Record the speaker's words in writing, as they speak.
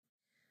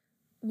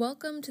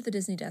Welcome to the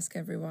Disney Desk,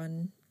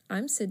 everyone.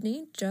 I'm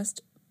Sydney, just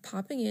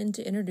popping in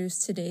to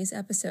introduce today's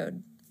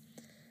episode.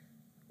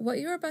 What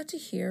you're about to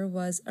hear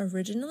was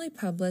originally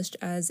published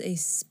as a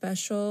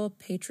special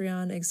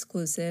Patreon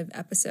exclusive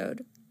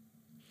episode.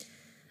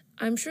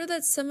 I'm sure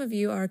that some of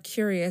you are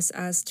curious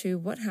as to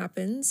what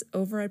happens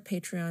over at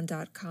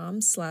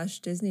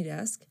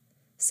patreon.com/DisneyDesk,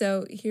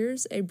 so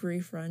here's a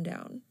brief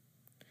rundown.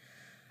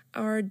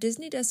 Our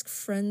Disney Desk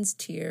Friends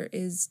tier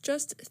is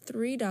just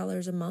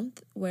 $3 a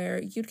month, where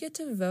you'd get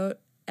to vote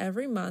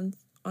every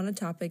month on a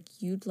topic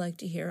you'd like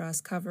to hear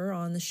us cover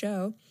on the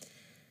show,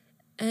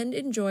 and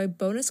enjoy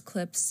bonus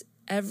clips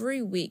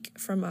every week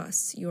from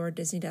us, your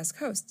Disney Desk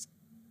hosts.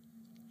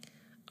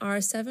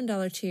 Our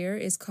 $7 tier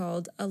is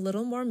called A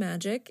Little More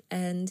Magic,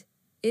 and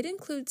it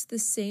includes the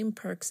same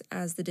perks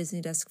as the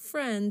Disney Desk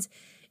Friends,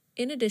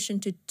 in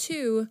addition to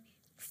 2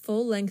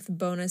 full-length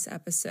bonus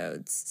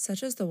episodes,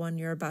 such as the one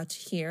you're about to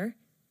hear,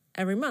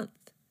 every month,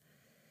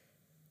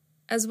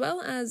 as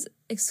well as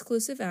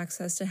exclusive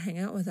access to hang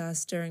out with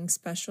us during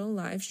special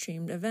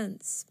live-streamed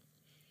events.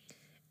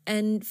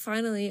 And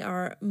finally,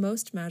 our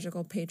most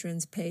magical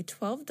patrons pay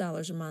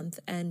 $12 a month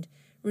and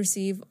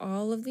receive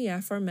all of the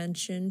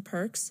aforementioned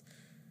perks,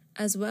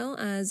 as well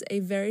as a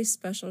very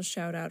special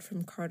shout-out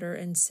from Carter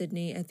and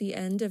Sydney at the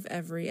end of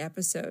every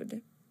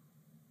episode.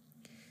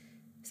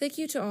 Thank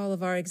you to all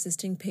of our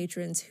existing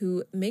patrons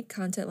who make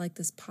content like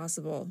this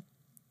possible.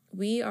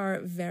 We are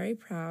very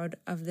proud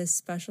of this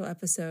special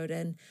episode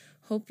and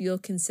hope you'll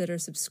consider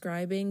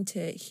subscribing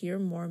to hear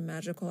more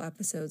magical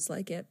episodes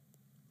like it.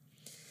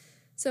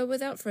 So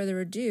without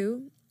further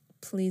ado,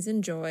 please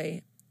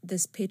enjoy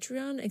this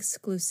Patreon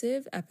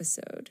exclusive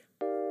episode.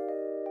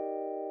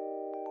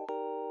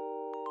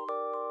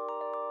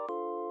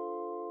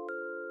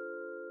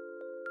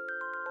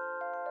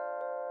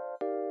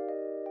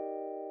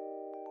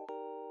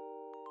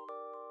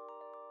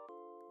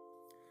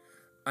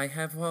 I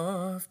have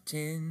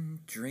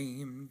often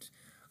dreamed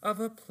of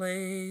a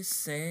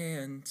place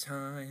and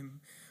time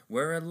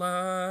where a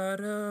lot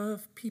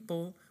of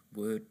people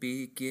would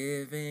be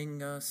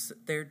giving us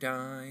their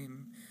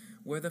dime,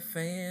 where the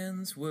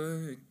fans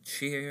would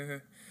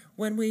cheer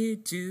when we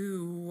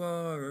do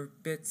our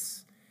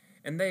bits,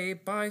 and they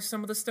buy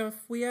some of the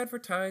stuff we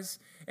advertise,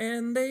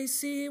 and they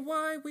see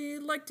why we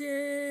liked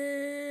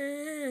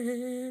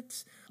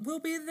it. We'll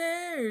be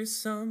there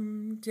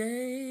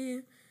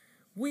someday.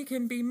 We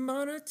can be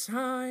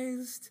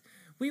monetized.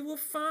 We will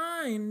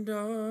find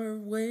our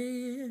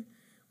way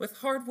with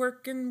hard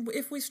work, and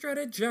if we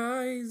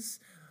strategize,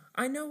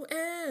 I know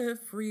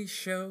every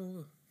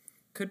show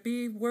could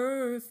be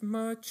worth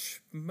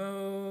much more.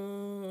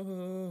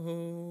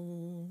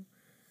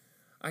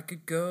 I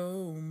could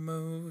go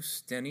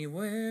most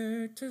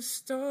anywhere to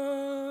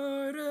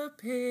start a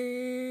Patreon.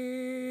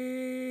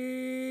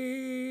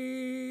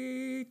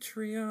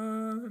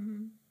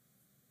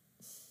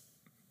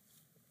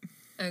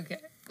 Okay.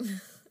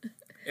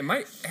 It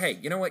might. Hey,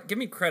 you know what? Give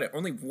me credit.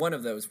 Only one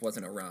of those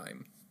wasn't a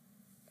rhyme.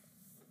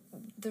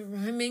 The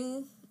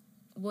rhyming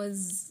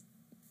was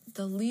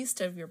the least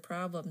of your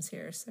problems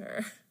here,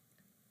 sir.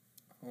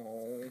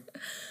 Oh.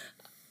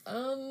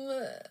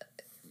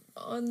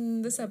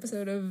 On this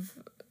episode of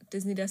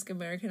Disney Desk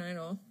American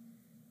Idol.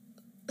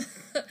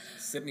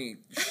 Sydney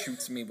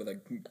shoots me with a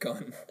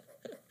gun.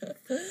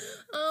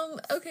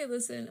 Okay,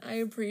 listen, I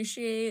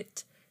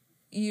appreciate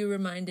you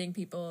reminding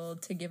people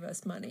to give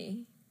us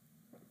money.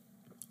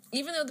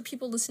 Even though the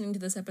people listening to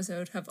this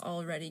episode have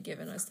already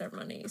given us their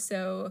money.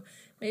 So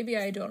maybe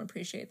I don't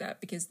appreciate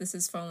that because this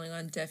is falling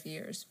on deaf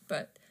ears.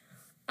 But,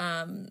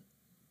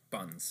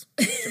 Buns.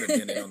 Should have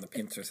done it on the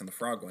Princess and the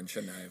Frog one,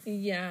 shouldn't I have?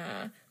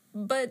 Yeah.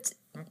 But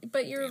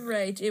you're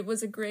right. It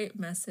was a great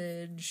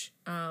message.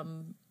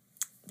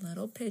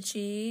 Little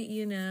pitchy,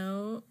 you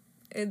know.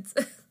 It's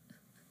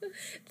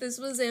this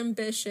was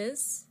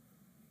ambitious.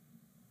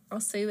 I'll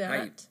say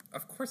that.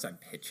 Of course I'm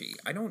pitchy.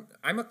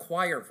 I'm a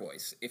choir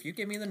voice. If you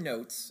give me the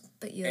notes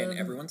and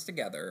everyone's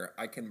together,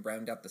 I can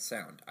round out the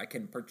sound. I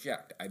can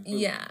project. I boom.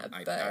 Yeah,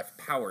 I have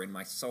power in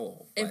my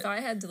soul. If I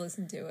had to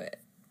listen to it,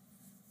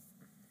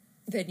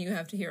 then you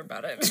have to hear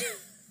about it.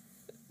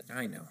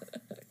 I know.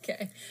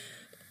 Okay.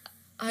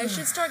 I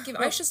should start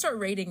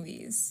rating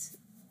these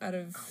out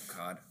of... Oh,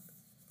 God.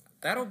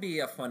 That'll be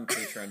a fun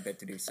Patreon bit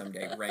to do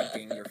someday,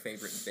 ranking your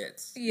favorite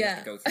bits. Yeah. You have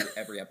to go through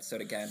every episode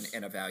again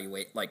and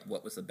evaluate, like,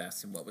 what was the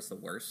best and what was the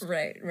worst.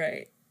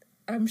 Right.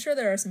 I'm sure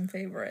there are some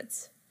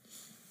favorites.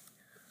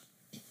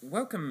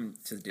 Welcome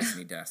to the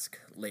Disney Desk,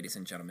 ladies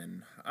and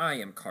gentlemen. I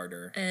am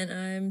Carter. And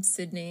I'm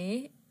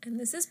Sydney. And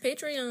this is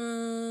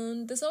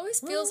Patreon. This always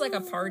feels like a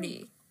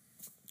party.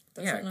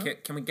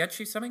 Can we get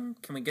you something?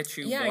 Can we get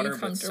you water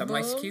with some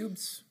ice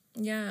cubes?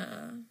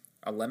 Yeah.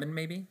 A lemon,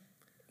 maybe?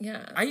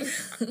 Yeah. I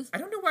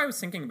don't know why I was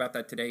thinking about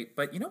that today,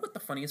 but you know what the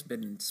funniest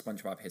bit in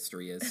SpongeBob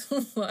history is?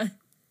 What?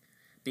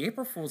 The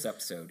April Fool's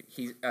episode.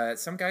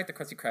 Some guy at the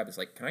Krusty Krab is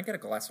like, "Can I get a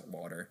glass of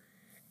water?"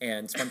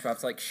 And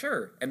SpongeBob's like,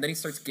 "Sure." And then he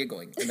starts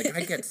giggling, and the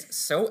guy gets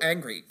so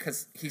angry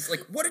because he's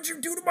like, "What did you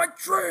do to my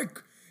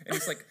drink?" And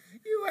he's like,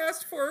 "You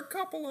asked for a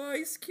couple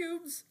ice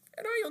cubes."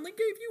 and I only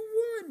gave you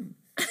one.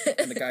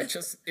 And the guy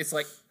just is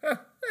like, huh,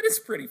 that is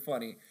pretty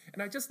funny.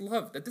 And I just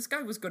love that this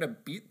guy was going to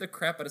beat the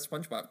crap out of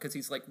SpongeBob because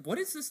he's like, what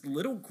is this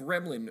little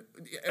gremlin?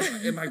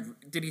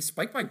 Did he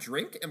spike my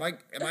drink? Am I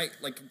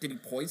like, did he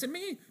poison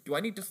me? Do I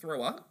need to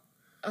throw up?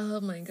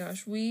 Oh my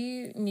gosh,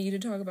 we need to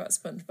talk about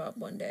SpongeBob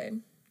one day.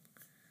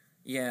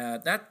 Yeah,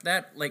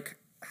 that like...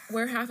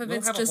 Where half of we'll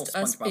it's have a just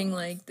whole us SpongeBob being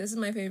month. like, this is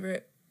my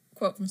favorite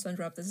quote from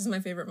SpongeBob. This is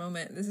my favorite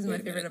moment. This is my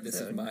Wait a favorite minute,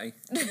 episode.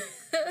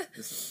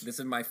 This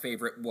is my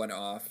favorite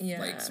one-off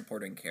like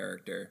supporting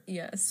character.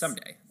 Yes.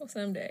 Someday. Well,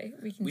 someday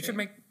we can. We should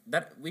make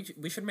that.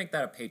 We should make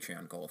that a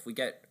Patreon goal. If we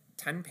get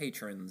 10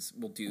 patrons,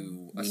 we'll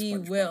do a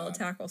SpongeBob. We will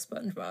tackle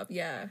SpongeBob.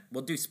 Yeah.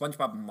 We'll do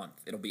SpongeBob a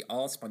month. It'll be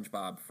all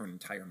SpongeBob for an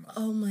entire month.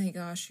 Oh my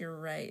gosh, you're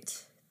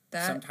right.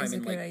 That sometime is a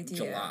in good like idea.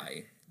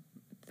 July.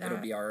 It'll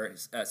be our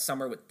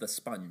summer with the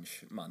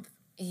sponge month.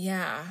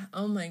 Yeah.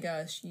 Oh my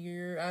gosh,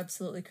 you're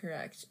absolutely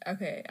correct.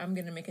 Okay, I'm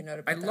gonna make a note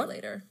about that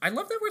later. I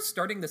love that we're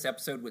starting this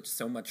episode with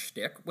so much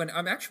shtick when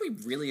I'm actually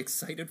really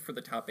excited for the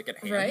topic at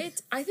hand.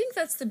 Right? I think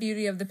that's the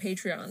beauty of the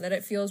Patreon, that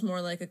it feels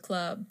more like a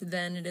club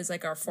than it is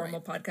like our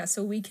formal podcast.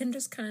 So we can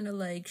just kind of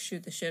like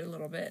shoot the shit a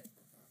little bit.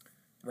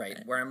 Right,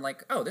 where I'm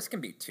like, oh, this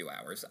can be 2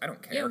 hours. I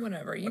don't care. Yeah,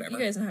 whatever. You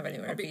guys don't have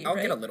anywhere to be, I'll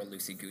right? get a little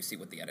loosey-goosey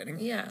with the editing.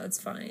 Yeah,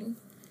 that's fine.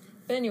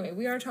 But anyway,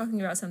 we are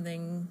talking about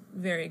something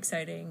very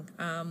exciting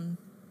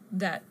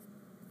that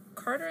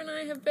Carter and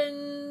I have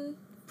been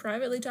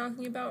privately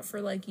talking about for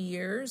like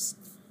years,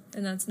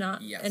 and that's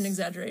not an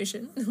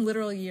exaggeration.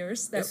 Literal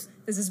years that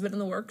this has been in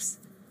the works.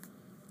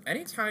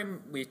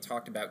 Anytime we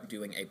talked about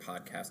doing a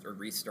podcast or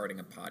restarting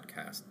a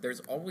podcast,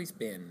 there's always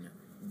been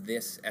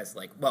this as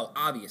like, well,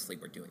 obviously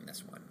we're doing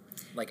this one.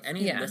 Like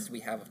any list we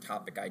have of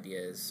topic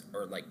ideas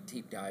or like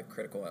deep dive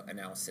critical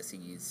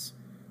analyses,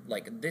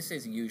 like this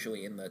is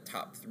usually in the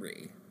top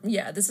 3.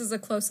 Yeah, this is a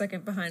close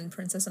second behind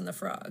Princess and the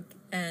Frog.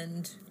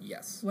 And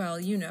well,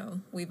 you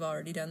know, we've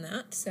already done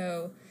that,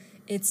 so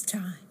it's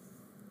time.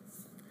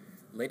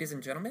 Ladies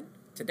and gentlemen,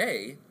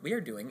 today we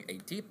are doing a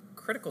deep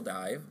critical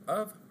dive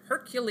of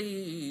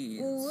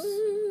Hercules.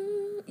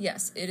 Woo.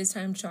 Yes, it is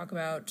time to talk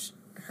about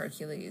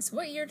Hercules.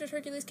 What year did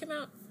Hercules come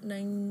out?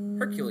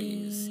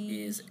 Hercules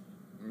is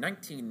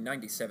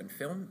 1997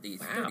 film, the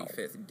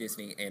 35th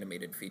Disney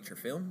animated feature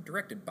film,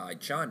 directed by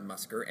John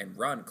Musker and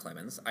Ron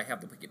Clements. I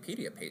have the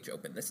Wikipedia page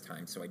open this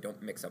time so I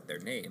don't mix up their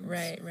names.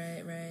 Right.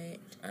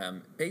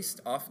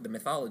 Based off the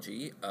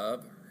mythology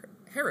of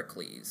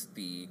Hercules,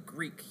 the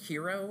Greek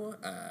hero,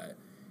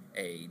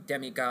 a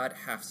demigod,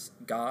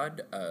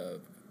 half-god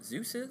of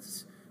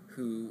Zeus's,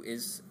 who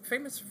is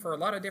famous for a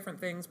lot of different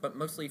things, but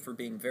mostly for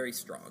being very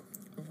strong.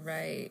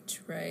 Right.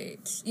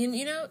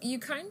 You know, you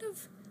kind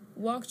of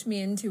walked me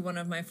into one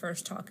of my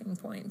first talking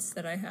points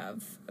that I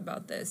have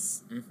about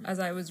this as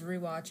I was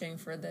rewatching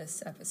for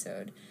this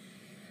episode.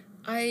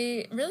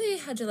 I really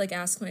had to like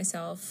ask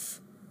myself,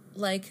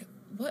 like,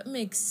 what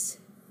makes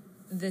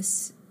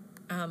this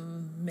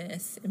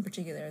myth in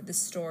particular, this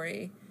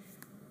story,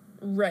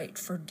 right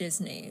for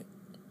Disney?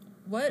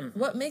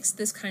 What makes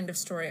this kind of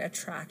story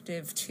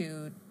attractive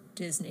to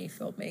Disney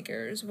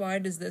filmmakers? Why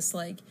does this,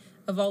 like,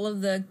 of all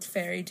of the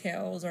fairy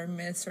tales or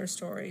myths or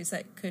stories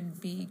that could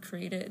be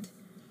created,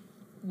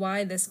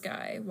 why this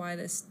guy? Why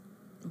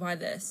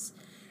this?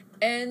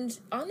 And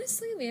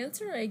honestly, the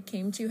answer I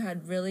came to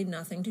had really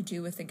nothing to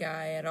do with the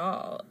guy at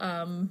all,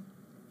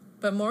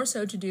 but more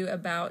so to do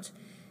about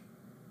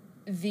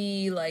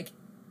the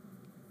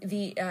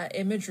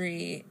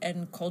imagery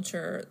and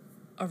culture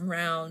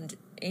around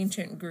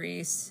ancient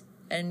Greece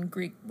and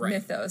Greek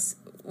mythos,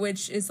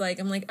 which is like,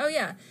 I'm like, oh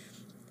yeah,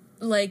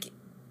 like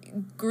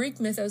Greek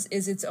mythos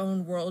is its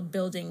own world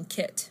building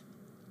kit.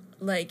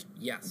 Like,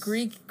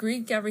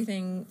 Greek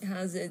everything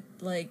has it,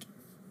 like,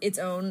 its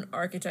own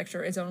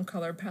architecture, its own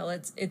color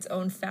palettes, its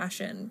own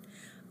fashion.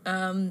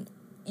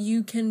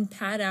 You can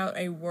pad out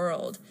a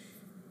world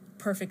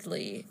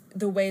perfectly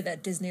the way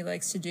that Disney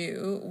likes to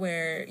do,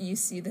 where you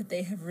see that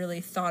they have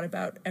really thought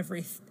about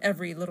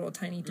every little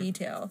tiny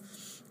detail.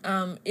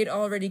 It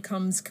already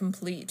comes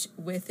complete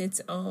with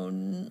its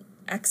own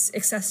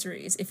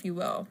accessories, if you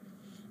will.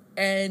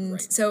 And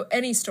so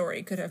any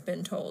story could have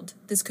been told.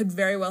 This could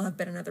very well have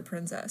been another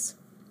princess.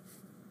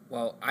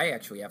 Well, I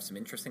actually have some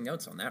interesting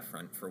notes on that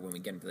front for when we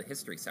get into the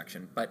history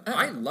section. But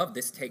I love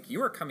this take.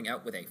 You are coming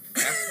out with a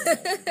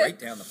fastball right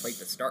down the plate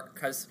to start.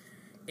 Because,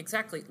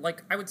 exactly,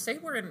 like, I would say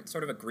we're in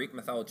sort of a Greek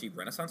mythology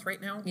renaissance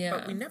right now. Yeah.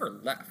 But we never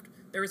left.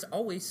 There is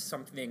always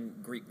something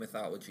Greek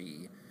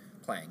mythology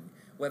playing.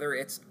 Whether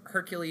it's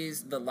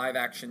Hercules, the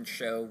live-action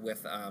show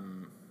with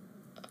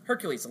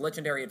Hercules, The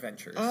Legendary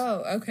Adventures.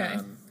 Oh, okay.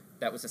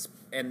 That was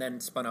and then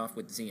spun off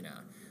with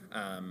Xena.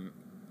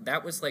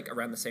 That was like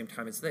around the same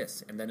time as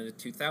this. And then in the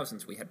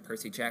 2000s, we had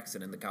Percy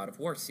Jackson in the God of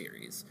War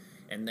series.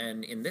 And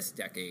then in this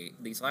decade,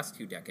 these last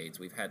 2 decades,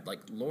 we've had like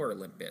Lore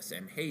Olympus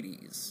and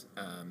Hades,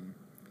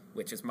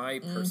 which is my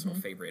personal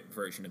favorite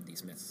version of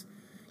these myths.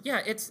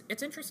 Yeah, it's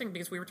interesting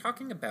because we were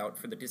talking about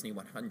for the Disney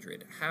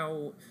 100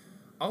 how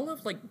all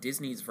of like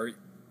Disney's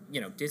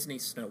Disney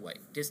Snow White,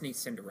 Disney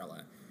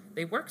Cinderella,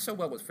 they work so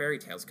well with fairy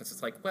tales because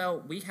it's like,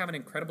 well, we have an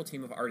incredible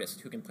team of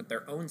artists who can put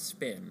their own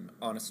spin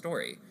on a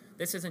story.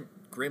 This isn't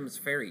Grimm's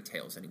fairy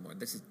tales anymore.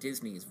 This is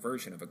Disney's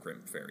version of a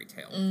Grimm fairy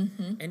tale.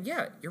 Mm-hmm. And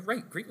yeah, you're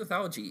right. Greek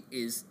mythology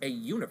is a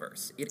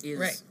universe. It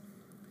is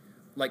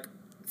like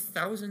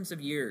thousands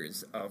of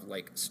years of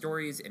like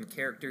stories and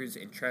characters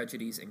and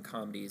tragedies and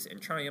comedies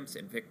and triumphs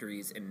and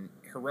victories and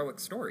heroic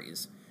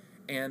stories.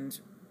 And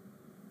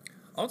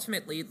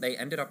ultimately, they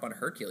ended up on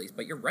Hercules,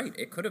 but you're right.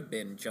 It could have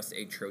been just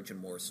a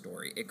Trojan War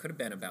story. It could have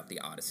been about the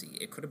Odyssey.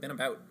 It could have been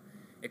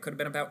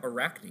about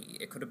Arachne.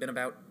 It could have been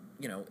about,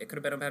 it could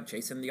have been about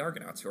Jason the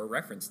Argonauts, who are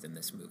referenced in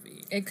this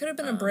movie. It could have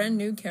been a brand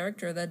new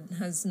character that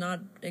has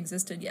not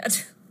existed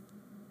yet.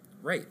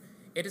 Right.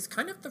 It is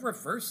kind of the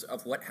reverse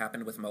of what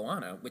happened with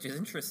Moana, which is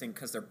interesting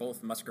because they're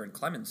both Musker and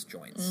Clemens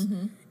joints.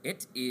 Mm-hmm.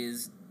 It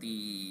is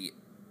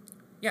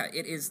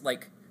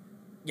like,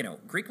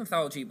 Greek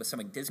mythology was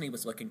something Disney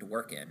was looking to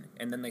work in,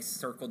 and then they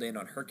circled in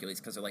on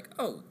Hercules because they're like,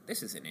 oh,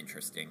 this is an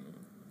interesting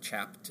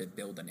chap to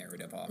build a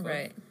narrative off of.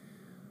 Right.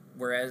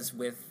 Whereas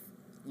with,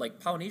 like,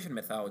 Polynesian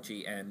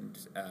mythology and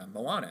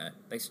Moana,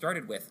 they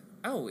started with,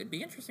 oh, it'd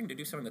be interesting to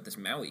do something with this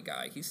Maui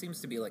guy. He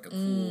seems to be, like, a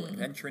cool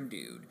adventuring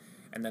dude.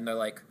 And then they're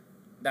like,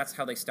 that's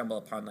how they stumble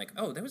upon, like,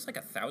 oh, there was, like,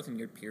 a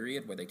 1,000-year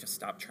period where they just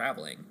stopped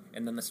traveling,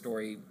 and then the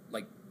story,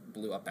 like,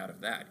 blew up out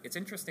of that. It's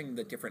interesting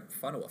the different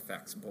funnel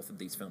effects both of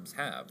these films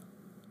have.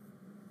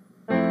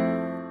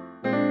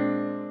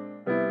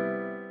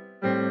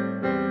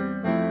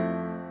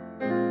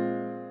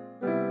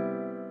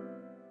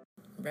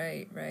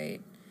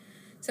 Right.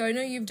 So I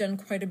know you've done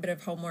quite a bit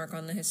of homework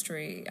on the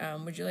history.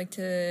 Would you like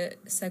to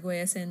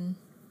segue us in?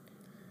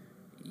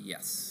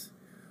 Yes.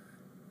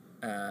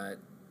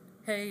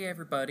 Hey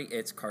everybody,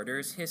 it's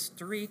Carter's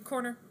History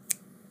Corner.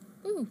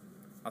 Ooh.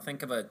 I'll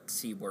think of a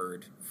C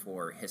word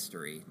for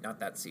history, not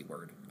that C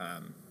word.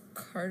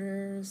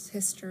 Carter's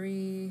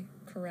History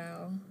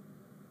Corral.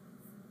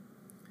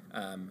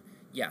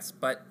 Yes,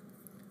 but,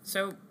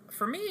 so,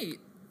 for me,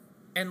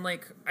 and,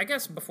 like, I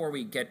guess before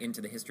we get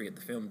into the history of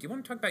the film, do you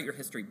want to talk about your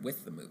history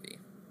with the movie?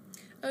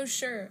 Oh,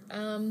 sure.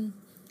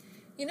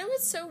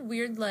 It's so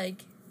weird,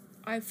 like,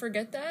 I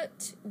forget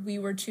that we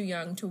were too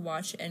young to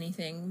watch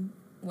anything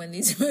when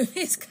these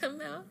movies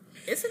come out.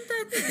 Isn't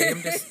that the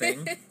damnedest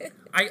thing?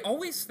 I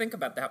always think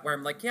about that, where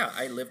I'm like, yeah,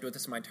 I lived with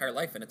this my entire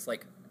life, and it's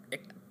like,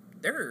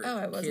 there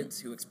are kids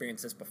who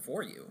experienced this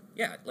before you.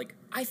 Yeah, like,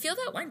 I feel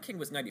that Lion King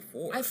was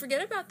 94. I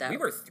forget about that. We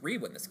were 3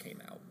 when this came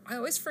out. I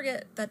always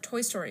forget that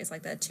Toy Story is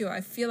like that, too.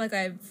 I feel like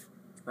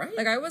Right?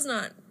 Like, I was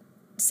not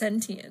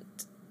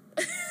sentient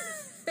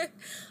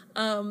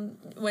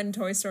when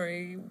Toy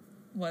Story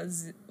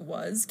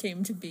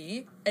came to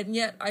be, and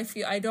yet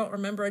I don't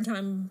remember a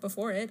time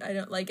before it. I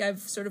don't, like, I've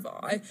sort of,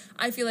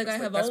 I feel like I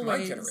have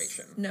always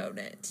known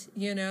it,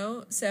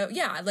 So,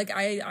 yeah, like,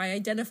 I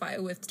identify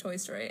with Toy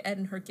Story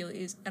and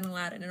Hercules and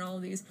Aladdin and all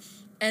of these.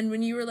 And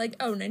when you were like,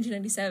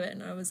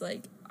 1997, I was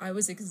like, I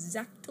was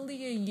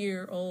exactly a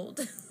year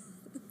old.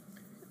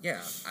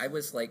 Yeah, I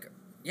was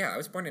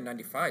born in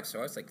 95, so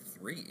I was like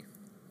 3.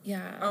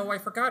 Yeah. Oh, I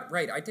forgot.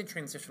 Right, I did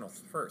transitional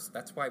first.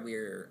 That's why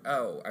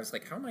I was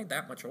like, how am I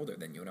that much older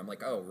than you? And I'm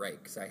like, oh, right,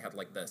 because I had,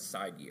 like, the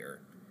side year.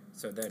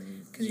 So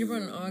then... Because you were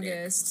born in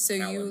August, so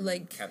Callum, you,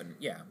 like... Kevin,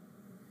 yeah.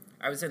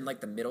 I was in,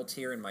 like, the middle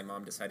tier, and my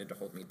mom decided to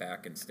hold me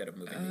back instead of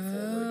moving me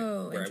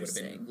forward, where I would have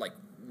been, like,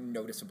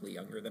 noticeably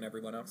younger than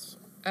everyone else.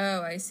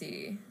 Oh, I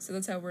see. So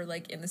that's how we're,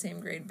 like, in the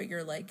same grade, but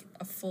you're, like,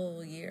 a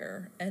full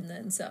year and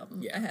then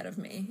some ahead of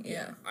me.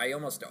 Yeah.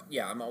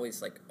 I'm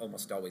always, like,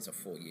 almost always a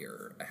full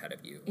year ahead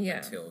of you.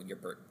 Yeah. Until your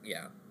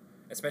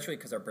especially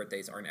because our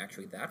birthdays aren't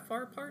actually that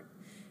far apart.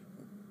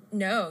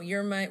 No,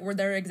 we're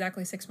there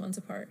exactly 6 months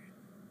apart.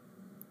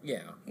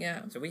 Yeah.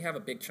 Yeah. So we have a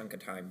big chunk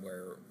of time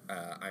where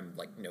I'm,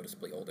 like,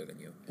 noticeably older than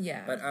you.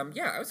 Yeah. But,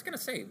 I was gonna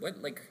say,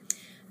 what, like...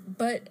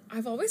 But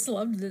I've always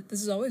loved it. This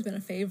has always been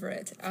a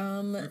favorite.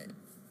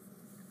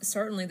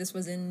 Certainly this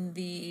was in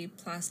the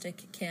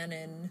plastic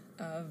canon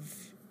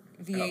of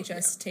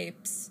VHS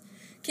tapes.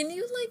 Can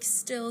you, like,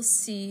 still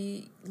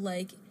see,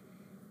 like,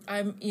 I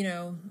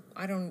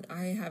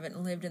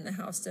haven't lived in the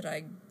house that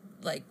I,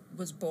 like,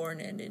 was born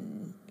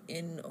in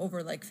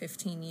over, like,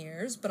 15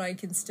 years, but I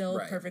can still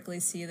perfectly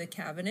see the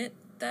cabinet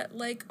that,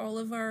 like, all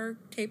of our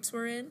tapes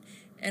were in,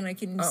 and I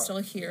can still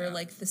hear,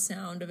 like, the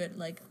sound of it,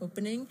 like,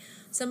 opening.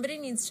 Somebody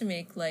needs to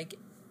make, like,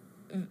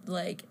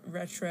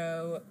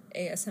 retro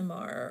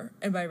ASMR,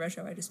 and by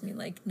retro I just mean,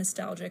 like,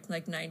 nostalgic,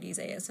 like, 90s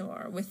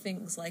ASMR with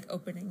things like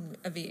opening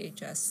a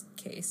VHS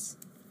case.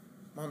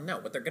 Well, no,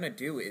 what they're going to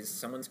do is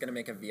someone's going to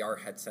make a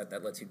VR headset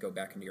that lets you go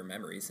back into your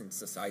memories, and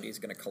society is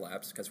going to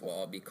collapse because we'll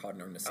all be caught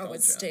in our nostalgia. I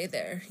would stay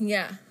there.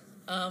 Yeah.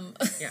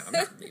 Yeah, I'm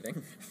not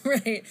leaving.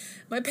 Right.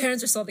 My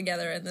parents are still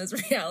together in this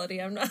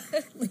reality. I'm not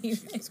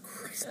leaving. Jesus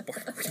Christ,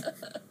 Barbie.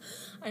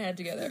 I had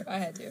to go there. I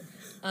had to.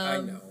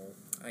 I know.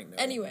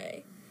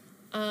 Anyway.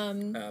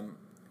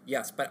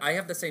 Yes, but I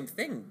have the same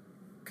thing,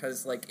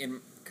 because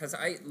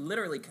I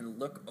literally can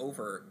look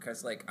over,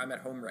 because, like, I'm at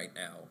home right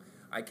now.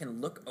 I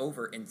can look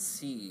over and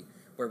see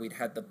where we'd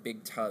had the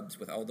big tubs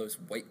with all those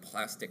white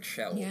plastic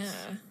shells. Yeah.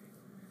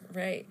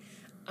 Right.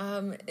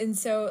 And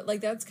so,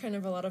 like, that's kind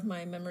of a lot of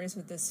my memories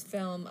with this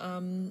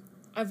film.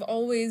 I've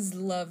always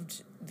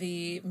loved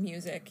the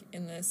music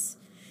in this.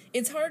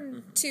 It's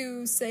hard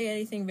to say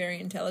anything very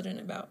intelligent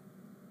about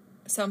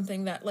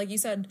something that, like you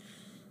said,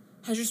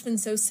 has just been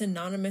so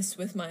synonymous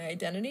with my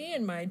identity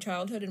and my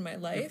childhood and my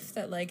life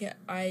that, like,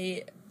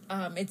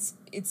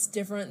 it's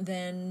different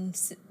than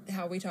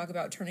how we talk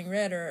about Turning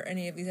Red or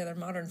any of these other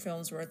modern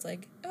films where it's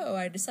like, oh,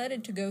 I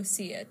decided to go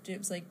see it. It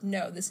was like,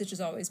 no, this has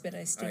just always been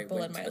a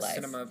staple in my life. I went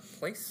to the cinema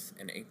place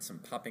and ate some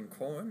popping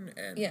corn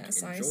and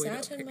yes, enjoyed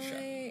I sat a in picture.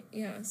 my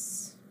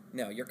yes.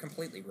 No, you're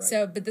completely right.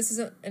 So, but this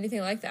isn't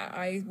anything like that.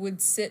 I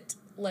would sit,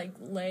 like,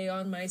 lay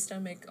on my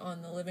stomach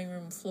on the living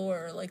room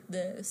floor like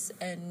this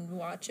and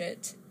watch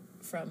it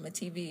from a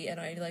TV, and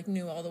I, like,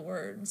 knew all the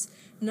words.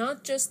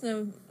 Not just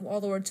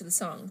all the words to the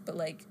song, but,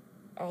 like,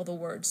 all the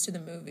words to the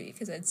movie,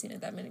 because I'd seen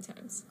it that many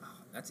times. Oh,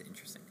 that's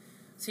interesting.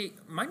 See,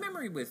 my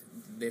memory with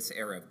this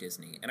era of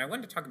Disney, and I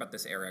wanted to talk about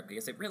this era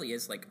because it really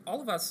is, like,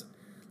 all of us,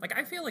 like,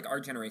 I feel like our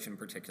generation in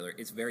particular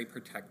is very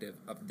protective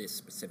of this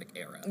specific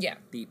era. Yeah.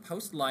 The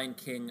post-Lion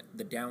King,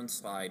 the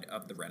downslide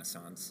of the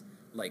Renaissance,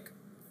 like,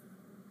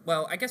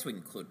 well, I guess we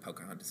can include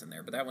Pocahontas in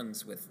there, but that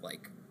one's with,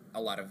 like,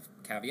 a lot of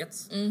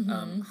caveats.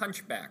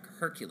 Hunchback,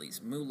 Hercules,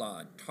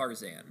 Mulan,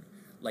 Tarzan,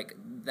 like,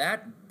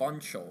 that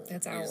bunchel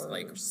That's is, ours.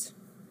 like...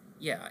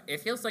 Yeah, it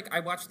feels like I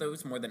watched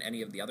those more than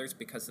any of the others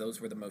because those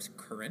were the most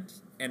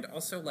current. And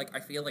also, like, I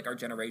feel like our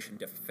generation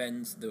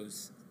defends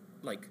those,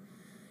 like,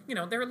 you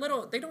know,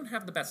 they don't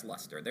have the best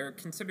luster. They're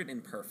considered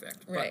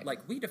imperfect. Right. But,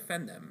 like, we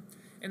defend them.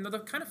 And they're the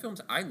kind of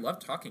films I love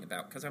talking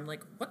about because I'm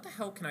like, what the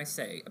hell can I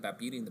say about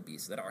Beauty and the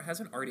Beast that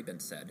hasn't already been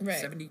said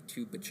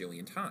 72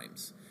 bajillion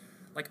times?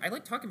 Like, I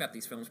like talking about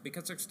these films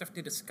because there's stuff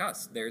to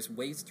discuss. There's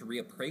ways to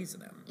reappraise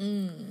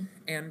them.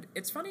 And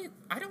it's funny,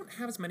 I don't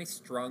have as many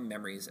strong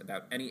memories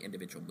about any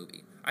individual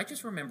movie. I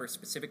just remember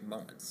specific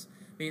moments.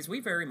 Because we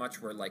very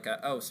much were like,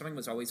 something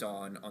was always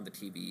on the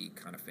TV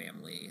kind of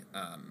family.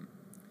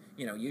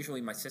 You know, usually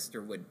my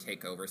sister would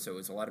take over, so it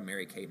was a lot of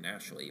Mary-Kate and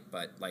Ashley.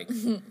 But, like,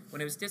 when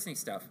it was Disney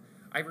stuff,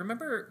 I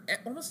remember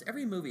almost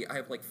every movie, I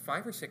have, like,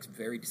 5 or 6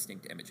 very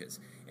distinct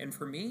images. And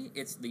for me,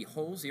 it's the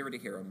whole Zero to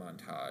Hero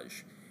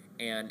montage.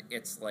 And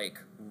it's, like,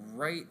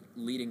 right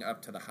leading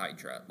up to the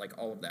Hydra, like,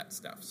 all of that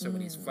stuff. So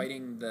when he's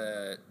fighting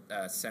the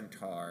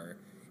centaur,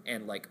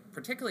 and, like,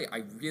 particularly,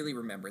 I really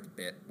remember the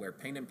bit where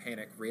Pain and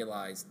Panic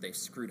realized they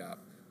screwed up.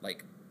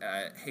 Like,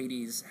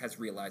 Hades has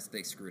realized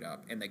they screwed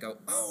up, and they go,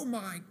 oh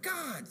my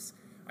gods!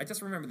 I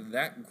just remember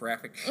that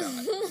graphic shot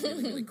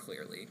really, really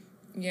clearly.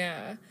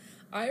 Yeah.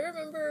 I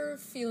remember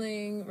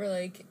feeling,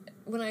 like,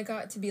 when I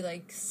got to be,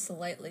 like,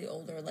 slightly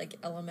older, like,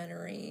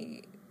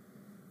 elementary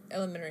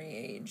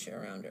age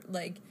around her,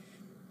 like,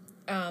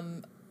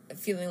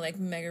 feeling like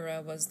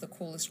Megara was the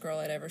coolest girl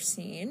I'd ever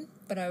seen,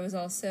 but I was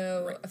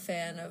also a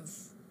fan of,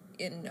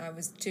 and I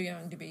was too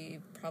young to be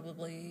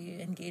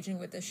probably engaging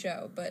with the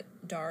show, but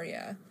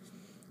Daria.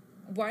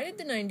 Why did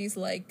the 90s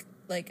like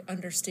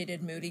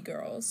understated moody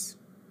girls?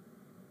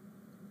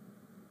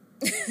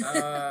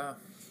 Because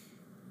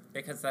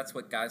that's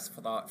what guys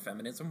thought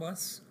feminism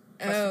was?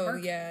 Oh,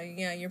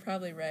 yeah, you're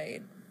probably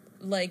right.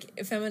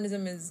 Like,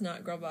 feminism is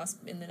not girl boss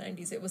in the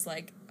 90s. It was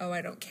like, oh,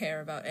 I don't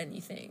care about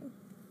anything.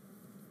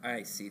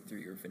 I see through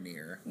your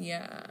veneer.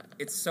 Yeah.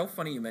 It's so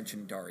funny you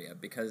mentioned Daria,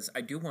 because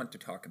I do want to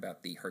talk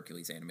about the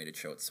Hercules animated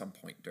show at some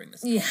point during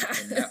this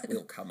talk, and that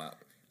will come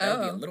up.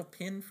 That'll be a little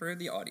pin for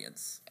the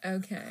audience.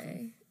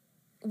 Okay.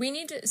 We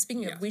need to,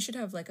 speaking of, we should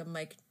have, like,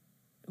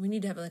 we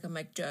need to have, like, a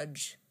Mike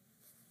Judge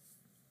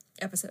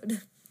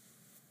episode.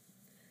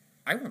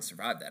 I won't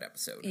survive that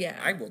episode. Yeah.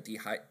 I will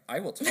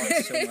talk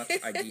so much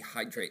I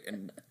dehydrate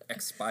and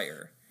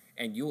expire,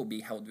 and you will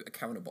be held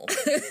accountable.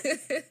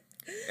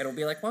 It'll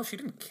be like, well, she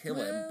didn't kill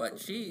him, but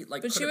she,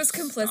 like, but she was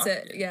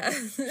complicit. Yeah.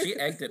 She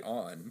egged it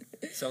on.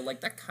 So,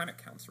 like, that kind of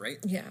counts, right?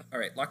 Yeah. All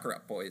right, lock her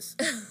up, boys.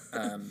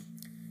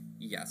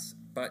 Yes.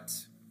 But,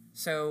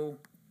 so,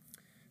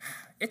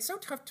 it's so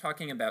tough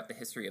talking about the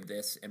history of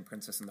this and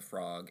Princess and the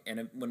Frog,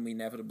 and when we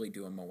inevitably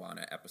do a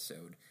Moana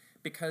episode,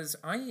 because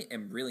I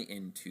am really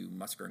into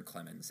Musker and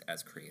Clemens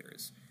as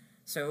creators.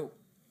 So,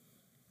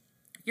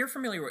 you're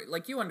familiar with,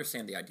 like, you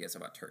understand the ideas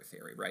about auteur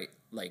theory, right?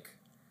 Like,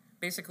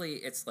 basically,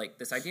 it's, like,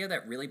 this idea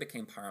that really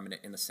became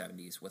prominent in the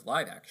 70s with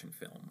live-action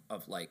film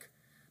of, like,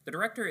 the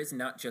director is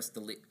not just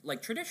the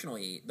like,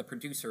 traditionally, the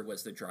producer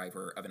was the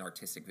driver of an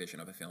artistic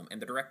vision of a film,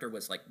 and the director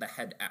was, like, the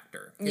head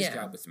actor. His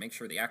job was to make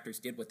sure the actors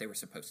did what they were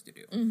supposed to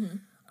do.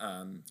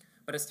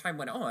 But as time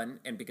went on,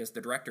 and because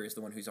the director is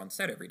the one who's on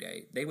set every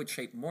day, they would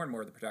shape more and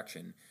more of the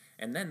production,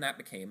 and then that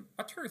became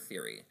auteur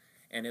theory.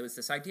 And it was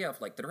this idea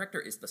of, like, the director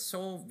is the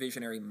sole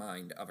visionary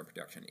mind of a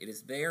production. It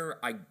is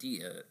their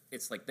idea.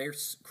 It's, like, their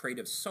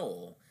creative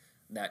soul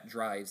that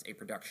drives a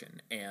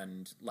production.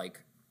 And,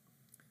 like,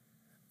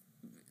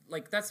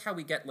 that's how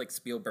we get, like,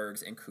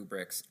 Spielberg's and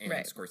Kubrick's and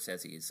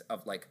Scorsese's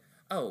of, like,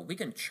 oh, we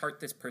can chart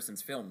this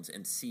person's films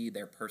and see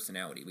their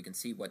personality. We can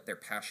see what their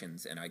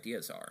passions and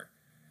ideas are.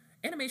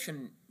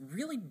 Animation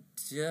really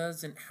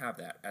doesn't have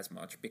that as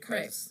much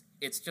because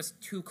it's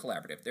just too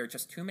collaborative. There are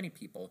just too many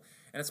people,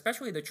 and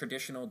especially the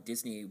traditional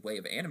Disney way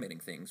of animating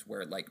things,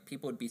 where like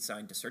people would be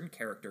signed to certain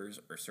characters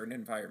or certain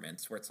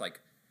environments, where it's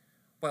like,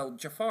 well,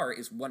 Jafar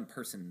is one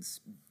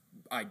person's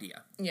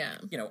idea. Yeah.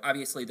 You know,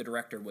 obviously the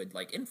director would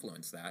like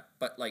influence that,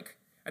 but like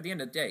at the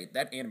end of the day,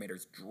 that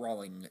animator's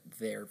drawing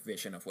their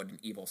vision of what an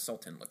evil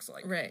sultan looks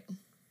like. Right.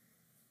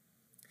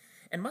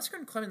 And Musker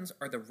and Clemens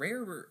are the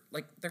rare,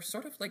 like, they're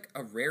sort of like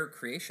a rare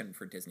creation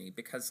for Disney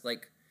because,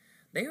 like,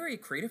 they are a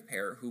creative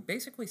pair who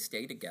basically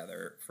stay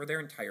together for their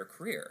entire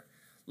career.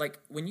 Like,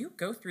 when you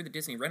go through the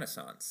Disney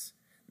Renaissance,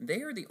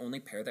 they are the only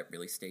pair that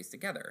really stays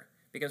together.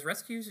 Because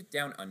Rescues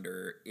Down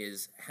Under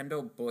is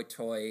Hendo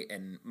Boytoy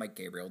and Mike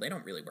Gabriel. They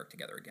don't really work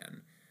together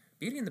again.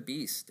 Beauty and the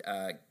Beast,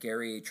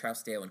 Gary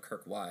Trousdale and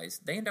Kirk Wise,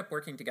 they end up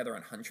working together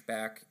on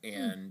Hunchback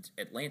and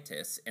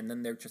Atlantis, and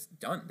then they're just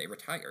done. They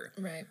retire.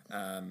 Right.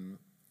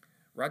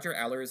 Roger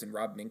Allers and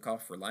Rob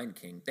Minkoff for Lion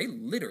King, they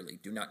literally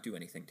do not do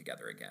anything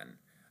together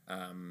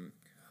again.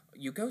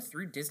 You go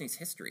through Disney's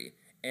history,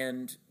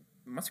 and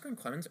Musker and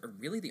Clemens are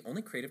really the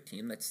only creative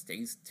team that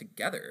stays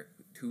together,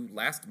 who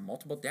last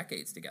multiple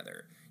decades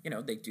together. You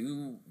know, they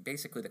do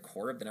basically the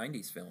core of the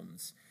 90s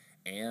films,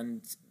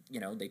 and, you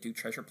know, they do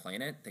Treasure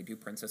Planet, they do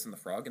Princess and the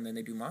Frog, and then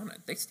they do Moana.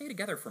 They stay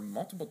together for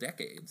multiple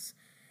decades.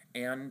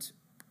 And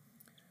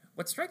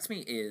what strikes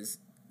me is,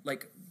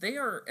 like, they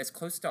are as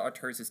close to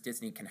auteurs as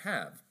Disney can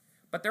have,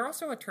 but they're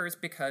also auteurs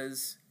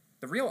because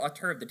the real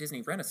auteur of the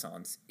Disney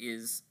Renaissance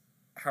is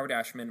Howard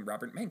Ashman,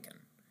 Robert Menken.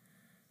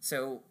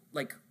 So,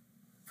 like,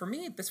 for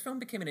me, this film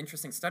became an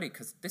interesting study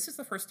because this is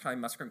the first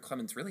time Musker and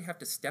Clemens really have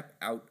to step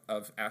out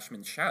of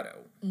Ashman's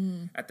shadow.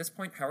 At this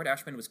point, Howard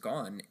Ashman was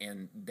gone,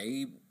 and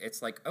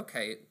it's like,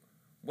 okay,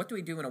 what do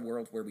we do in a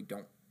world where we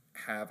don't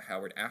have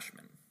Howard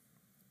Ashman?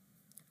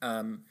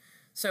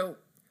 So,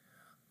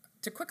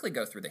 to quickly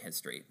go through the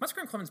history,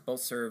 Musker and Clemens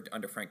both served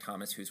under Frank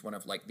Thomas, who's one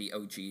of, like, the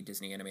OG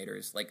Disney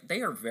animators. Like,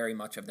 they are very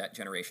much of that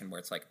generation where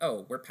it's like,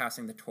 oh, we're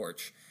passing the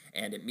torch,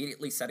 and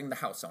immediately setting the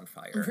house on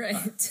fire.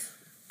 Right.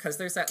 Because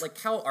there's that, like,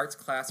 Cal Arts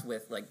class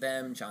with, like,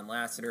 them, John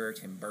Lasseter,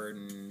 Tim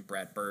Burton,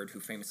 Brad Bird,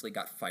 who famously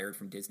got fired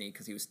from Disney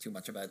because he was too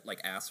much of a,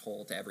 like,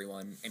 asshole to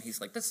everyone. And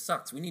he's like, this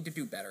sucks. We need to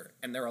do better.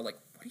 And they're all like,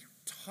 what are you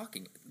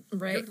talking?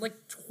 Right. You're,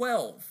 like,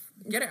 12.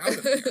 Get out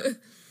of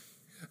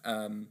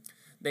here.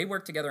 They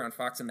work together on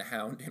Fox and the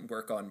Hound and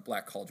work on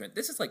Black Cauldron.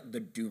 This is, like, the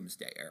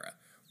Doomsday era,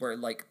 where,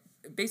 like,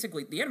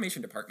 basically the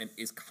animation department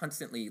is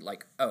constantly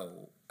like,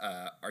 oh,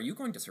 are you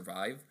going to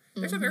survive?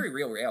 There's a very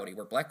real reality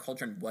where Black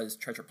Cauldron was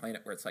Treasure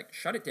Planet, where it's like,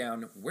 shut it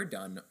down, we're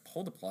done,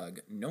 pull the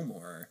plug, no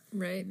more.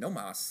 Right. No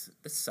mas,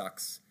 this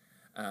sucks.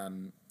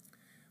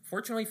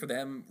 Fortunately for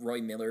them, Roy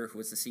Miller, who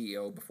was the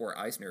CEO before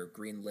Eisner,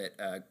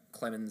 greenlit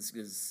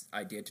Clemens'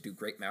 idea to do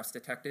Great Mouse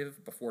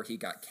Detective before he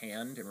got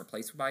canned and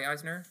replaced by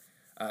Eisner.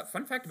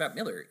 Fun fact about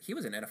Miller, he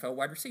was an NFL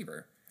wide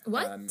receiver.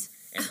 What? And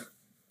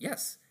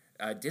yes.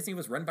 Disney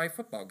was run by a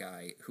football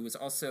guy who was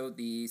also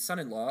the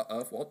son-in-law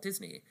of Walt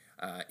Disney.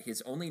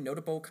 His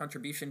notable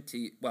contribution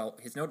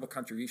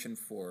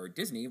for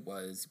Disney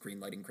was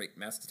greenlighting Great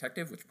Mouse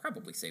Detective, which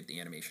probably saved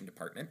the animation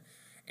department.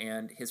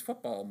 And his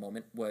football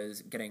moment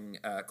was getting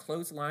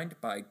clotheslined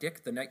by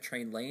Dick the Night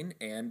Train Lane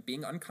and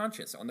being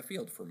unconscious on the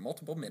field for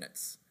multiple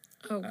minutes.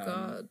 Oh,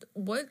 God.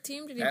 What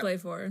team did he play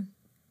for?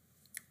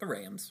 The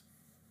Rams.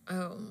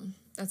 Oh,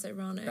 that's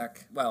ironic.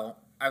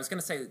 I was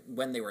going to say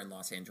when they were in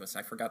Los Angeles.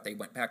 I forgot they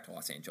went back to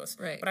Los Angeles.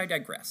 Right. But I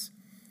digress.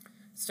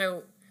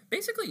 So,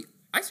 basically,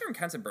 Eisner and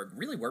Katzenberg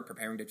really were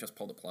preparing to just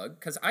pull the plug,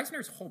 because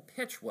Eisner's whole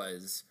pitch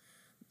was,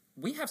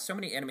 we have so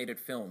many animated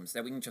films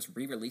that we can just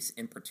re-release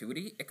in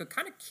perpetuity. It could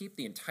kind of keep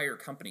the entire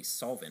company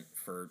solvent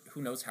for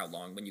who knows how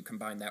long. When you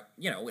combine that,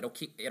 you know,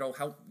 it'll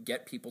help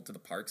get people to the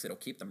parks. It'll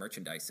keep the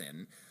merchandise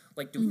in.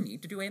 Like, do we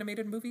need to do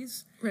animated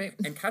movies? Right.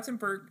 And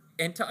Katzenberg,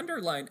 and to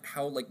underline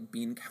how, like,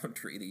 bean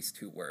country these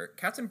two were,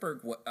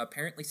 Katzenberg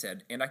apparently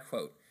said, and I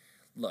quote,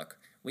 "Look,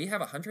 we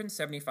have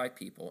 175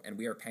 people, and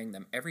we are paying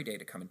them every day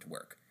to come into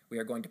work. We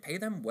are going to pay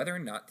them whether or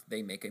not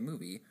they make a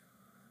movie,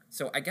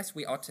 so I guess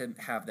we ought to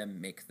have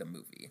them make the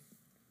movie."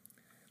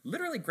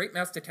 Literally, Great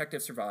Mouse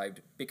Detective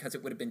survived because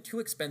it would have been too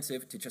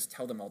expensive to just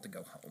tell them all to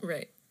go home.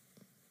 Right.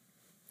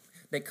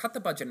 They cut the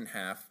budget in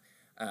half.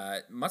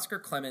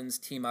 Musker Clemens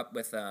team up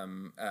with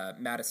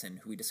Madison,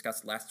 who we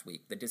discussed last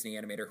week, the Disney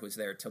animator who was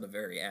there till the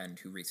very end,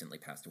 who recently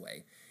passed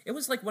away. It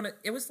was like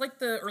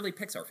the early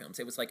Pixar films.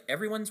 It was like,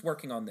 everyone's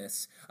working on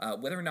this.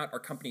 Whether or not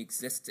our company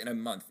exists in a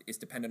month is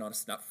dependent on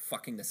us not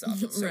fucking this up.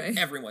 So Right.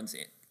 everyone's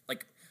in.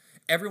 Like,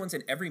 everyone's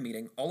in every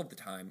meeting all of the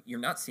time. You're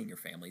not seeing your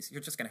families.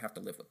 You're just going to have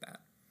to live with that.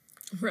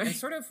 Right. And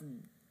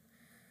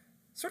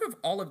sort of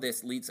all of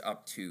this leads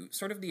up to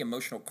sort of the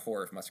emotional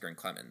core of Musker and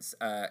Clemens.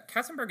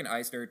 Katzenberg and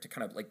Eisner, to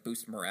kind of like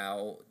boost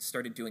morale,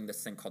 started doing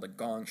this thing called a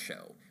gong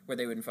show, where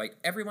they would invite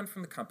everyone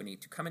from the company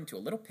to come into a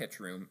little pitch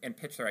room and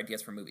pitch their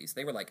ideas for movies.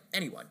 They were like,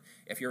 anyone,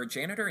 if you're a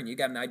janitor and you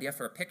got an idea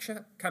for a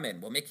picture, come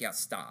in, we'll make you a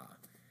star.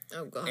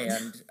 Oh, God.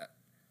 And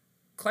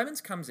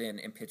Clemens comes in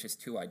and pitches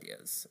two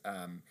ideas.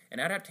 An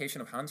adaptation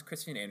of Hans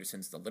Christian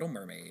Andersen's The Little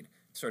Mermaid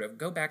sort of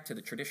go back to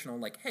the traditional,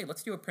 like, hey,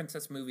 let's do a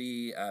princess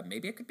movie.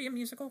 Maybe it could be a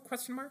musical,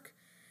 question mark.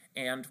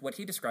 And what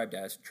he described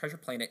as Treasure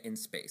Planet in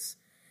Space.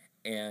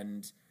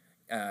 And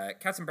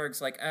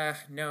Katzenberg's like,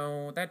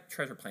 no, that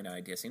Treasure Planet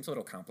idea seems a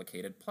little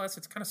complicated. Plus,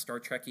 it's kind of Star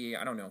Trek-y.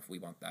 I don't know if we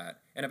want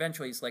that. And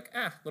eventually he's like,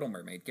 Little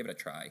Mermaid, give it a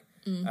try.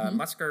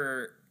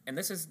 Musker, and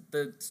this is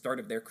the start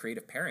of their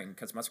creative pairing,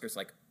 because Musker's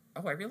like,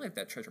 oh, I really like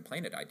that Treasure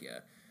Planet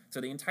idea. So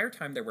the entire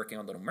time they're working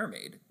on Little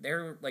Mermaid,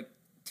 they're, like,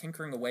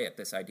 tinkering away at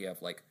this idea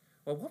of, like,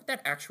 well, what would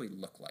that actually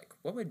look like?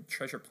 What would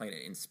Treasure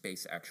Planet in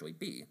Space actually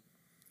be?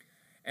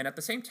 And at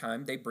the same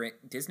time,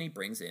 Disney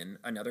brings in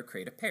another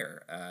creative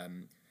pair,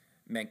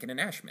 Menken and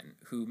Ashman,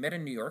 who met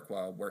in New York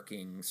while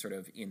working sort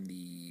of in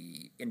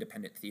the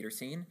independent theater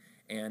scene,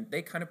 and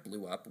they kind of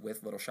blew up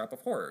with Little Shop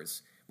of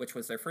Horrors, which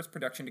was their first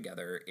production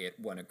together. It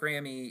won a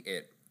Grammy,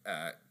 it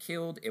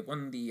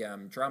won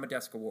the Drama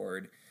Desk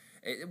Award.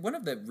 One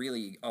of the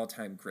really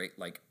all-time great,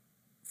 like,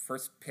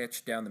 first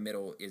pitch down the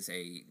middle is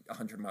a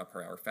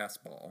 100-mile-per-hour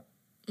fastball.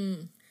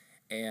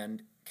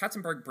 And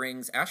Katzenberg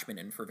brings Ashman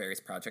in for various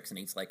projects, and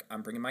he's like,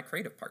 I'm bringing my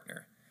creative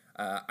partner.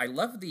 I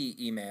love the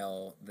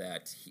email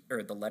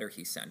or the letter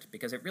he sent,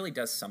 because it really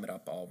does sum it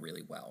up all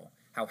really well,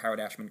 how Howard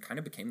Ashman kind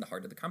of became the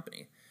heart of the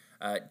company.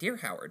 Dear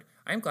Howard,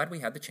 I am glad we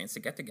had the chance to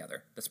get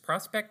together. This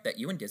prospect that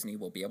you and Disney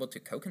will be able to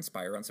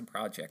co-conspire on some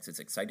projects is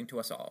exciting to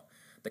us all.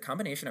 The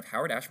combination of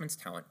Howard Ashman's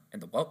talent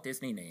and the Walt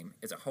Disney name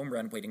is a home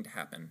run waiting to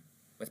happen.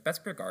 With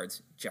best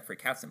regards, Jeffrey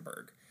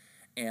Katzenberg.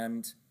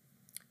 And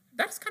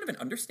that's kind of an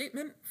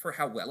understatement for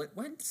how well it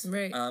went.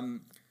 Right.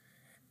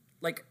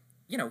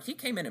 He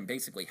came in and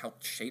basically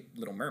helped shape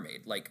Little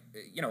Mermaid.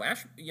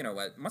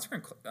 Musker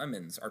and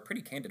Clemens are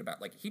pretty candid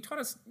about, like, he taught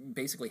us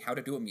basically how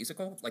to do a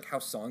musical, like how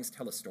songs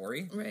tell a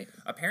story. Right.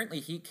 Apparently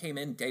he came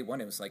in day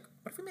one and was like,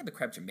 what if we made The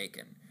Crab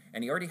Jamaican?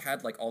 And he already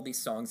had, like, all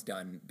these songs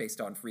done based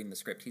on reading the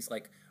script. He's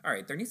like, all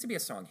right, there needs to be a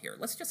song here.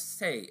 Let's just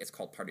say it's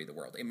called Party of the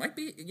World. It might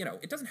be,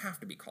 it doesn't have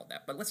to be called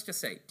that, but let's just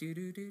say,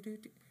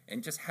 do-do-do-do-do,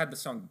 and just had the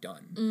song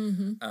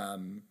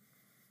done.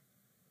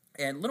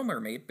 And Little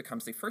Mermaid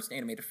becomes the first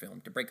animated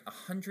film to break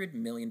 $100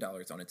 million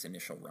on its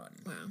initial run.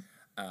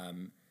 Wow.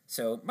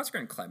 So Musker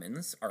and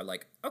Clemens are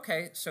like,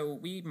 okay, so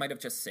we might have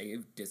just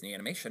saved Disney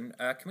Animation.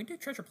 Can we do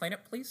Treasure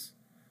Planet, please?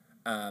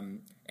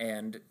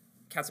 And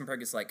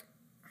Katzenberg is like,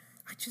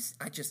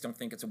 I just don't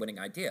think it's a winning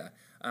idea.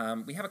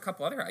 We have a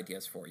couple other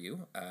ideas for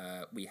you.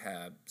 We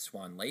have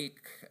Swan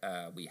Lake,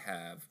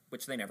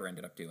 which they never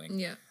ended up doing.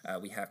 Yeah.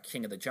 We have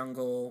King of the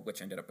Jungle,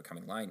 which ended up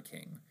becoming Lion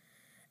King.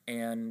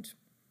 And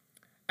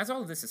as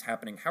all of this is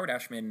happening, Howard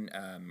Ashman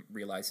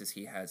realizes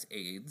he has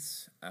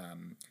AIDS.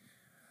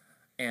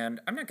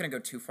 And I'm not going to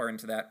go too far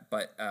into that,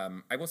 but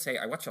I will say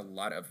I watch a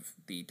lot of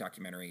the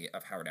documentary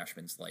of Howard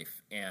Ashman's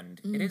life,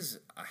 and it is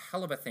a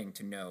hell of a thing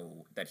to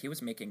know that he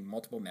was making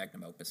multiple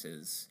magnum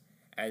opuses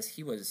as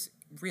he was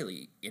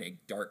really in a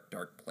dark,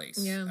 dark place.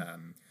 Yeah.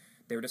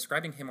 They were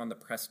describing him on the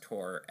press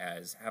tour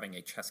as having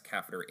a chest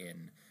catheter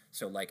in,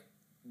 so, like,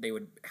 they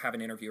would have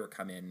an interviewer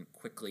come in,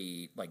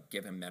 quickly, like,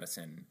 give him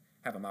medicine,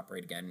 have him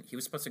operate again. He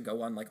was supposed to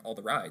go on, like, all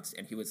the rides,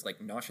 and he was, like,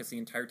 nauseous the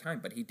entire time,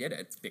 but he did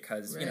it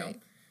because,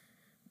 right.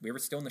 We were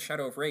still in the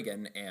shadow of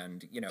Reagan,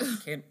 and, you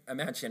can't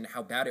imagine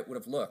how bad it would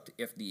have looked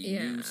if the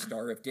new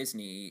star of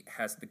Disney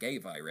has the gay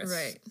virus.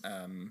 Right.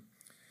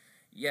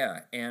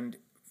 And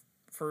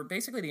for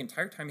basically the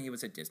entire time he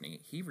was at Disney,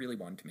 he really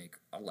wanted to make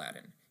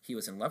Aladdin. He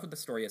was in love with the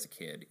story as a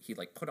kid. He,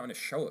 like, put on a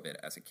show of it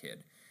as a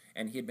kid,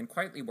 and he had been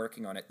quietly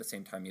working on it at the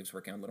same time he was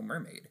working on Little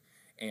Mermaid.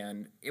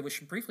 And it was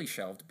briefly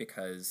shelved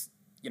because,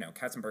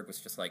 Katzenberg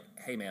was just like,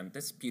 hey, man,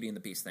 this Beauty and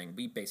the Beast thing,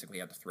 we basically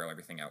had to throw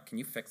everything out. Can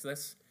you fix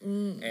this?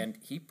 And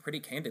he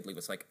pretty candidly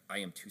was like, I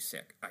am too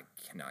sick. I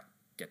cannot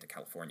get to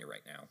California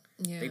right now.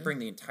 Yeah. They bring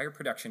the entire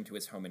production to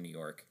his home in New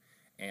York,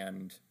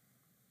 and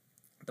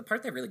the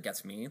part that really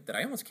gets me, that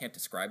I almost can't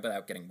describe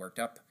without getting worked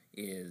up,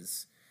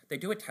 is they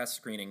do a test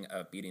screening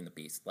of Beauty and the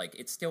Beast. Like,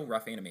 it's still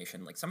rough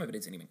animation. Like, some of it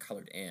isn't even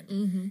colored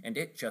in. And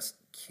it just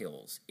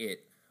kills.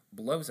 It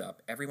blows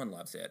up. Everyone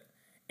loves it.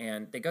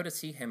 And they go to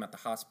see him at the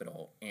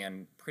hospital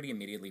and pretty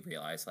immediately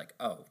realize, like,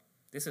 oh,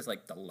 this is,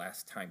 like, the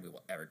last time we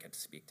will ever get to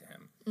speak to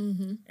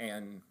him.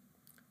 And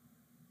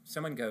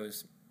someone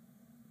goes,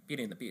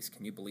 Beauty and the Beast,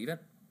 can you believe it?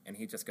 And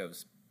he just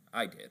goes,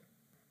 I did.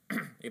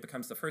 It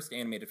becomes the first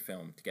animated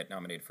film to get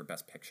nominated for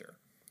Best Picture.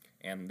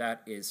 And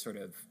that is sort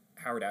of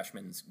Howard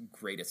Ashman's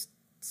greatest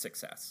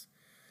success.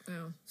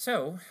 Wow.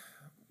 So,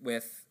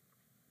 with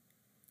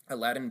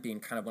Aladdin being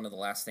kind of one of the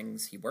last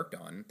things he worked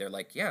on, they're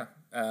like, yeah,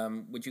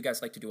 would you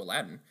guys like to do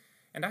Aladdin?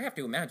 And I have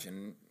to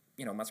imagine,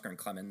 Musker and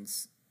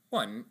Clemens,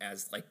 one,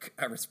 as, like,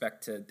 a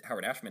respect to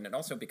Howard Ashman, and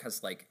also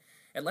because, like,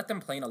 it let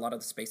them play in a lot of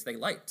the space they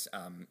liked.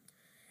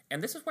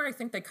 And this is where I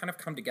think they kind of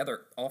come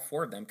together, all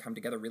four of them come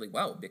together really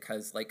well,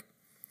 because, like,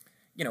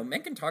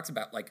 Mencken talks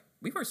about, like,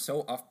 we were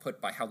so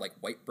off-put by how, like,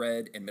 white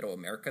bread in middle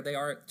America they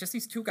are. Just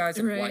these two guys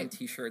in Hawaiian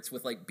t-shirts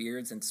with, like,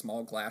 beards and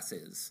small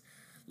glasses.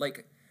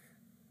 Like,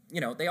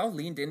 they all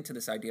leaned into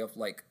this idea of,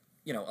 like,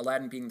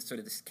 Aladdin being sort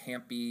of this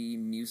campy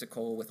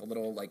musical with a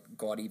little, like,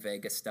 gaudy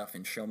Vegas stuff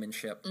and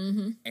showmanship.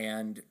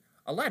 And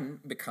Aladdin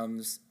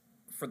becomes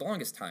for the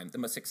longest time, the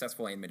most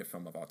successful animated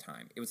film of all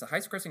time. It was the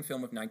highest-grossing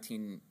film of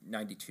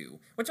 1992,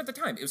 which at the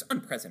time, it was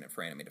unprecedented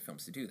for animated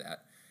films to do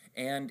that.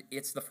 And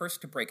it's the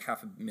first to break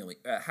 $500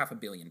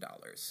 million.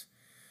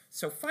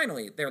 So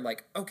finally, they're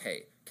like,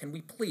 okay, can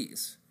we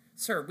please,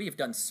 sir, we have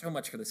done so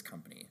much for this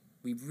company.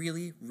 We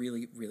really,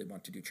 really, really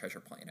want to do Treasure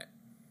Planet.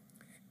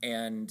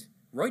 And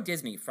Roy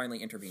Disney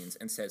finally intervenes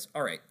and says,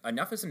 all right,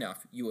 enough is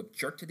enough. You have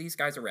jerked these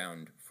guys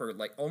around for,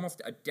 like,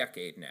 almost a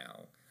decade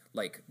now.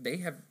 Like, they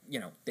have,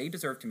 they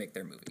deserve to make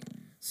their movie.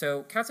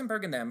 So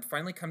Katzenberg and them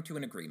finally come to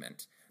an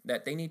agreement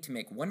that they need to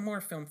make one more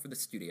film for the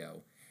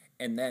studio,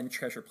 and then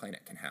Treasure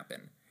Planet can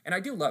happen. And I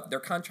do love their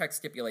contract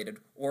stipulated,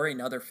 or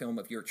another film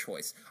of your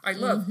choice. I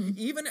love,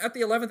 even at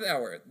the 11th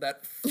hour,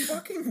 that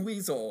fucking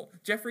weasel,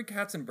 Jeffrey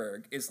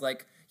Katzenberg, is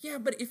like, yeah,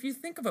 but if you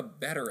think of a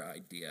better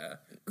idea...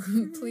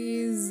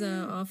 Please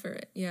offer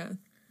it, yeah.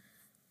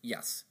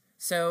 Yes.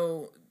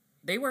 So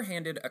they were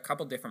handed a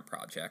couple different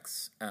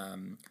projects.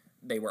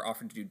 They were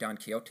offered to do Don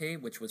Quixote,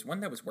 which was one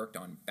that was worked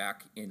on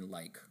back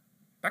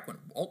when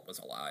Walt was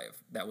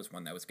alive. That was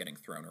one that was getting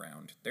thrown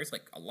around. There's,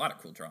 like, a lot of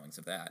cool drawings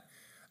of that.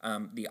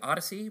 The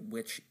Odyssey,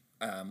 which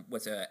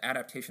was an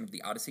adaptation of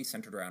the Odyssey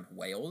centered around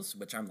whales,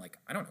 which I'm like,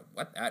 I don't know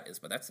what that is,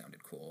 but that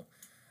sounded cool.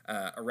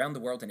 Around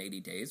the World in 80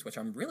 Days, which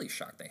I'm really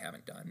shocked they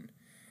haven't done.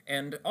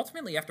 And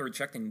ultimately, after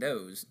rejecting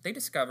those, they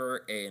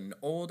discover an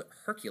old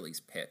Hercules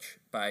pitch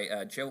by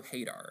Joe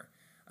Hadar.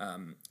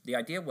 The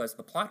idea was,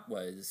 the plot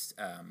was,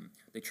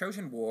 the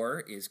Trojan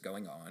War is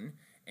going on,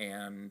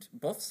 and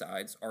both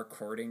sides are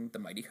courting the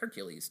mighty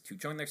Hercules to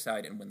join their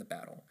side and win the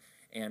battle.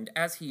 And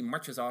as he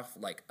marches off,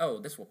 like, oh,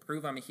 this will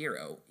prove I'm a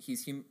hero, he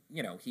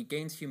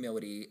gains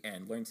humility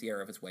and learns the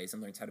error of his ways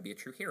and learns how to be a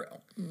true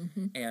hero.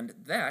 Mm-hmm. And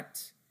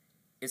that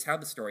is how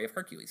the story of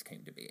Hercules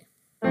came to be.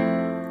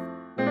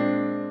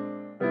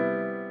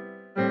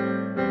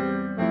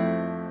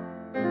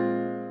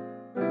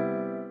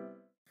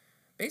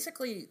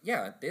 Basically,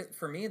 yeah,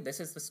 for me, this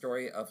is the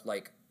story of,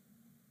 like,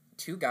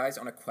 two guys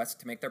on a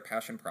quest to make their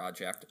passion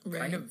project,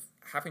 kind of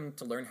having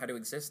to learn how to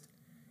exist.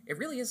 It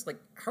really is, like,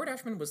 Howard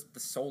Ashman was the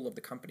soul of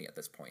the company at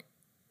this point.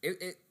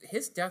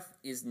 His death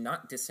is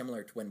not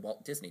dissimilar to when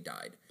Walt Disney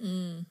died.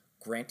 Mm.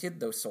 Granted,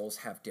 those souls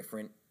have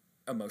different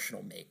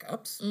emotional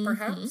makeups,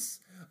 perhaps.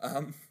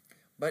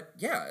 But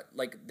yeah,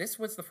 like, this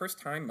was the first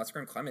time Musker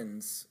and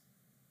Clemens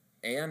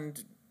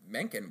and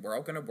Menken were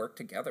all going to work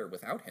together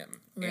without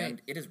him. Right.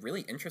 And it is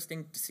really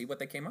interesting to see what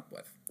they came up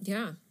with.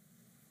 Yeah.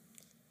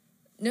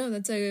 No,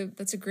 that's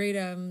a great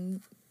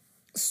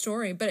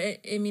story, but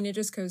it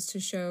just goes to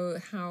show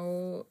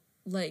how,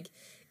 like,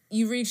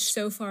 you reached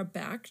so far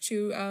back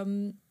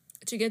to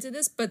get to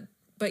this,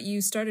 but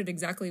you started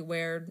exactly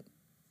where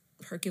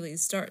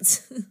Hercules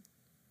starts.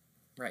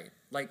 Right.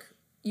 Like,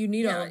 you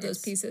need all of those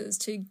pieces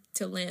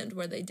to land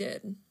where they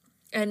did.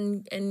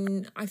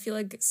 And I feel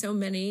like so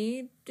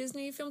many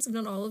Disney films, if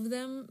not all of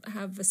them,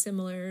 have a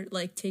similar,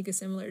 like, take a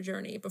similar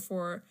journey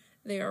before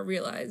they are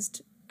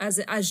realized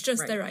as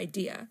just their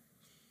idea.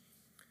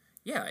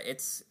 Yeah,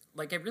 it's,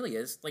 like, it really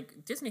is.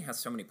 Like, Disney has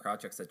so many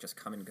projects that just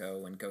come and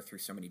go through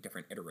so many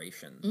different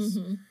iterations.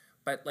 Mm-hmm.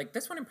 But, like,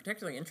 this one in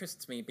particular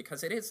interests me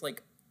because it is,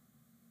 like,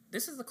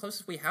 this is the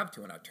closest we have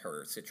to an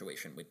auteur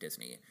situation with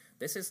Disney.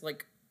 This is,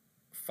 like,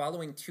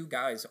 following two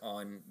guys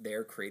on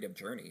their creative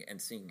journey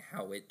and seeing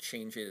how it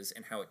changes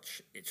and how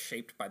it's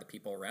shaped by the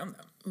people around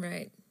them.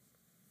 Right.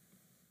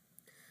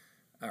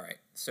 All right.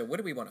 So what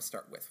do we want to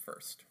start with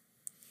first?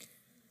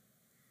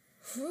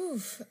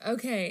 Whew.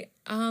 Okay.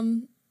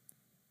 An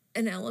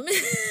element?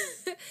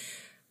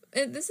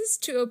 This is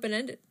too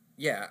open-ended.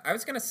 Yeah, I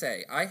was going to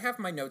say, I have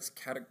my notes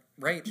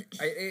right.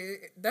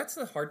 That's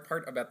the hard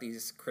part about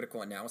these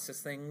critical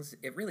analysis things.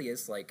 It really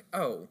is like,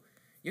 oh,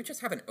 you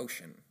just have an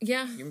ocean.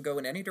 Yeah. You can go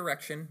in any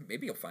direction.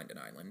 Maybe you'll find an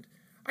island.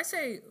 I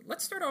say,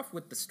 let's start off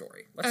with the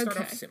story. Let's start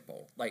off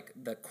simple. Like,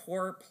 the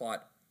core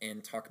plot,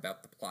 and talk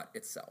about the plot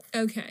itself.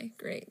 Okay,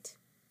 great.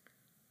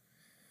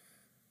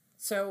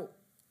 So,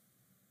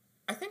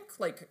 I think,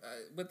 like,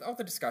 with all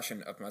the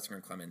discussion of Musker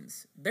and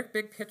Clemens, their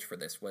big pitch for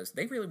this was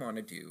they really want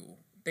to do...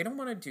 They don't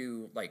want to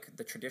do, like,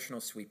 the traditional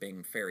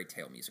sweeping fairy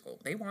tale musical.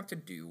 They want to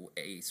do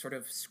a sort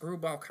of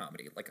screwball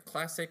comedy, like a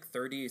classic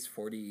 30s,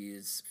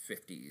 40s,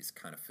 50s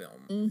kind of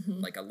film. Mm-hmm.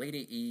 Like a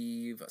Lady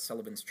Eve, a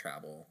Sullivan's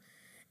Travel,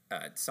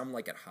 Some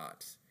Like It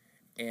Hot.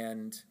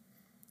 And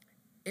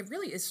it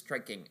really is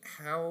striking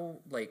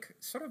how, like,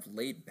 sort of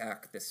laid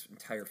back this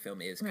entire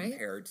film is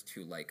compared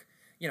to, like...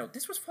 You know,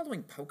 this was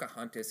following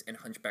Pocahontas and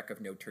Hunchback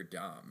of Notre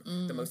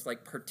Dame, the most,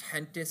 like,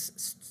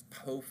 pretentious,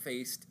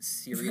 po-faced,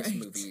 serious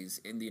movies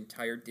in the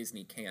entire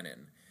Disney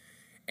canon.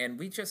 And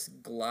we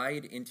just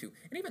glide into...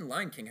 And even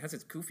Lion King has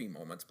its goofy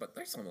moments, but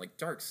there's some, like,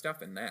 dark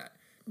stuff in that.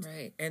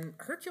 Right. And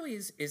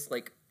Hercules is,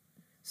 like,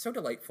 so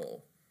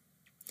delightful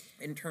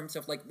in terms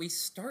of, like, we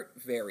start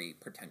very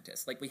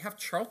pretentious. Like, we have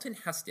Charlton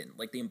Heston,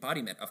 like, the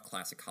embodiment of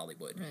classic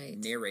Hollywood,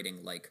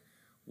 narrating, like...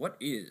 What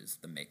is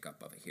the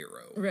makeup of a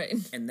hero? Right.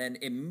 And then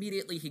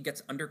immediately he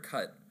gets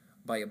undercut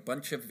by a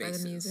bunch of vases.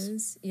 By the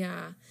muses,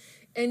 yeah.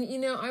 And, you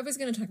know, I was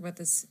going to talk about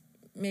this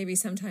maybe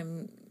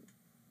sometime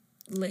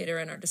later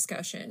in our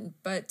discussion,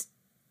 but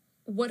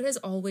what has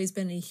always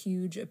been a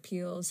huge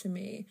appeal to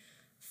me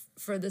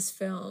for this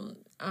film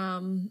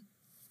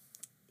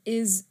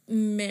is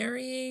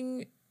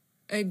marrying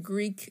a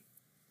Greek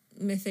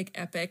mythic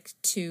epic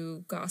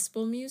to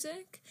gospel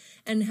music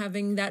and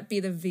having that be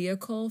the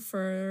vehicle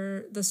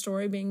for the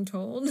story being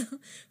told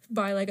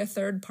by like a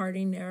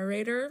third-party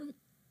narrator.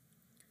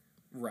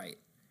 Right.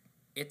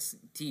 It's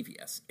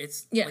devious.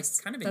 It's yes,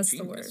 like kind of that's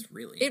ingenious, the word.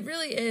 really. It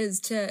really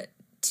is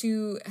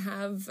to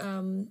have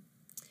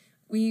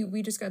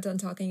we just got done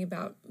talking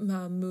about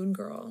Moon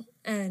Girl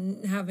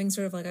and having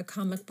sort of like a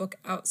comic book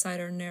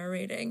outsider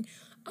narrating.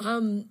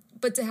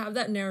 But to have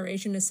that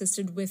narration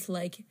assisted with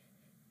like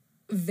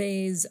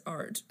vase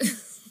art.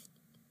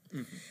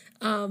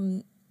 Mm-hmm.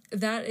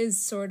 That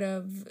is sort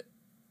of,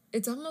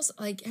 it's almost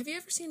like, have you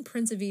ever seen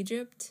Prince of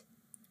Egypt?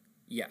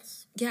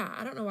 Yes. Yeah,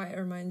 I don't know why it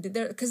reminded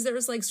there, because there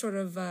was like sort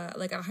of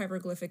like a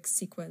hieroglyphic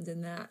sequence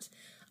in that.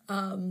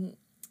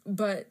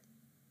 But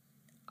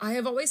I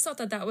have always thought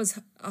that was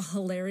a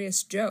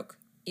hilarious joke,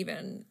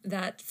 even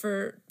that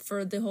for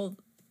the whole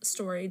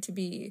story to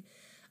be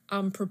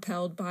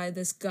propelled by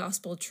this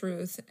gospel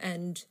truth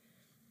and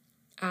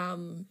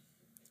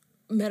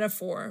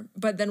metaphor.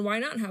 But then why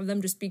not have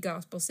them just be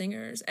gospel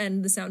singers?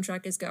 And the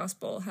soundtrack is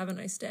gospel. Have a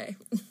nice day.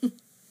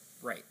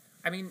 Right.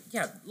 I mean,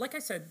 yeah, like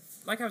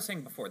I was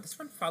saying before, this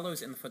one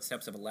follows in the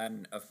footsteps of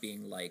Aladdin of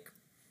being like,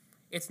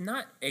 it's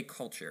not a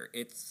culture.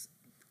 It's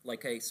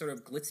like a sort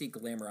of glitzy,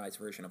 glamorized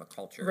version of a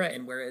culture. Right.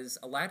 And whereas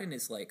Aladdin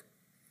is like,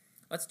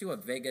 let's do a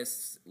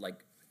Vegas,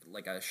 like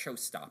a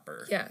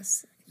showstopper.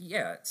 Yes.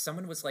 Yeah,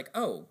 someone was like,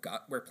 oh, God,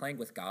 we're playing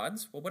with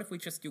gods? Well, what if we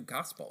just do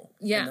gospel?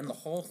 Yeah. And then the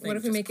whole thing what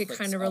if we just make it clicks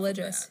kind of off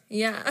religious? that.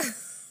 Yeah.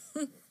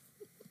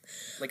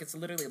 Like, it's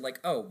literally like,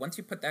 oh, once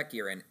you put that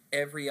gear in,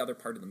 every other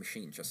part of the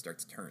machine just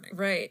starts turning.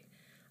 Right.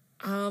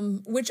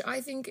 Which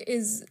I think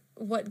is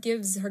what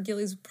gives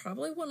Hercules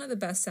probably one of the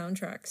best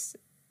soundtracks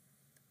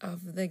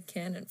of the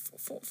canon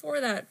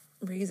for that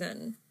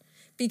reason.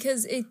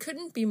 Because it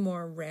couldn't be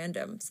more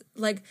random.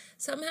 Like,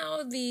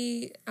 somehow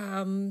the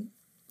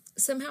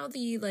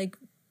like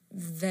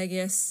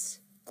Vegas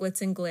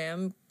glitz and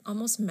glam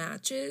almost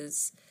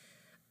matches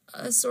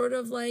a sort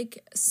of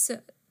like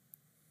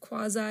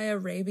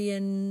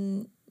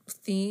quasi-Arabian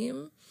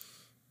theme.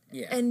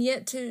 Yeah. And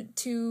yet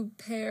to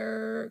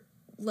pair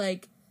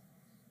like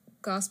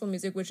gospel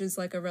music, which is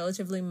like a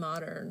relatively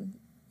modern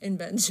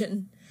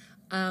invention,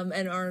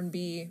 and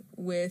R&B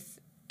with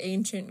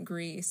ancient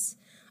Greece,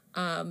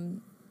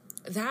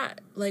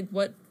 that like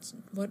what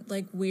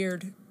like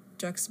weird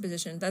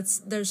juxtaposition.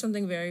 There's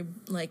something very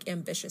like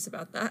ambitious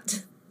about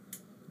that.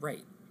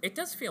 Right. It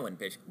does feel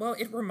ambitious. Well,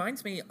 it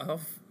reminds me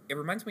of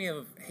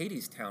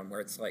Hades Town, where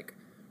it's like,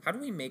 how do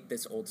we make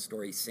this old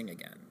story sing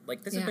again?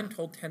 Like, this has been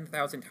told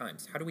 10,000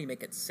 times. How do we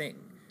make it sing?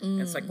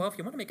 And it's like, well, if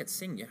you want to make it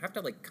sing, you have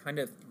to like kind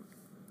of,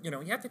 you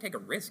have to take a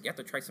risk. You have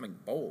to try something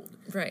bold.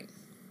 Right.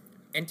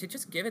 And to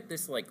just give it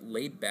this like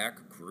laid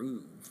back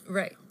groove.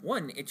 Right.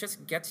 One, it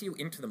just gets you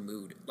into the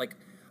mood. Like,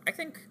 I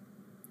think,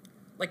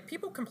 like,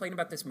 people complain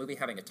about this movie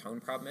having a tone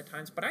problem at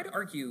times, but I'd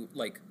argue,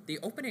 like, the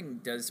opening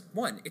does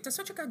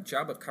such a good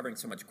job of covering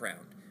so much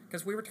ground.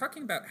 Because we were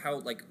talking about how,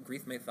 like,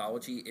 Greek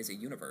mythology is a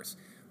universe,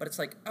 but it's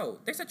like, oh,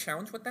 there's a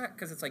challenge with that,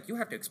 because it's like, you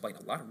have to explain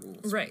a lot of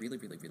rules really, really,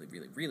 really,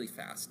 really, really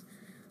fast.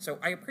 So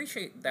I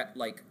appreciate that,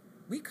 like,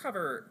 we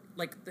cover,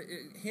 like,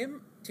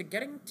 him, to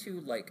getting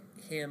to, like,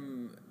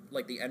 him,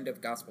 like, the end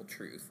of Gospel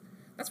Truth,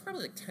 that's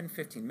probably like 10,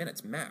 15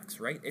 minutes max,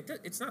 right?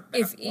 It's not that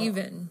if long.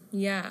 Even,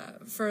 yeah.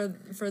 For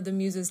the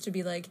muses to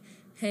be like,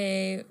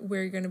 hey,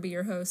 we're going to be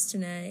your host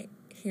tonight.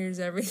 Here's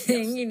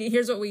everything. Yes.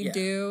 Here's what we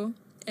do.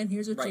 And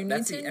here's what you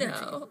need to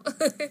know.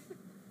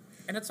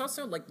 And it's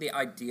also, like, the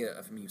idea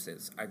of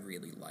muses I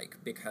really like.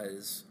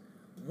 Because,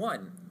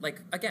 one,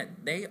 like, again,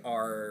 they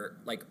are,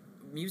 like,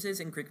 muses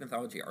in Greek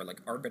mythology are,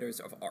 like, arbiters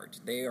of art.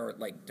 They are,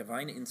 like,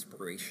 divine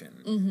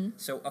inspiration. Mm-hmm.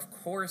 So, of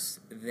course,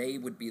 they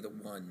would be the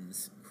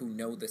ones who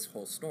know this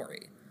whole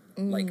story.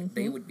 Mm-hmm. Like,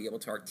 they would be able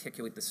to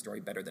articulate the story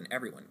better than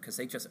everyone, because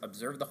they just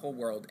observe the whole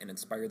world and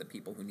inspire the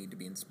people who need to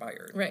be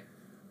inspired. Right.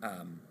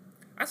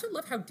 I also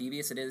love how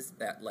devious it is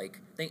that, like,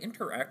 they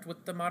interact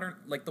with the modern,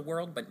 like, the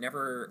world, but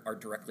never are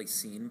directly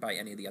seen by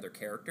any of the other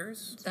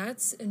characters.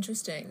 That's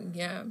interesting,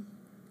 yeah.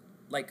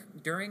 Like,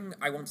 during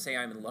I Won't Say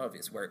I'm in Love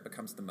is where it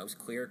becomes the most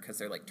clear, because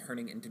they're, like,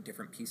 turning into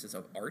different pieces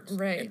of art.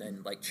 Right. And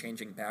then, like,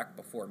 changing back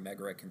before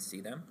Megara can see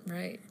them.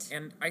 Right.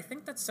 And I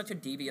think that's such a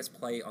devious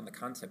play on the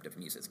concept of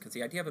muses, because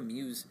the idea of a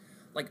muse,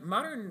 like,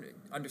 modern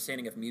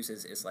understanding of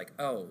muses is like,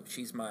 oh,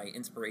 she's my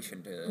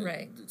inspiration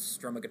to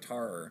strum a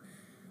guitar, or,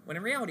 when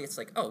in reality it's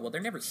like, oh, well,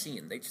 they're never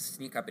seen. They just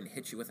sneak up and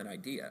hit you with an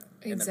idea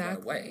and then run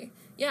away.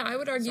 Yeah, I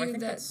would argue I think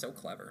that's so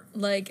clever.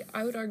 Like,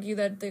 I would argue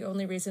that the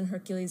only reason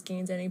Hercules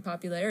gains any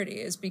popularity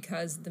is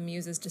because the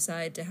muses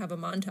decide to have a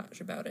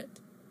montage about it.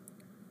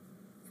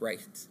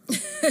 Right.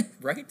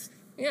 Right?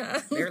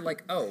 Yeah. They're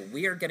like, oh,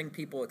 we are getting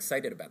people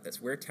excited about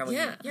this. We're telling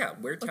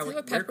we're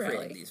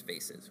creating these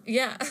faces.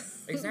 Yeah.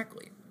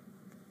 Exactly.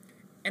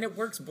 And it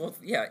works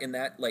both, in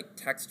that, like,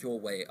 textual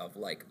way of,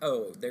 like,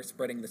 oh, they're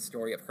spreading the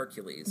story of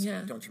Hercules.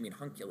 Yeah. Don't you mean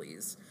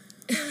Huncules?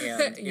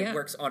 And Yeah. it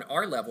works on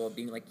our level of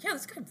being like, yeah,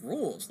 this guy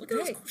rules. Look at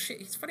this Right. cool shit.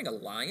 He's fighting a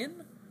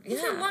lion?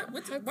 Yeah.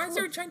 Why is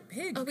there a giant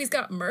pig? Oh, he's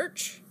got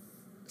merch.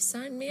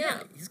 Sign me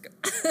up. He's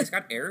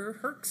got air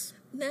hercs.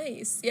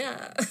 Nice.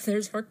 Yeah.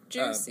 There's herc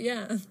juice.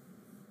 Yeah.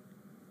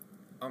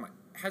 Oh my.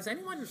 Has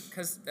anyone,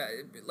 because,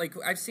 like,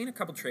 I've seen a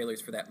couple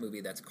trailers for that movie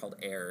that's called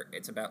Air.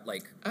 It's about,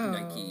 like,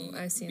 Nike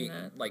I've seen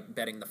that. like,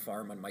 betting the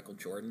farm on Michael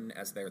Jordan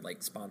as their,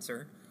 like,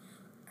 sponsor.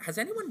 Has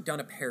anyone done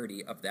a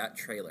parody of that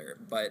trailer,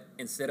 but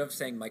instead of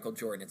saying Michael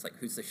Jordan, it's like,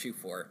 who's the shoe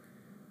for?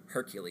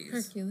 Hercules.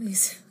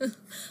 Hercules.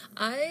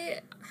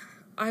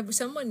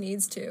 Someone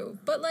needs to.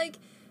 But, like,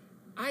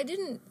 I've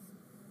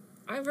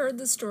heard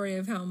the story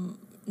of how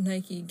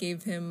Nike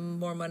gave him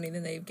more money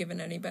than they've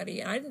given anybody.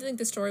 And I didn't think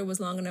the story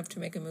was long enough to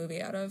make a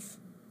movie out of.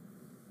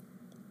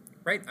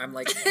 Right? I'm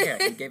like, yeah,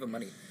 he gave him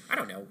money. I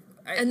don't know.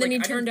 And then he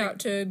turned out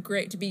to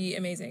be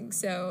amazing.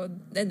 So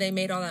then they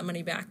made all that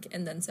money back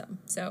and then some.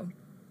 So.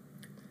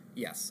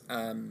 Yes.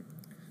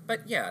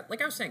 But yeah,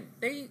 like I was saying,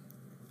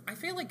 I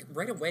feel like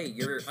right away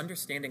you're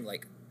understanding,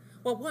 like,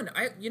 well,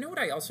 you know what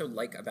I also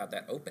like about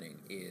that opening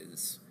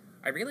is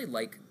I really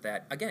like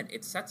that, again,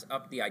 it sets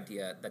up the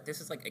idea that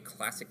this is like a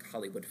classic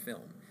Hollywood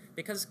film.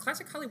 Because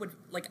classic Hollywood,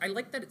 like, I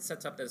like that it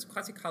sets up this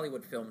classic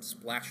Hollywood film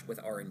splashed with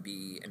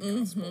R&B and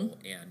gospel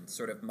and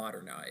sort of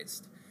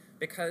modernized.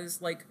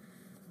 Because, like,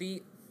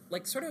 the,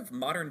 like, sort of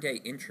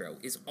modern-day intro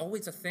is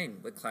always a thing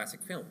with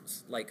classic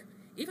films. Like,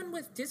 even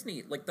with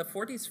Disney, like, the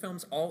 40s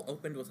films all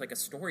opened with, like, a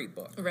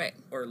storybook. Right.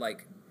 Or,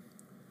 like,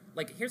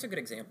 here's a good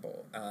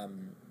example.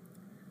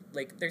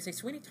 Like, there's a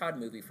Sweeney Todd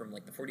movie from,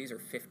 like, the 40s or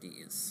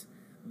 50s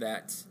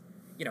that,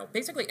 you know,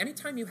 basically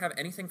anytime you have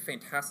anything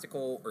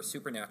fantastical or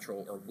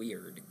supernatural or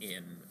weird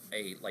in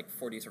a, like,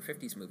 40s or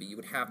 50s movie, you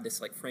would have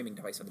this, like, framing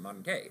device of the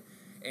modern day.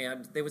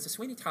 And there was a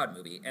Sweeney Todd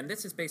movie, and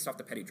this is based off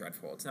The Penny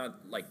Dreadful. It's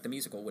not, like, the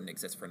musical wouldn't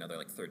exist for another,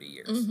 like, 30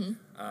 years.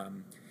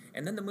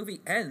 And then the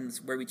movie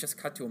ends where we just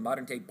cut to a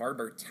modern-day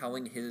barber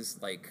telling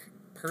his, like,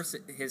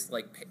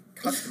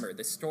 customer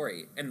this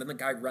story, and then the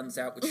guy runs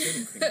out with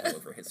shaving cream all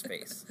over his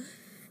face.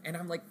 And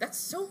I'm like, that's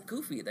so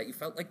goofy that you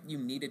felt like you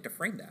needed to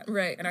frame that.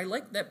 Right. And I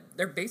like that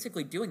they're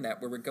basically doing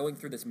that where we're going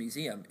through this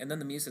museum, and then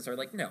the muses are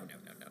like, no,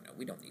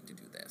 we don't need to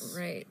do this.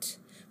 Right.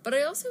 But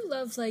I also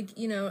love, like,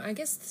 you know, I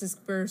guess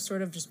we're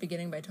sort of just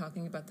beginning by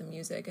talking about the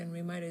music, and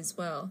we might as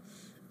well.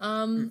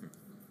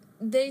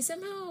 They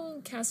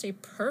somehow cast a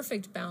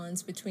perfect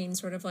balance between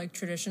sort of, like,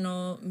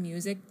 traditional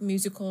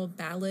musical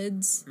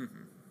ballads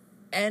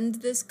and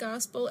this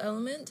gospel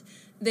element.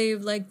 They,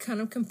 like,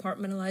 kind of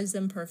compartmentalize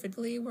them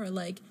perfectly, where,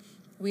 like,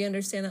 we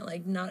understand that,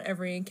 like, not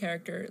every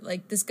character,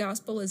 like, this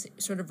gospel is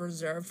sort of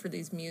reserved for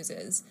these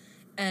muses,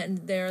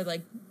 and they're,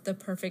 like, the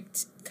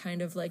perfect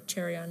kind of, like,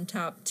 cherry on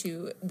top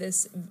to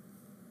this,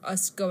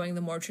 us going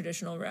the more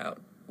traditional route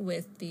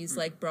with these,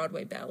 like,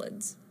 Broadway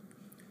ballads.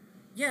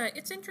 Yeah,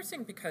 it's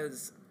interesting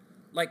because,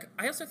 like,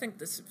 I also think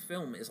this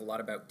film is a lot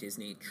about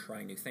Disney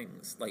trying new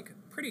things. Like,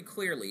 pretty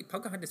clearly,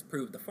 Pocahontas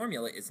proved the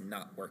formula is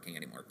not working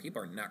anymore.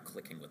 People are not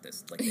clicking with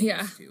this like they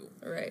used to.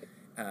 Right.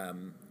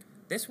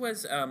 This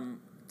was,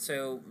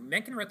 so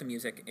Menken wrote the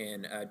music,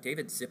 and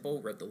David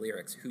Zippel wrote the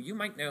lyrics, who you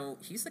might know,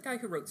 he's the guy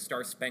who wrote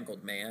Star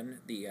Spangled Man,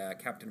 the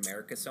Captain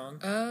America song.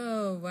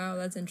 Oh, wow,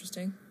 that's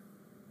interesting.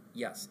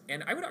 Yes,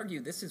 and I would argue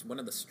this is one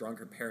of the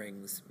stronger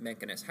pairings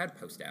Menken has had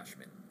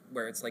post-Ashman,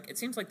 where it's like, it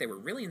seems like they were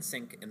really in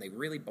sync, and they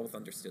really both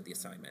understood the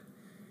assignment.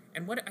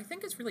 And what I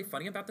think is really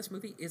funny about this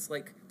movie is,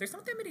 like, there's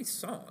not that many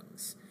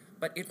songs,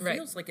 but it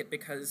feels like it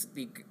because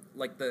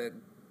the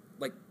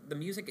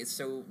music is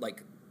so,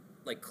 like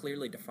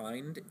clearly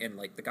defined, and,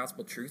 like, the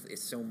gospel truth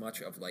is so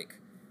much of, like,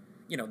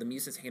 you know, the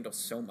muses handle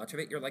so much of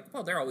it, you're like,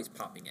 well, they're always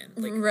popping in.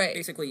 Like,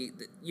 basically,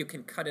 you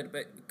can cut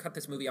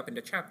this movie up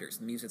into chapters.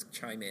 The muses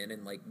chime in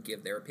and, like,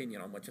 give their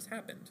opinion on what just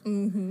happened.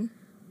 Mm-hmm.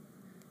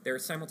 There are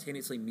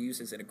simultaneously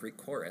muses in a Greek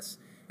chorus,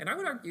 and I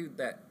would argue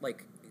that,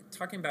 like,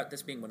 talking about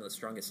this being one of the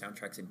strongest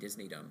soundtracks in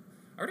Disneydom,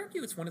 I would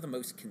argue it's one of the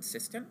most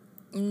consistent.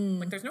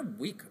 Like, there's no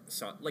weak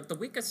song. Like, the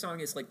weakest song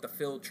is, like, the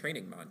Phil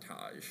training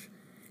montage.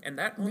 And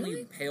that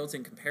only pales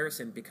in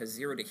comparison because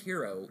Zero to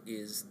Hero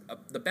is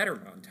the better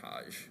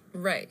montage.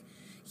 Right.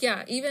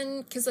 Yeah,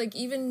 even, because, like,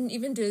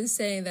 even to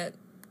say that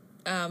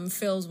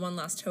Phil's One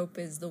Last Hope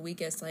is the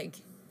weakest, like,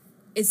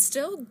 it's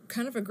still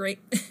kind of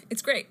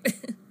it's great.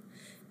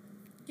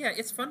 Yeah,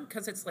 it's fun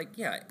because it's, like,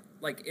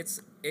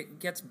 it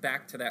gets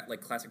back to that, like,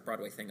 classic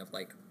Broadway thing of,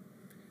 like,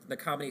 the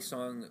comedy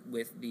song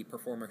with the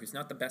performer who's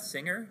not the best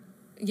singer.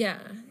 Yeah,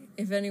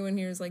 if anyone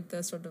hears, like,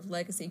 the sort of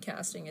legacy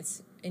casting,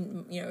 it's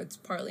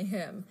partly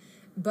him.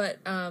 But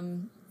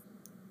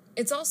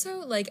it's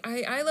also, like,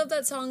 I love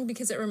that song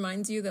because it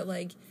reminds you that,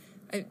 like,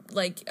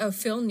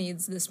 Phil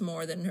needs this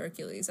more than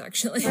Hercules,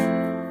 actually.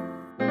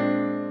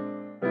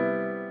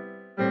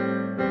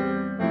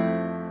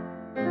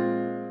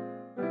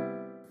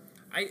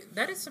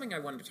 That is something I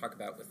wanted to talk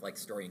about with, like,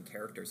 story and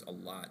characters a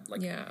lot.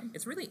 Like,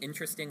 it's really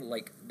interesting,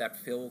 like, that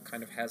Phil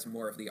kind of has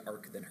more of the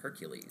arc than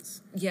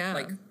Hercules. Yeah.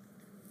 Like,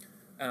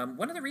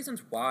 One of the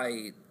reasons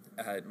why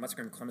Musker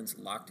and Clemens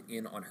locked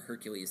in on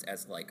Hercules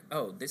as like,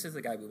 oh, this is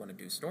the guy we want to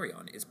do a story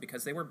on, is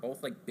because they were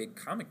both like big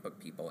comic book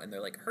people, and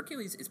they're like,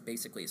 Hercules is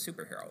basically a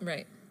superhero,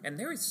 Right. And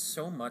there is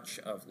so much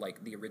of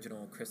like the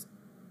original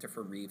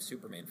Christopher Reeve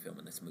Superman film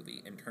in this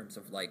movie in terms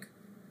of like,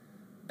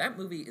 that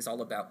movie is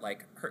all about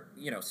like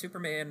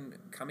Superman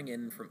coming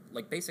in from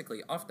like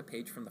basically off the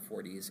page from the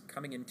 40s,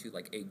 coming into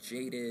like a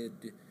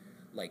jaded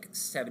like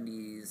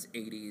 70s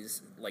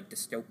 80s like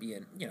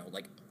dystopian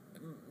like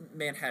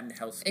Manhattan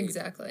hellscape,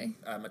 Exactly.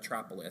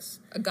 Metropolis,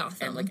 A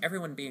Gotham, and like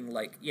everyone being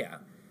like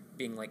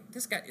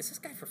this guy, is this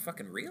guy for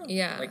fucking real?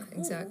 Yeah, like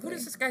exactly. Who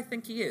does this guy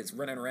think he is,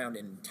 running around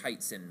in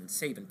tights and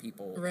saving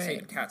people, Right.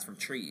 saving cats from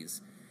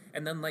trees,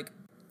 and then like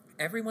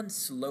everyone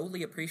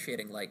slowly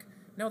appreciating like,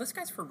 no, this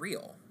guy's for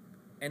real,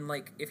 and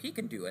like if he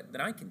can do it,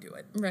 then I can do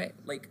it. Right.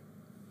 Like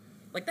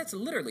that's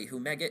literally who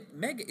Meg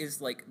is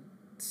like.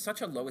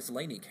 Such a Lois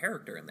Laney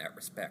character in that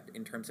respect,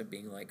 in terms of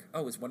being like,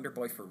 oh, is Wonder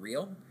Boy for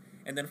real?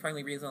 And then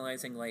finally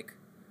realizing like,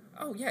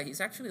 oh yeah, he's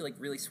actually like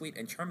really sweet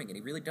and charming, and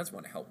he really does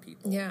want to help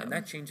people. Yeah. And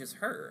that changes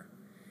her.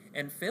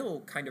 And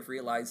Phil kind of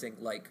realizing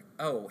like,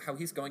 oh, how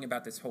he's going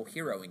about this whole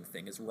heroing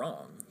thing is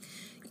wrong.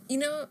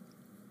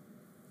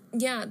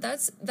 Yeah,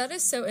 that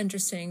is so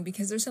interesting,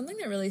 because there's something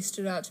that really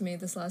stood out to me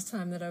this last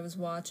time that I was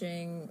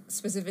watching,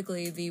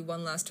 specifically the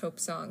One Last Hope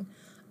song.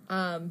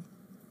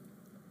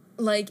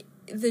 Like,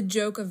 the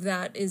joke of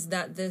that is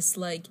that this,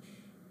 like,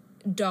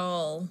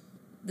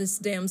 this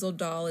damsel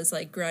doll is,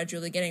 like,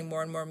 gradually getting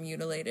more and more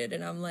mutilated.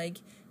 And I'm like,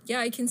 yeah,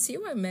 I can see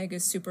why Meg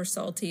is super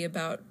salty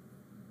about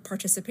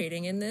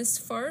participating in this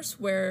farce,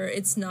 where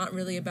it's not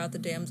really about the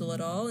damsel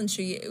at all, and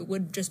she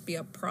would just be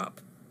a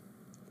prop.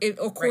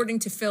 According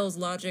to Phil's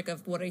logic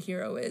of what a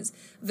hero is,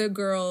 the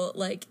girl,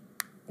 like,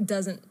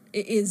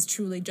 is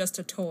truly just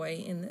a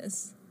toy in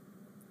this.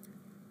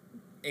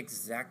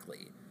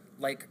 Exactly.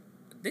 Like,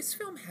 this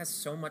film has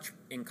so much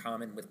in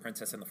common with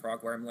Princess and the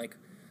Frog, where I'm like,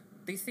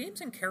 the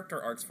themes and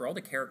character arcs for all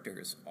the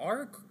characters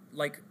are,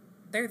 like,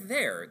 they're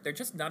there. They're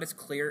just not as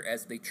clear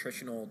as the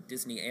traditional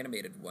Disney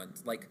animated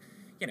ones. Like,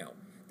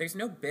 there's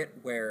no bit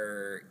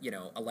where,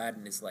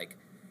 Aladdin is like,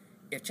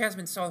 if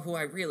Jasmine saw who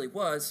I really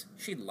was,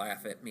 she'd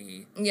laugh at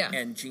me. Yeah.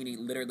 And Genie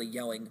literally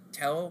yelling,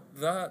 tell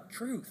the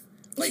truth.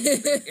 Like,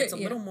 it's a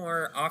little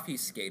more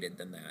obfuscated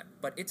than that,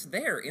 but it's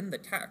there in the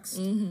text.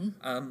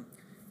 Mm-hmm.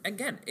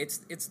 Again,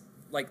 it's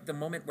like the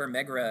moment where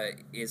Megra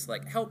is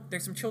like, help,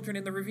 there's some children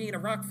in the ravine, a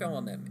rock fell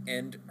on them.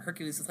 And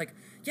Hercules is like,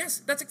 yes,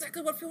 that's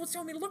exactly what Phil was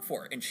telling me to look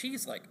for. And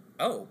she's like,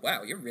 oh,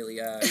 wow, you're really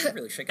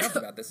shaken up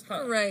about this,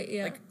 huh? Right,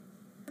 yeah. Like,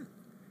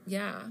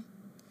 yeah.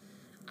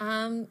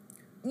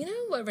 You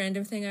know what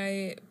random thing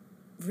I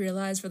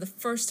realized for the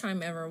first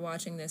time ever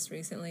watching this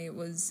recently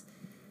was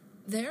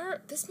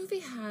this movie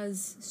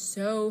has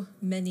so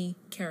many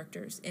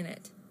characters in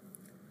it.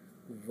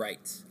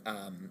 Right.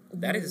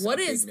 That is what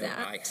a big is note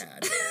that?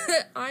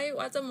 I had.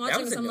 As I'm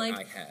watching this, I'm like,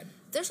 I had.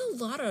 There's a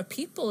lot of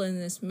people in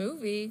this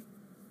movie.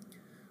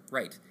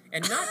 Right.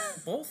 And not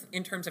both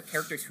in terms of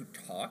characters who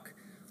talk.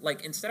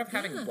 Like, instead of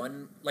having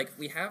one, like,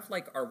 we have,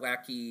 like, our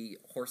wacky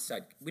horse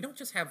side. We don't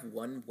just have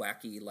one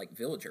wacky, like,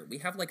 villager. We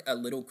have, like, a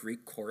little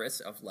Greek chorus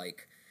of,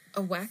 like,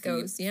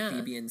 wackos,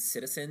 Theban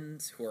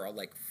citizens who are all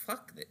like,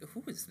 fuck,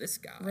 who is this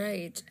guy?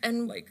 Right.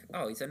 And, like,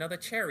 oh, he's another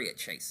chariot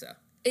chaser.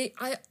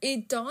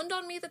 It dawned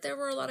on me that there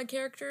were a lot of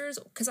characters,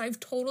 because I've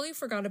totally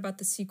forgot about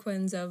the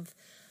sequence of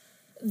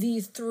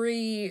the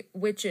 3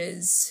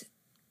 witches.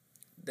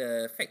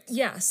 The Fates.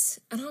 Yes.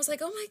 And I was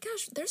like, oh my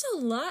gosh, there's a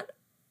lot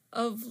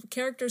of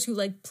characters who,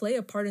 like, play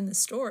a part in the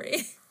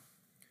story.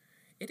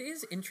 It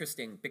is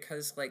interesting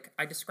because, like,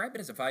 I describe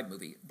it as a vibe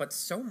movie, but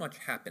so much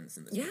happens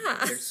in this movie.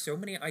 Yeah. There's so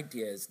many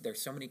ideas,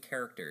 there's so many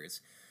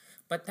characters,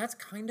 but that's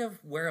kind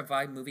of where a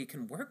vibe movie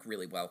can work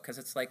really well, because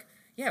it's like,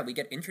 yeah, we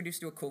get introduced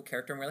to a cool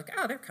character, and we're like,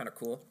 oh, they're kind of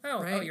cool.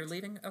 Oh, right. Oh, you're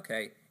leaving?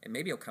 Okay. And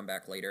maybe you'll come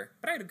back later.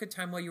 But I had a good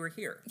time while you were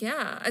here.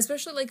 Yeah,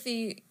 especially, like,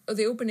 the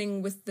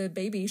opening with the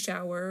baby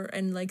shower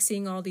and, like,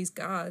 seeing all these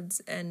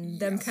gods and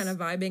them kind of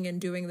vibing and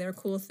doing their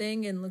cool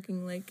thing and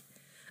looking like,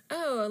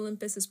 oh,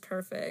 Olympus is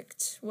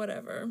perfect,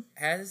 whatever.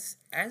 As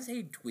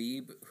a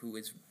dweeb who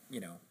is,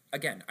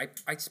 again,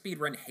 I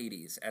speedrun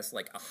Hades as,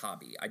 like, a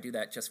hobby. I do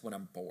that just when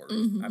I'm bored.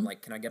 Mm-hmm. I'm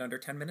like, can I get under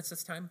 10 minutes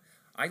this time?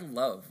 I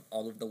love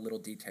all of the little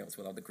details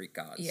with all the Greek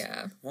gods.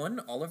 Yeah. One,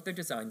 all of their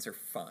designs are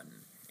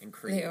fun and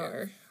creative. They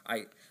are.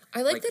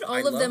 I like that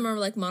all of them are,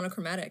 like,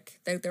 monochromatic.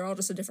 They're all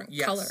just a different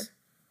color.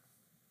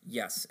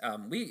 Yes.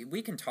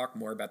 We can talk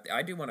more about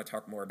I do want to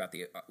talk more about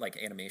the,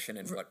 like, animation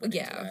and what went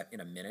into that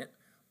in a minute.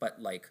 But,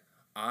 like,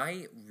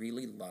 I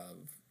really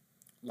love,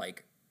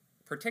 like,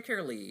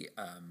 particularly,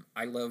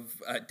 I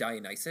love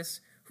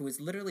Dionysus, who is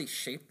literally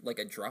shaped like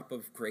a drop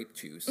of grape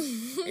juice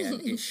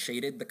and is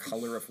shaded the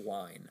color of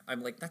wine.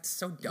 I'm like, that's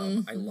so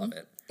dumb. I love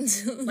it.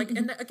 Like,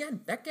 and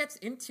again, that gets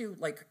into,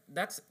 like,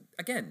 that's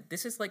again,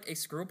 this is like a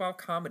screwball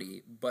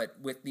comedy, but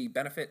with the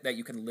benefit that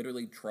you can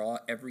literally draw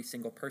every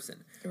single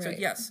person. Right. So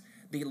yes,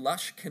 the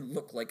lush can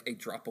look like a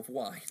drop of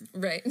wine.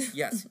 Right.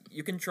 Yes,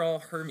 you can draw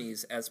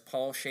Hermes as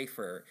Paul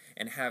Schaefer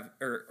and have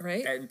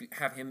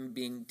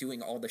him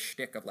doing all the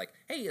shtick of like,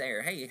 hey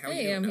there, hey, how are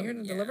you doing? I'm here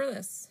to deliver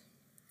this.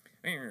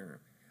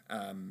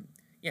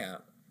 Yeah,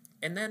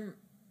 and then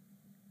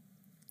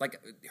like,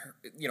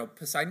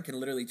 Poseidon can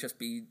literally just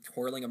be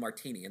twirling a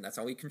martini, and that's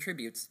all he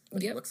contributes.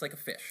 But he looks like a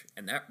fish,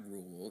 and that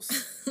rules.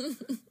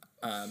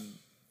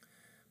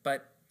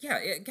 But yeah,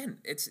 again,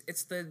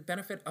 it's the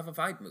benefit of a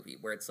vibe movie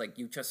where it's like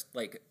you just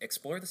like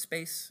explore the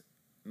space,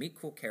 meet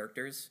cool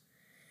characters,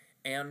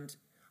 and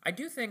I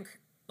do think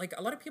like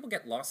a lot of people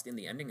get lost in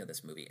the ending of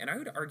this movie, and I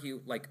would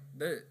argue like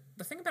the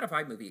thing about a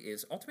vibe movie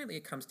is ultimately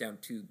it comes down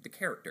to the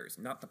characters,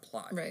 not the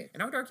plot. Right.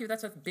 And I would argue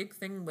that's a big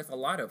thing with a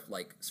lot of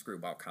like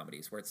screwball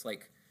comedies where it's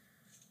like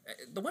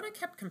the one I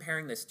kept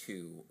comparing this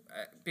to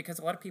because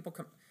a lot of people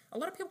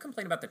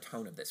complain about the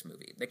tone of this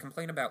movie. They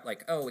complain about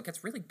like, oh, it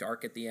gets really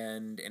dark at the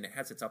end and it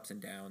has its ups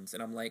and downs,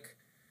 and I'm like,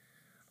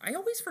 I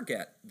always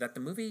forget that the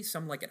movie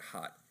Some Like It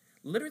Hot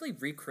literally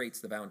recreates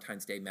the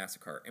Valentine's Day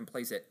Massacre and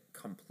plays it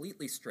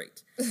completely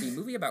straight. The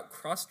movie about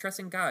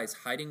cross-dressing guys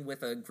hiding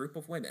with a group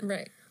of women.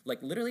 Right.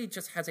 Like, literally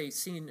just has a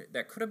scene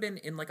that could have been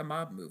in, like, a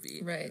mob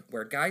movie. Right.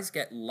 Where guys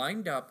get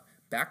lined up,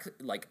 back,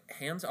 like,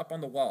 hands up on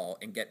the wall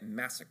and get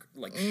massacred,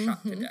 like,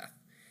 shot to death.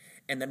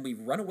 And then we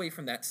run away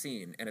from that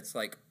scene, and it's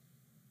like,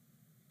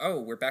 oh,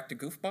 we're back to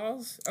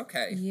goofballs?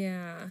 Okay.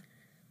 Yeah.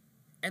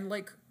 And,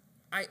 like,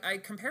 I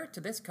compare it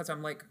to this because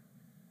I'm like,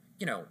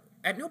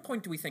 at no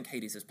point do we think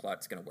Hades'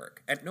 plot's going to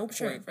work. At no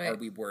point are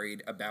we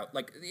worried about,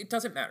 like, it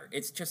doesn't matter.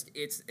 It's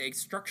a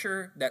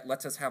structure that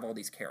lets us have all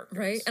these characters.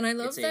 Right, and I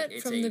love that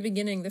from the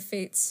beginning, the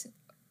fates,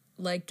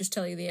 like, just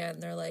tell you the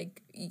end. They're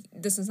like,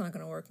 this is not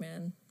going to work,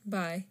 man.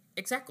 Bye.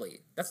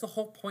 Exactly. That's the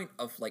whole point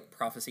of, like,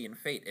 prophecy and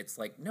fate. It's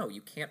like, no, you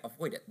can't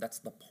avoid it. That's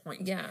the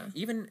point. Yeah.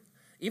 Even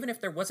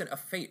if there wasn't a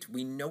fate,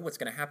 we know what's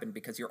going to happen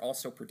because you're all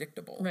so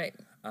predictable. Right.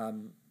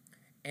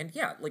 And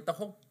yeah, like, the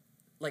whole...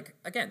 Like,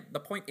 again, the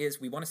point is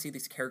we want to see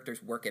these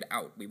characters work it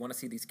out. We want to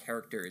see these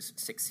characters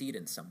succeed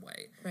in some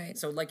way. Right.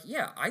 So, like,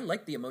 yeah, I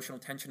like the emotional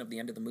tension of the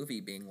end of the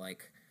movie being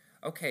like,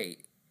 okay,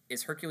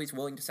 is Hercules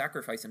willing to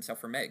sacrifice himself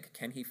for Meg?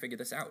 Can he figure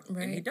this out?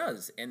 Right. And he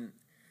does. And,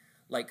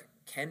 like,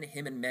 can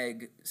him and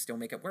Meg still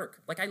make it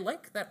work? Like, I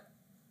like that,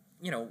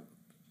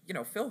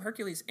 Phil,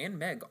 Hercules, and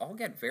Meg all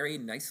get very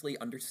nicely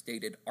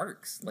understated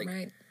arcs. Like,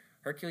 right.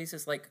 Hercules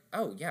is like,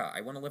 oh, yeah,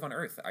 I want to live on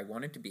Earth. I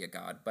wanted to be a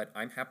god, but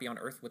I'm happy on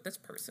Earth with this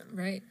person.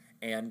 Right.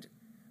 And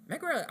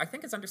Megra, I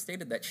think it's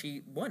understated that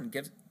she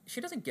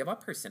doesn't give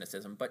up her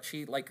cynicism, but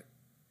she, like,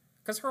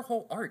 because her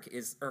whole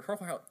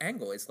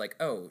angle is like,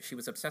 oh, she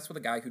was obsessed with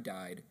a guy who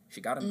died,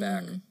 she got him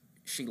back,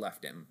 she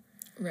left him.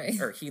 Right.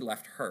 Or he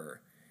left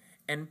her.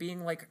 And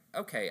being like,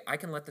 okay, I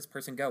can let this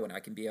person go and I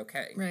can be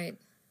okay. Right.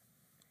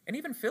 And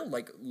even Phil,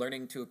 like,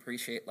 learning to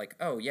appreciate, like,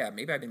 oh, yeah,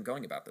 maybe I've been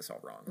going about this all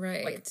wrong.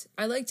 Right. Like,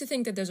 I like to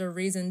think that there's a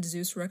reason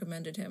Zeus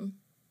recommended him.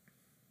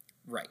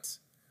 Right.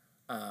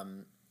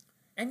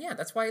 And yeah,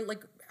 that's why,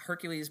 like,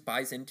 Hercules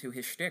buys into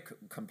his shtick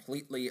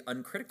completely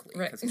uncritically.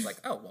 Right. Because he's like,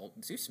 oh, well,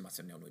 Zeus must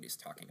have known what he's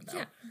talking about.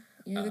 Yeah.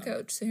 You're the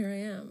coach, so here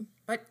I am.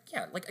 But,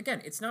 yeah, like,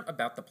 again, it's not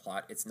about the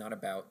plot. It's not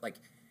about,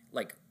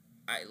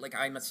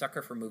 I'm a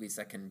sucker for movies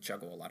that can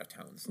juggle a lot of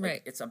tones. Like,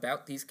 right. It's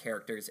about these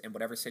characters in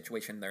whatever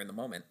situation they're in the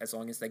moment, as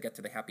long as they get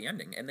to the happy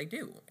ending, and they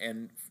do.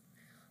 And,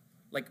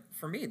 like,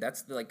 for me,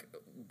 that's, like,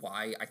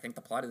 why I think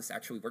the plot of this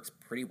actually works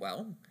pretty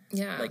well.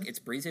 Yeah. Like, it's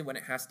breezy when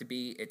it has to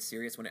be, it's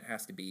serious when it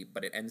has to be,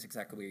 but it ends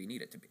exactly where you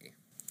need it to be.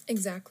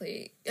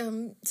 Exactly.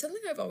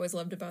 Something I've always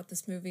loved about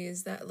this movie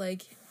is that,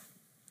 like,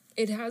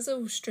 it has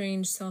a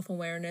strange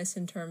self-awareness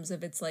in terms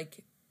of its,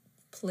 like,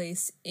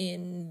 place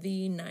in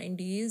the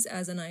 90s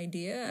as an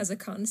idea, as a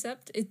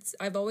concept.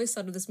 I've always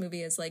thought of this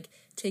movie as, like,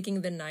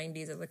 taking the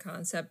 90s as a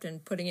concept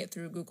and putting it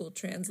through Google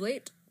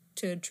Translate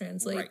to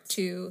translate right.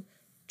 to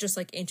just,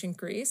 like, ancient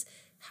Greece.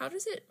 How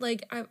does it,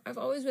 like, I've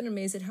always been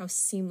amazed at how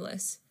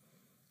seamless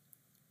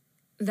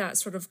that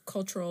sort of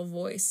cultural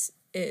voice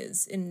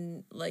is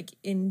in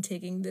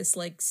taking this,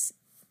 like,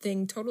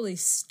 thing totally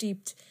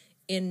steeped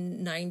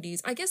in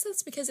 90s. I guess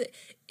that's because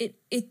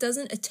it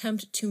doesn't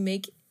attempt to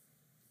make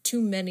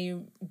too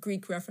many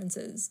Greek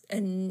references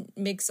and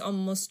makes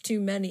almost too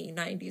many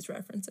 90s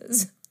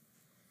references.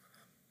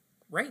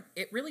 Right.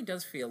 It really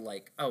does feel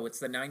like, oh, it's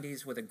the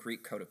 90s with a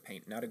Greek coat of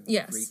paint, not a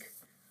Greek...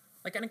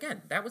 Like, and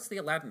again, that was the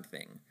Aladdin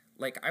thing.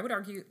 Like, I would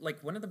argue,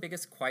 like, one of the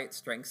biggest quiet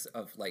strengths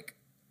of, like,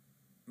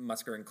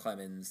 Musker and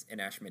Clemens and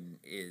Ashman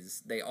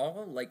is they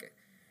all, like,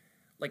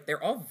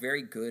 they're all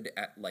very good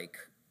at, like...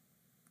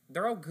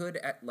 They're all good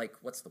at, like,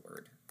 what's the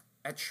word?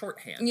 At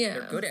shorthand. Yeah.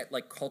 They're good at,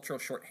 like, cultural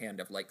shorthand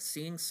of, like,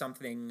 seeing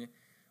something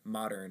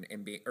modern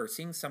and or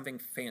seeing something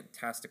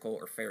fantastical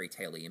or fairy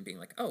tale-y and being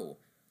like, oh,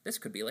 this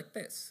could be like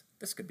this.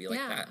 This could be like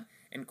that.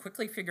 And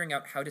quickly figuring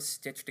out how to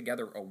stitch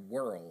together a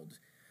world.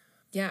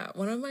 Yeah,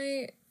 one of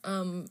my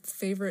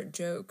favorite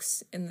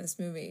jokes in this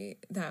movie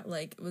that,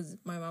 like, was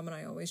my mom and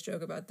I always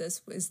joke about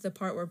this is the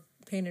part where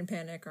Pain and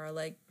Panic are,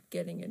 like,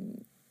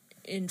 getting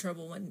in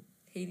trouble when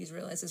Hades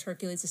realizes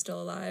Hercules is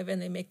still alive,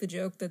 and they make the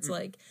joke that's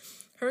like,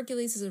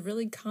 Hercules is a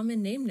really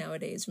common name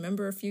nowadays.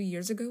 Remember a few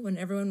years ago when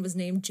everyone was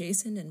named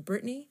Jason and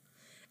Brittany?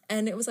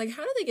 And it was like,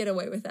 how did they get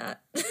away with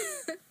that?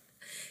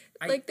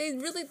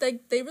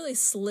 They really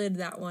slid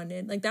that one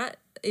in. Like, that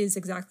is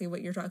exactly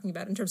what you're talking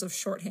about in terms of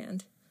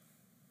shorthand.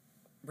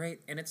 Right,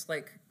 and it's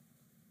like,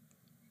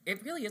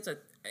 it really is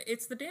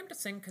it's the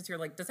damnedest thing, because you're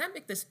like, does that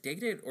make this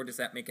dated, or does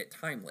that make it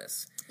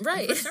timeless?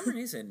 Right. And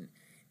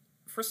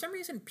for some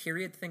reason,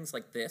 period things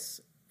like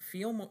this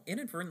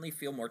inadvertently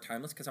feel more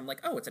timeless, because I'm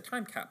like, oh, it's a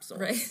time capsule.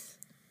 Right.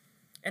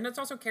 And it's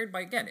also carried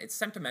by, again, it's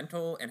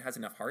sentimental and has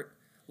enough heart.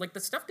 Like, the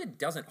stuff that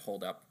doesn't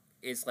hold up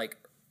is, like,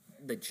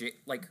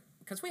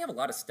 because we have a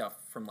lot of stuff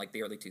from, like,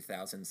 the early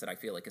 2000s that I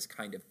feel like is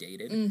kind of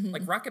dated. Mm-hmm.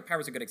 Like, Rocket Power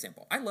is a good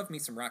example. I love me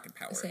some Rocket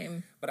Power.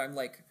 Same. But I'm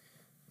like,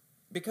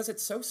 because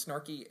it's so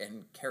snarky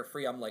and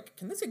carefree, I'm like,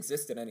 can this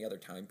exist in any other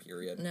time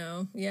period?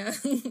 No. Yeah.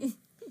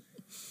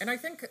 And I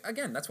think,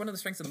 again, that's one of the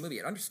strengths of the movie.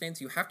 It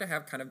understands you have to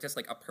have kind of just,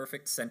 like, a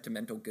perfect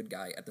sentimental good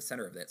guy at the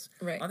center of this.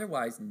 Right.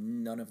 Otherwise,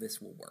 none of this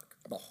will work.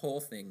 The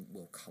whole thing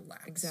will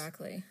collapse.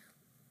 Exactly.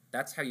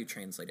 That's how you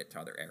translate it to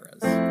other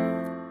eras.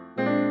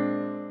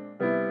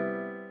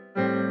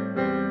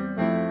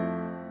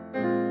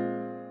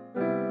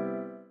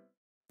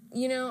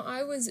 You know,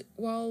 I was,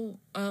 while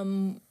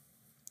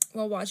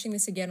watching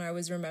this again, I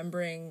was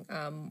remembering,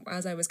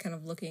 as I was kind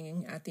of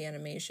looking at the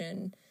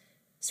animation,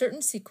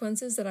 certain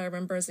sequences that I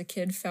remember as a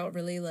kid felt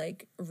really,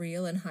 like,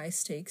 real and high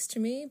stakes to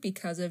me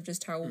because of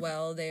just how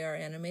well they are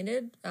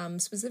animated.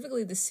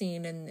 Specifically the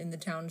scene in the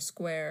town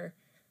square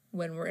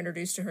when we're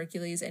introduced to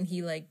Hercules and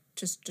he, like,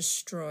 just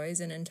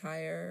destroys an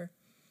entire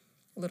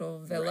little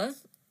villa. Right.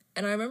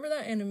 And I remember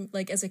that, and,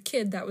 like, as a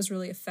kid, that was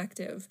really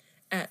effective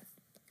at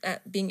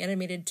being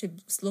animated to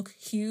look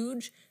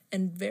huge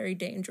and very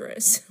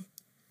dangerous.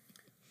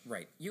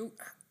 Right.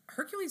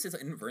 Hercules is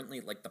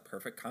inadvertently, like, the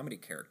perfect comedy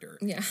character.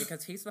 Yeah.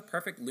 Because he's the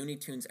perfect Looney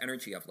Tunes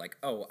energy of, like,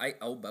 oh, I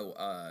elbow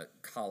a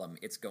column,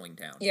 it's going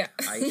down. Yeah.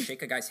 I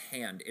shake a guy's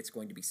hand, it's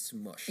going to be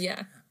smushed.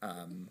 Yeah.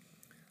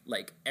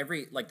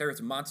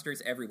 There's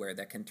monsters everywhere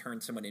that can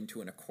turn someone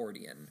into an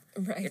accordion.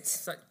 Right.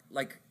 It's,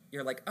 like,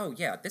 you're like, oh,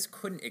 yeah, this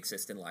couldn't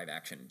exist in live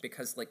action.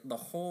 Because, like, the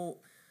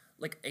whole,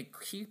 like, a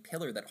key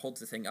pillar that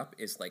holds the thing up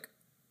is, like,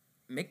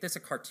 make this a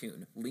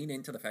cartoon. Lean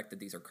into the fact that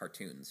these are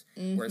cartoons.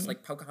 Mm-hmm. Whereas,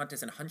 like,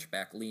 Pocahontas and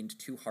Hunchback leaned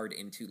too hard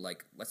into,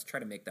 like, let's try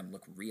to make them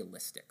look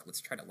realistic.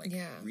 Let's try to, like,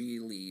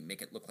 really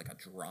make it look like a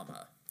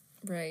drama.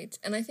 Right.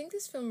 And I think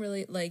this film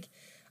really, like,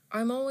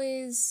 I'm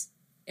always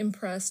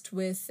impressed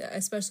with,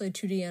 especially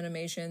 2D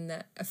animation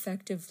that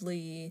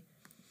effectively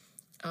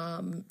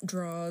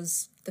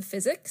draws the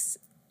physics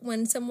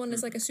when someone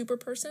is, like, a super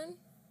person.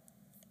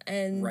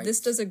 And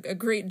this does a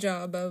great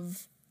job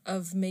of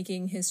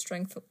making his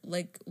strength,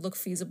 like, look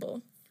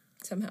feasible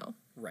somehow.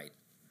 Right.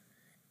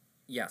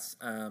 Yes.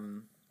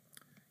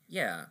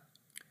 Yeah.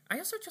 I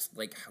also just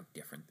like how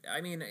different,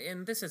 I mean,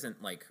 and this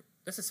isn't, like,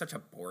 this is such a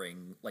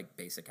boring, like,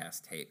 basic-ass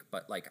take,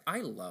 but, like, I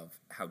love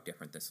how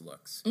different this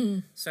looks.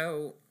 Mm.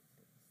 So,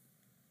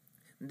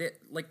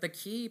 the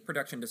key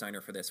production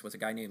designer for this was a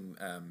guy named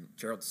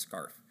Gerald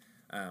Scarfe.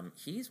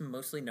 He's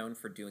mostly known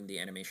for doing the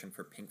animation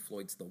for Pink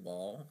Floyd's The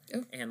Wall.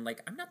 Oh. And,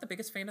 like, I'm not the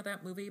biggest fan of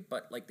that movie,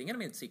 but, like, the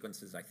animated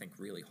sequences, I think,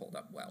 really hold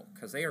up well.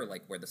 Because they are,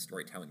 like, where the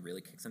storytelling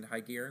really kicks into high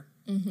gear.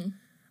 Mm-hmm.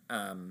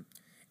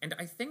 And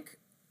I think,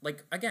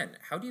 like, again,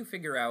 how do you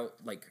figure out,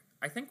 like,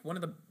 I think one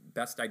of the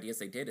best ideas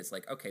they did is,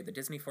 like, okay, the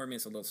Disney formula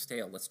is a little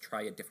stale. Let's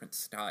try a different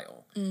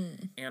style.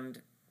 Mm.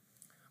 And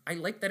I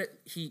like that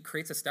he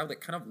creates a style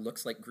that kind of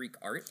looks like Greek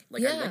art.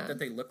 Like, I like that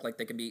they look like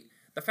they can be...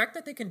 The fact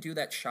that they can do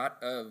that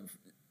shot of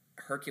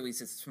Hercules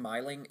is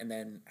smiling and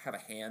then have a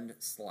hand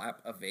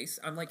slap a vase,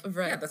 I'm like,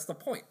 yeah, that's the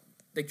point.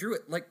 They drew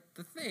it like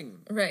the thing.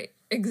 Right,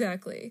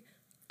 exactly.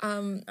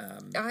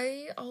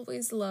 I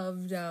always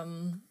loved,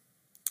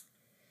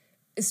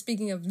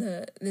 speaking of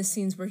the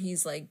scenes where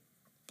he's, like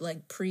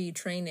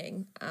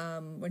pre-training,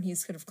 when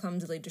he's kind of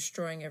clumsily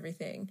destroying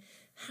everything,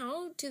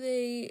 how do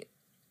they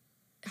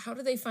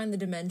find the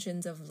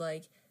dimensions of,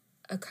 like,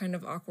 a kind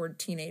of awkward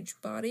teenage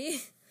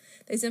body?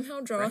 They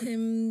somehow draw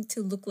him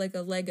to look like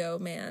a Lego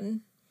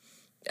man.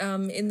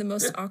 In the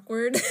most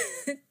awkward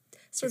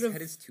his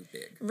head is too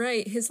big.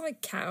 Right. His,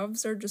 like,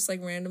 calves are just,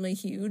 like, randomly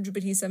huge,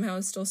 but he somehow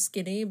is still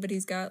skinny, but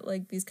he's got,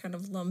 like, these kind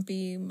of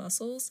lumpy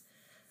muscles.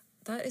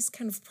 That is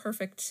kind of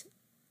perfect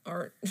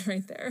art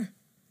right there.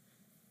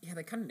 Yeah,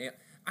 they kind of nail...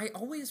 I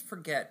always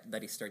forget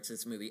that he starts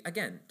this movie.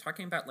 Again,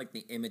 talking about, like,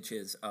 the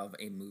images of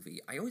a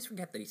movie, I always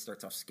forget that he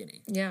starts off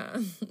skinny. Yeah.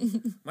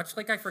 Much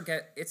like I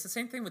forget... It's the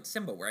same thing with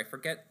Simba, where I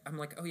forget... I'm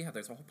like, oh, yeah,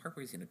 there's a whole part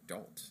where he's an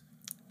adult.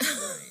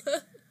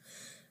 Right.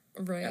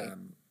 Right.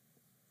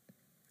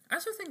 I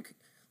also think,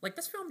 like,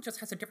 this film just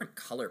has a different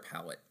color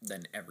palette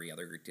than every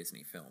other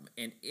Disney film,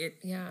 and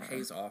it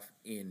pays off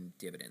in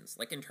dividends.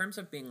 Like, in terms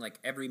of being, like,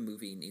 every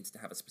movie needs to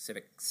have a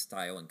specific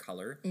style and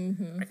color,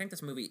 I think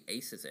this movie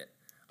aces it.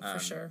 For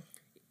sure.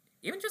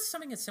 even just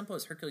something as simple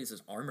as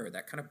Hercules' armor,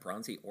 that kind of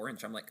bronzy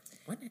orange. I'm like,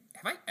 what?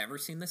 Have I ever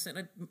seen this in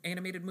an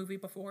animated movie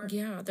before?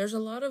 Yeah, there's a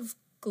lot of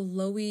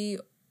glowy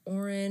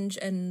orange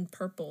and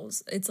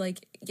purples. It's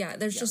like, yeah,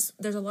 there's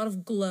a lot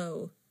of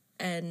glow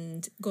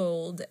and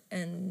gold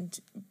and,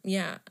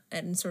 yeah,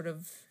 and sort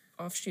of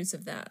offshoots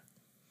of that.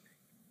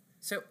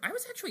 So I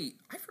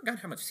forgot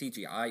how much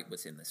CGI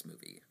was in this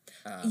movie.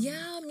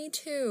 Yeah, me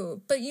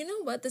too. But you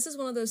know what? This is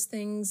one of those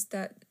things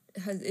that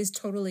is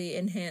totally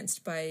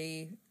enhanced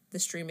by the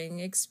streaming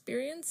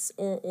experience,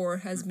 or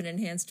has been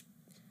enhanced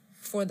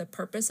for the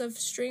purpose of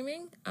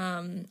streaming,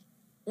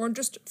 or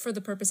just for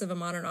the purpose of a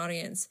modern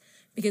audience,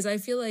 because I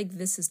feel like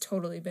this has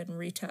totally been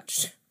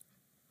retouched.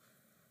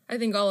 I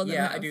think all of them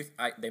have. I do.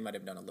 They might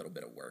have done a little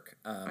bit of work.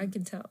 I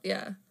can tell,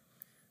 yeah.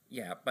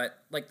 Yeah,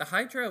 but, like, the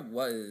Hydra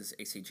was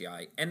a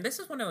CGI, and this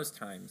is one of those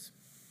times,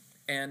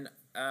 and,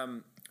 do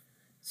you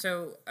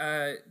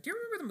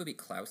remember the movie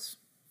Klaus?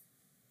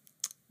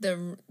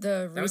 The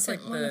That was,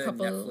 recent like, one, the a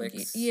couple,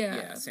 Netflix,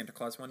 yeah, Santa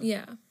Claus one?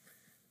 yeah.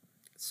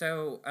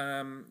 So,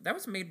 that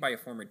was made by a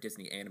former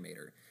Disney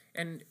animator.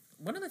 And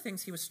one of the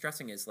things he was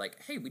stressing is,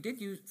 like, hey, we did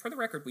use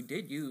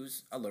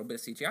a little bit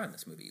of CGI in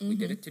this movie. Mm-hmm. We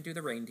did it to do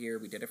the reindeer.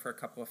 We did it for a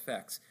couple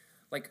effects.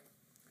 Like,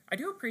 I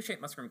do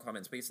appreciate Musker and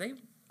Clemens because they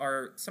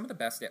are some of the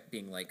best at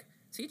being like,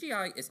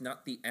 CGI is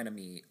not the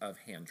enemy of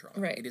hand-drawn.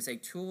 Right. It is a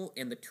tool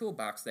in the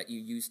toolbox that you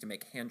use to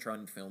make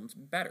hand-drawn films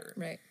better.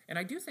 Right. And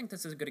I do think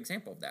this is a good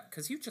example of that,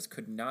 because you just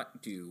could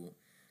not do...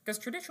 Because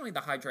traditionally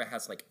the Hydra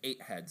has, like,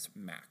 8 heads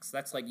max.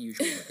 That's, like,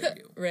 usually what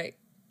they do. Right.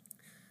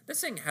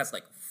 This thing has,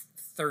 like,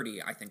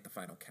 30, I think the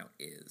final count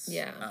is.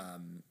 Yeah.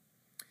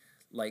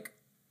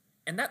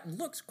 And that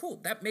looks cool.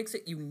 That makes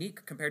it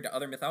unique compared to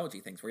other mythology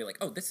things, where you're like,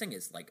 oh, this thing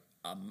is, like,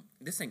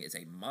 this thing is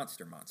a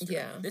monster.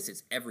 Yeah. This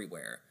is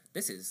everywhere.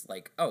 This is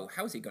like, oh,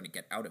 how is he going to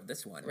get out of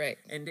this one? Right.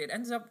 And it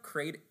ends up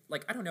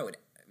like, I don't know, it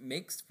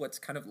makes what's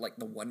kind of like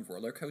the one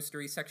roller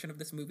coastery section of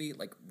this movie,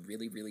 like,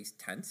 really, really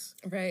tense.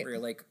 Right. Where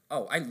you're like,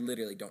 oh, I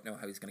literally don't know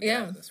how he's going to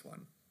get out of this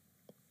one.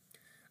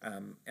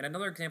 And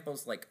another example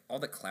is, like, all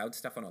the cloud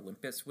stuff on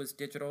Olympus was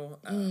digital.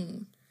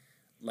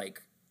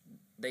 Like,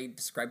 they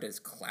described it as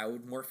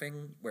cloud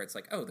morphing, where it's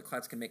like, oh, the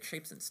clouds can make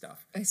shapes and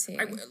stuff. I see.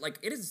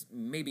 It is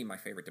maybe my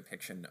favorite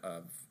depiction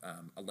of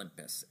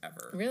Olympus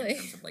ever. Really? In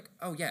terms of, like,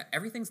 oh, yeah,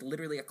 everything's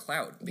literally a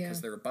cloud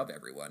because they're above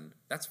everyone.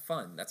 That's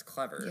fun. That's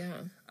clever.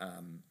 Yeah.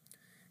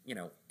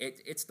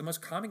 It's the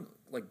most common,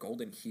 like,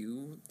 golden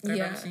hue that I've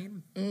ever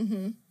seen.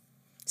 Mm-hmm.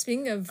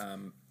 Speaking of,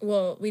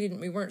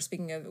 we weren't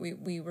speaking of,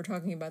 we were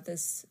talking about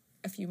this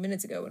a few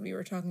minutes ago when we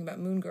were talking about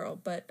Moon Girl,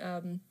 but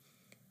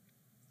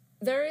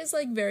there is,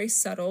 like, very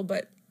subtle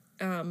but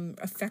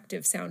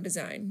effective sound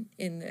design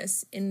in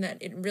this, in that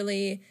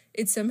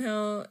it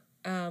somehow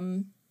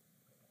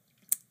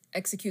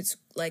executes,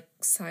 like,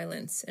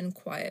 silence and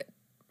quiet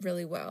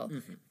really well.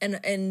 Mm-hmm. And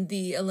all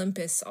the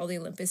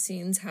Olympus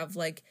scenes have,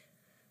 like,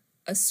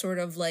 a sort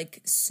of,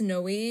 like,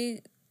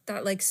 snowy,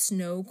 that, like,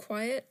 snow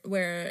quiet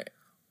where...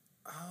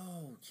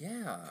 Oh,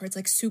 yeah. Where it's,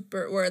 like,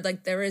 super... Where,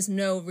 like, there is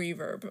no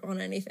reverb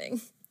on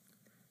anything.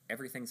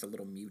 Everything's a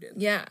little muted.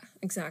 Yeah,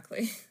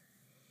 exactly.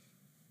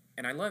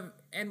 And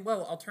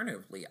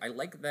alternatively, I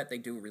like that they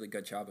do a really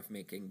good job of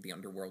making the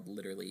underworld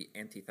literally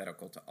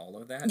antithetical to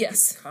all of that.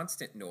 Yes. It's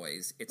constant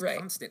noise. It's right.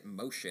 constant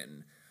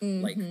motion.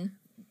 Mm-hmm.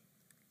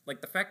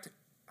 Like the fact...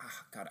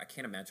 Oh, God, I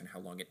can't imagine how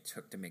long it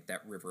took to make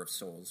that River of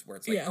Souls, where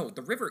it's like, oh,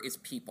 the river is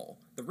people.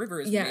 The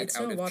river is made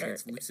out of water.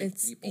 translucent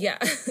people. Yeah,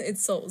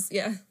 it's souls,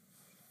 yeah.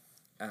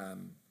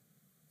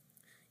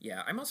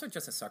 Yeah, I'm also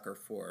just a sucker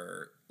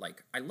for,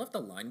 like, I love the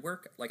line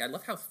work. Like, I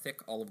love how thick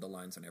all of the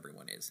lines on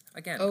everyone is.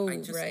 Again,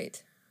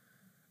 right.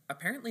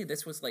 Apparently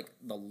this was, like,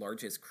 the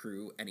largest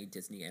crew any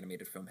Disney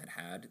animated film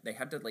had. They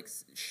had to, like,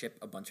 ship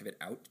a bunch of it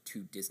out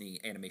to Disney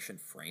Animation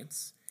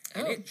France.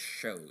 And it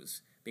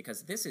shows,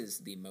 because this is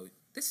the most...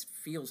 This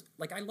feels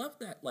like, I love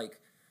that,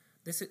 like,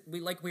 we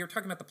were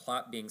talking about the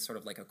plot being sort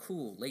of like a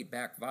cool,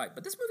 laid-back vibe,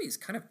 but this movie is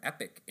kind of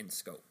epic in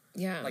scope.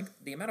 Yeah. Like,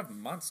 the amount of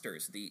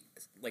monsters, the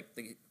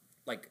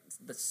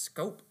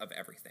scope of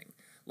everything.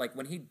 Like,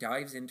 when he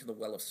dives into the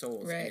Well of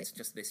Souls, and it's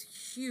just this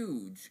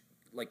huge,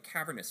 like,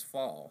 cavernous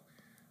fall.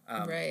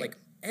 Like,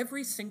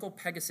 every single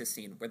Pegasus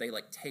scene where they,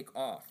 like, take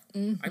off,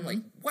 I'm like,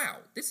 wow,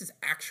 this is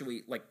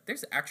actually, like,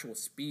 there's actual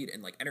speed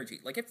and, like, energy.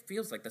 Like, it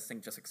feels like this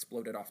thing just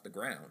exploded off the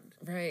ground.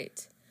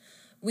 Right.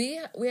 We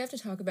have to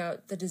talk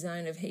about the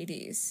design of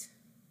Hades.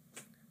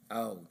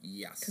 Oh,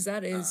 yes. Because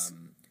that is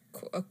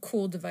a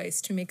cool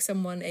device to make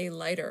someone a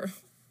lighter.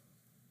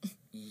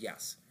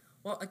 Yes.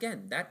 Well,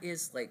 again, that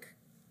is, like,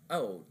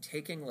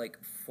 taking, like,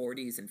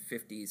 40s and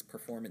 50s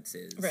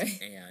performances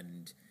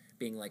and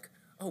being like,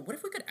 oh, what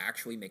if we could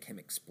actually make him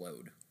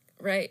explode?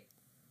 Right.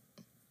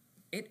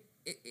 It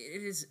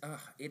is,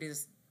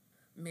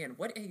 man,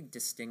 what a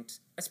distinct,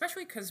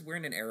 especially because we're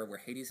in an era where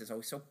Hades is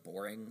always so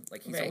boring.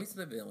 Like, he's always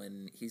the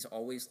villain. He's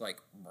always,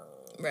 like,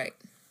 right.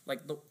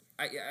 Like,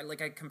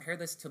 I compare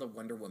this to the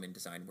Wonder Woman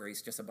design, where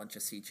he's just a bunch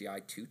of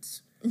CGI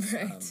toots.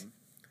 Right.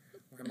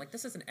 Where I'm like,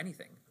 this isn't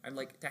anything. I'm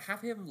like, to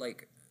have him,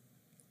 like,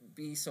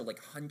 be so,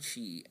 like,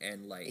 hunchy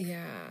and, like...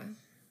 Yeah.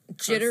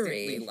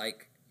 jittery. Constantly,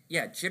 like,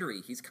 yeah,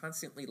 jittery. He's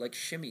constantly, like,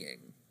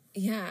 shimmying.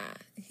 Yeah,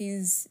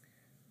 he's,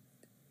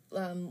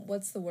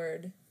 what's the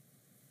word?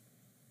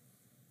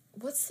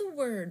 What's the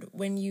word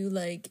when you,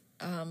 like,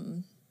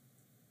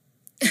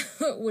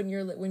 when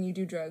you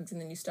do drugs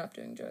and then you stop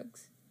doing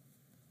drugs?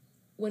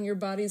 When your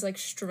body's, like,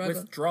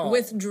 struggling.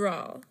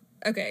 Withdrawal.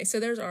 Okay, so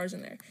there's R's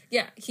in there.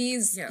 Yeah,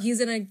 he's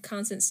in a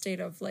constant state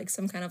of, like,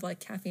 some kind of, like,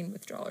 caffeine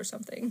withdrawal or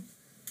something.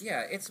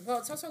 Yeah, it's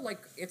also,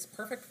 like, it's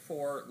perfect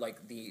for,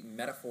 like, the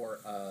metaphor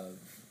of...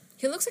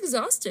 He looks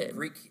exhausted.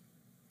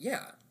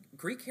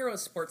 Greek hero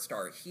sports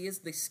star. He is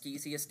the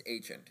skeeziest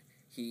agent.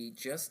 He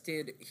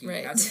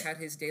Right. hasn't had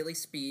his daily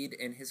speed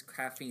and his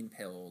caffeine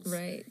pills.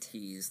 Right.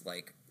 He's,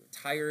 like,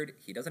 tired.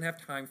 He doesn't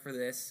have time for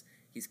this.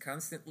 He's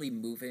constantly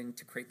moving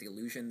to create the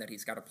illusion that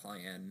he's got a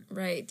plan.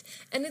 Right.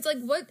 And it's like,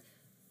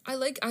 I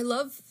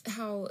love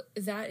how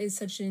that is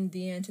such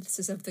the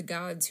antithesis of the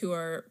gods who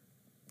are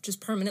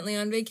just permanently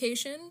on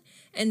vacation,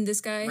 and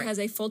this guy has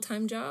a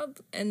full-time job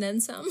and then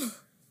some.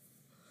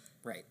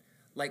 Right.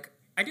 Like,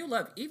 I do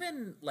love,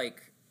 even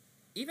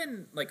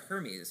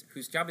Hermes,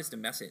 whose job is to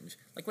message,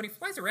 like, when he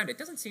flies around, it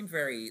doesn't seem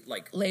very,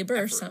 like...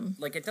 Laborsome.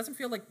 Like, it doesn't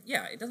feel like...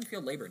 Yeah, it doesn't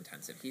feel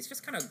labor-intensive. He's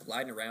just kind of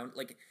gliding around.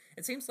 Like,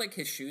 it seems like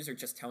his shoes are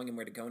just telling him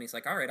where to go, and he's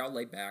like, all right, I'll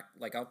lay back.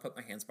 Like, I'll put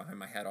my hands behind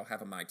my head. I'll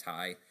have a Mai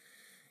Tai.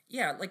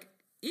 Yeah, like,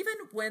 even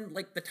when,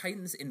 like, the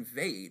Titans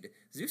invade,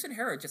 Zeus and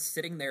Hera are just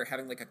sitting there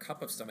having, like, a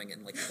cup of something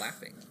and, like,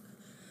 laughing.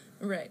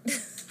 Right.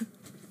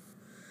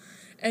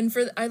 And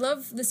I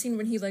love the scene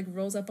when he, like,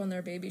 rolls up on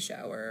their baby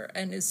shower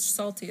and is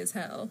salty as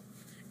hell.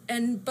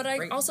 But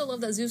I also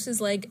love that Zeus is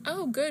like,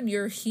 oh, good,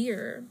 you're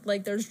here.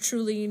 Like, there's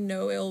truly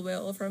no ill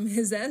will from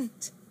his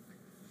end.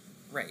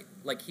 Right.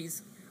 Like,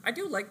 I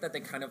do like that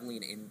they kind of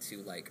lean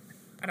into, like,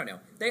 I don't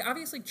know. They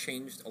obviously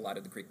changed a lot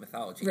of the Greek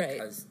mythology. Right.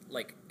 Because,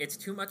 like, it's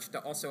too much to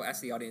also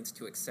ask the audience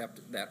to accept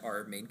that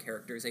our main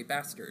character is a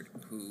bastard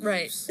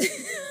whose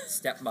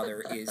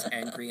stepmother is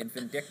angry and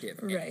vindictive.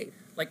 Right.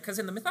 Like, because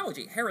in the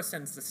mythology, Hera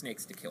sends the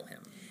snakes to kill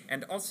him.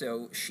 And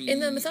also, in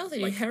the mythology,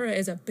 like, Hera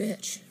is a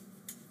bitch.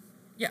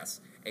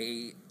 Yes.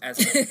 As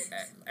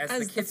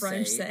the kids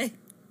French say.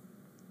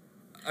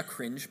 A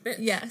cringe bitch.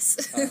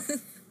 Yes.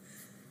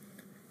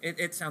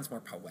 It sounds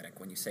more poetic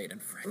when you say it in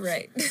French.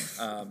 Right.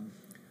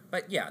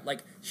 But yeah,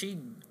 like,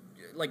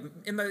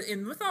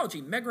 in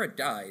mythology, Megra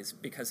dies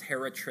because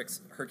Hera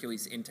tricks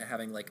Hercules into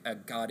having, like, a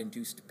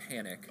god-induced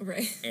panic.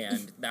 Right.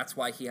 And that's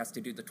why he has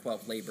to do the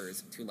 12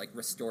 labors to, like,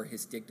 restore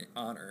his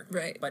honor.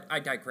 Right. But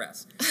I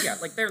digress. Yeah,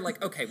 like, they're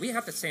like, okay, we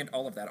have to sand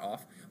all of that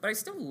off. But I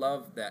still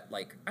love that,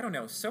 like, I don't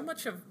know, so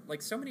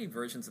many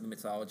versions of the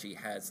mythology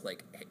has,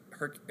 like,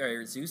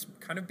 Zeus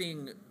kind of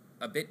being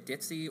a bit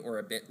ditzy or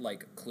a bit,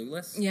 like,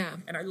 clueless. Yeah.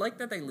 And I like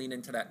that they lean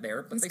into that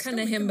there. But it's they kind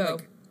of himbo.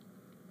 Like,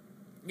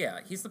 yeah,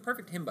 he's the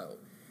perfect himbo.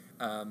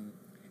 And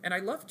I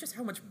love just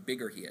how much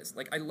bigger he is.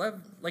 Like, I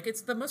love... Like,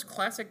 it's the most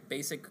classic,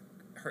 basic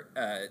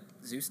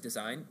Zeus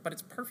design, but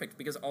it's perfect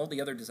because all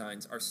the other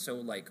designs are so,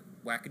 like,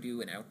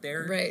 wackadoo and out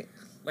there. Right.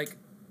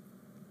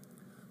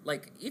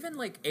 Like, even,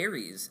 like,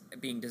 Ares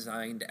being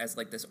designed as,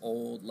 like, this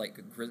old, like,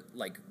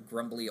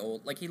 grumbly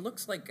old... Like, he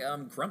looks like,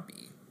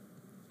 grumpy.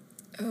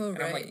 Oh, and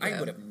right, I'm like, yeah. I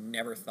would have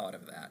never thought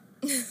of that.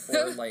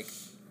 Or, like...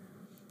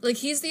 Like,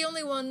 he's the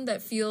only one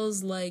that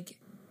feels like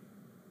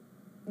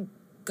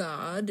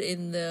God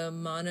in the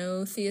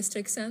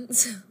monotheistic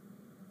sense.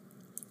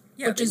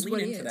 Yeah, which they is lean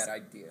what he into is. that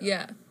idea.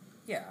 Yeah.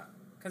 Yeah,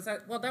 because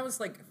that was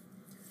like...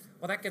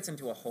 Well, that gets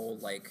into a whole,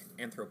 like,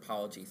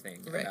 anthropology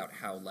thing about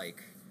how,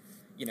 like,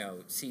 you know,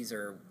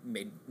 Caesar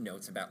made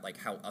notes about, like,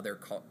 how other,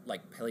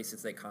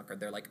 places they conquered,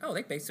 they're like, oh,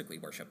 they basically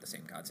worship the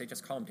same gods. They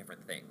just call them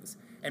different things.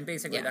 And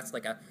basically that's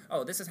like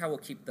this is how we'll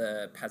keep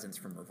the peasants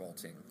from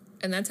revolting.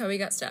 And that's how he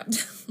got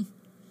stabbed.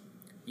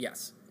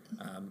 Yes.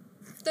 Dun,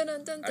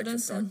 dun, dun, I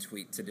just saw a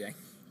tweet today.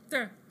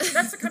 There.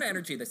 That's the kind of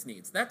energy this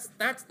needs. That's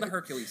the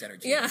Hercules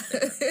energy. Yeah.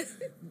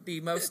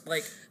 The most,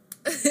 like...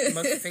 the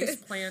most face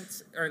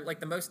plant, or like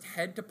the most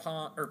head to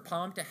palm or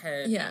palm to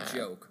head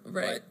joke,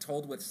 but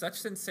told with such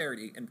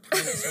sincerity and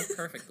timed so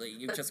perfectly,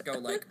 you just go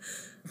like,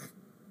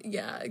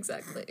 yeah,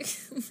 exactly.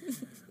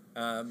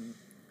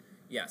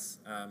 Yes.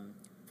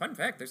 Fun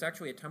fact: there's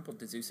actually a temple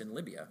to Zeus in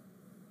Libya.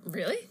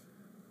 Really?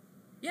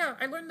 Yeah,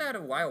 I learned that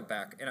a while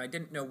back, and I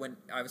didn't know when.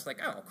 I was like,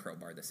 oh, I'll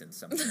crowbar this in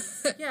somewhere.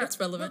 Yeah, that's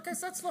relevant.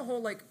 Because that's the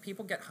whole, like,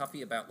 people get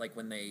huffy about, like,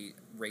 when they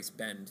race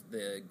bend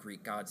the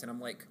Greek gods, and I'm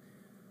like,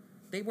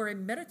 they were a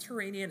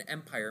Mediterranean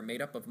empire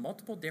made up of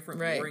multiple different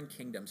warring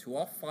kingdoms who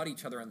all fought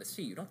each other on the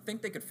sea. You don't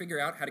think they could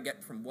figure out how to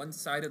get from one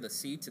side of the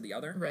sea to the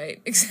other?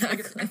 Right,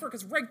 exactly. Like,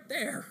 Africa's right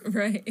there.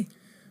 Right.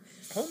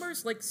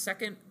 Homer's, like,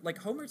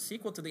 Homer's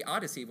sequel to the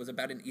Odyssey was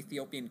about an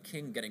Ethiopian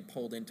king getting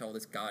pulled into all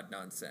this god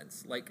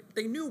nonsense. Like,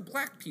 they knew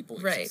black people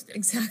existed. Right,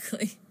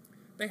 exactly.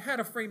 They had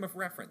a frame of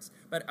reference.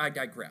 But I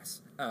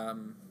digress.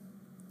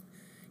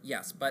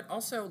 Yes, but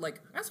also,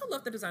 like, I also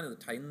love the design of the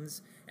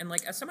Titans, and,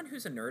 like, as someone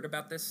who's a nerd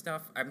about this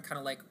stuff, I'm kind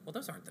of like, well,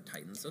 those aren't the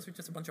Titans, those are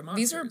just a bunch of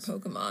monsters. These are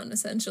Pokemon,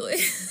 essentially.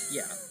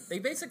 Yeah, they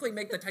basically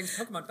make the Titans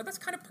Pokemon, but that's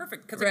kind of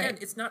perfect, because, Right. again,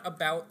 it's not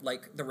about,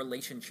 like, the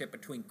relationship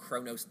between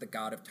Kronos, the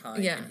god of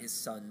time, Yeah. and his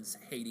sons,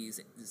 Hades,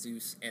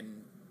 Zeus,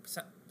 and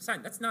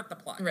Poseidon. That's not the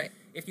plot. Right.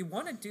 If you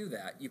want to do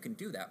that, you can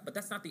do that, but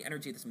that's not the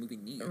energy this movie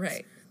needs.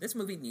 Right. This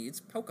movie needs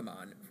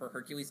Pokemon for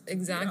Hercules to beat up.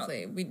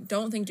 Exactly. We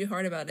don't think too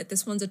hard about it.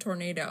 This one's a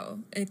tornado.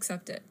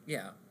 Accept it.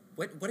 Yeah.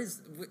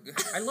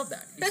 I love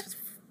that.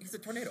 He's a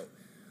tornado.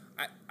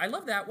 I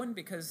love that one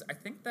because I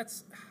think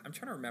that's, I'm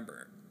trying to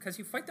remember, because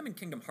you fight them in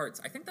Kingdom Hearts.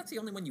 I think that's the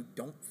only one you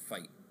don't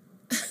fight.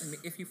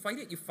 If you fight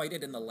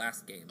it in the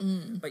last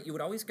game. But you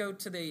would always go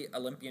to the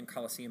Olympian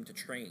Coliseum to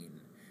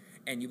train,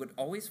 and you would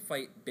always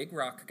fight Big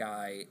Rock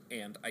Guy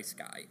and Ice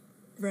Guy.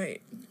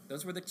 Right.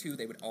 Those were the two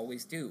they would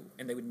always do,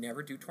 and they would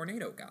never do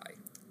Tornado Guy.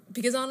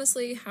 Because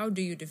honestly, how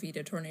do you defeat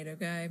a tornado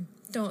guy?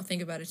 Don't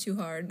think about it too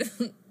hard.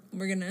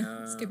 We're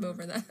gonna skip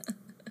over that.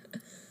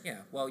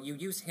 Yeah, well, you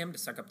use him to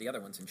suck up the other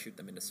ones and shoot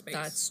them into space.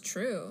 That's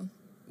true.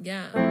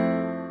 Yeah.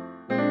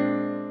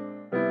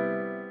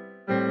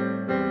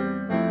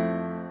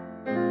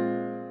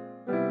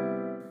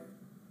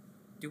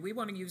 Do we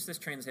want to use this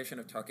transition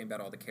of talking about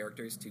all the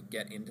characters to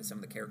get into some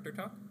of the character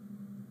talk?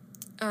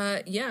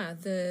 Yeah,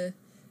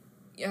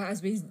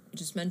 as we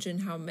just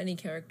mentioned, how many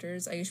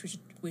characters, I guess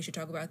we should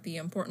talk about the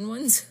important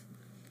ones.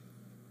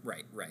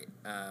 Right.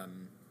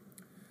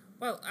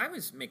 Well, I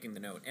was making the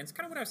note, and it's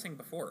kind of what I was saying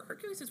before.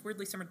 Hercules is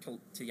weirdly similar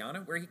to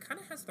Yana, where he kind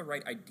of has the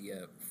right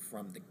idea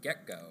from the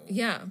get-go.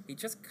 Yeah. He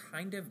just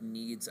kind of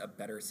needs a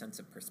better sense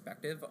of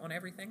perspective on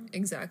everything.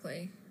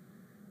 Exactly.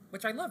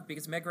 Which I love,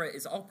 because Megra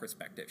is all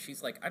perspective.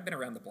 She's like, I've been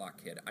around the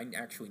block, kid. I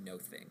actually know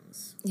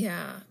things.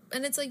 Yeah.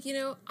 And it's like,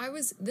 I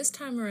was, this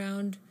time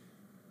around,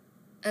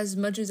 as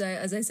much as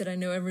I said, I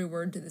know every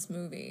word to this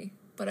movie,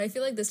 but I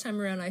feel like this time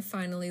around I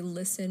finally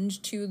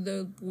listened to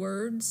the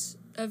words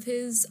of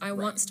his I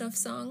Want Stuff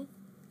song,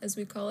 as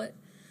we call it.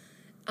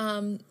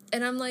 And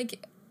I'm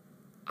like,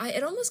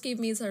 it almost gave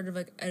me sort of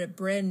like a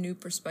brand new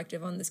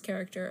perspective on this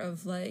character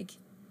of like,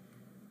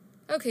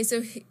 okay,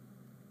 so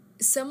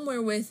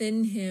somewhere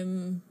within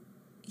him,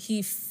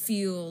 he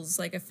feels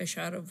like a fish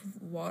out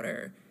of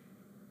water.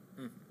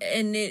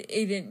 And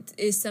it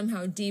is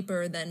somehow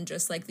deeper than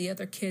just like the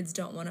other kids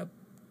don't want to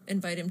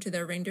invite him to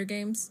their reindeer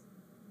games.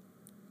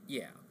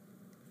 Yeah.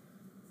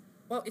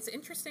 Well, it's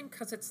interesting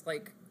because it's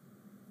like,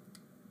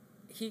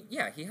 he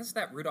has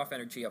that Rudolph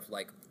energy of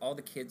like, all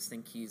the kids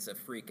think he's a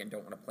freak and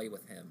don't want to play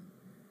with him.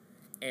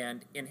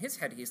 And in his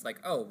head, he's like,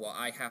 oh, well,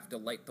 I have to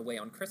light the way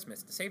on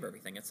Christmas to save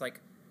everything. It's like,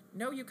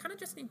 no, you kind of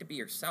just need to be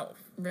yourself.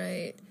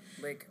 Right.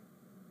 Like,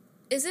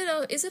 is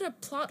it a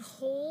plot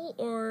hole,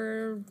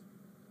 or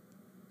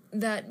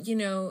that,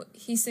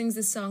 he sings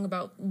this song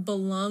about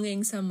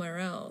belonging somewhere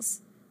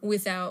else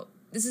without,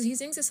 he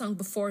sings a song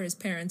before his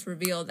parents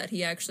reveal that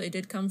he actually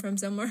did come from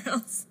somewhere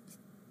else.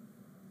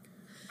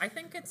 I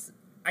think it's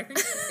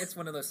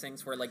one of those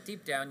things where, like,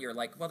 deep down you're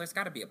like, well, there's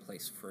got to be a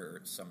place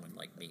for someone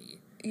like me.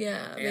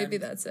 Yeah, and maybe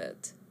that's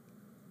it.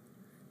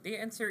 The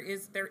answer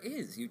is there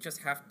is. You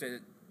just have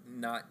to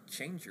not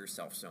change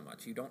yourself so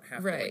much. You don't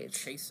have to, like,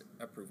 chase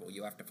approval.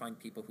 You have to find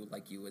people who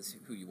like you as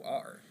who you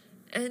are.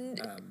 And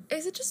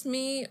is it just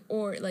me,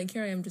 or, like,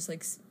 here I am just,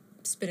 like,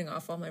 spitting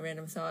off all my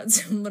random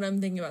thoughts when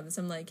I'm thinking about this.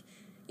 I'm like,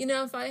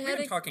 if I had We've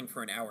been talking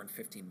for an hour and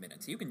 15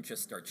 minutes. You can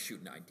just start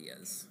shooting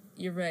ideas.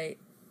 You're right.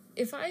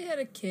 If I had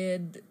a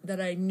kid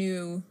that I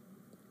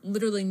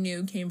literally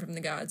knew came from the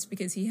gods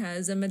because he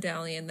has a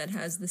medallion that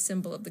has the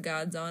symbol of the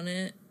gods on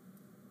it,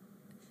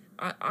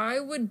 I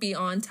would be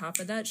on top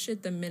of that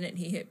shit the minute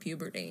he hit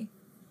puberty.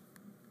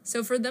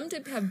 So for them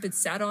to have been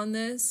sat on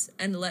this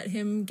and let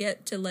him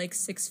get to like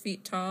 6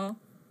 feet tall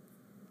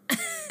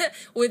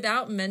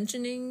without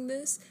mentioning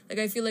this, like,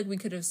 I feel like we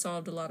could have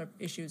solved a lot of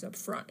issues up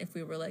front if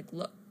we were like,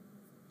 look,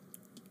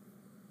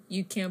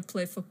 you can't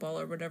play football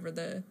or whatever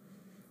the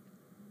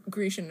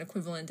Grecian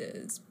equivalent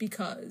is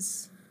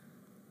because,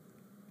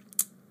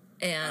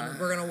 and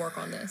we're gonna work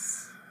on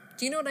this.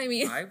 Do you know what I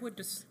mean?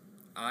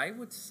 I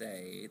would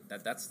say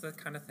that that's the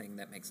kind of thing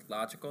that makes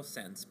logical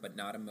sense but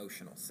not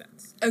emotional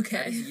sense. Okay.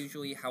 That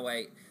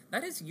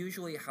is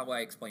usually how I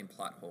explain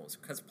plot holes,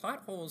 because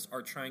plot holes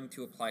are trying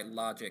to apply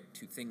logic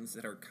to things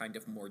that are kind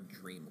of more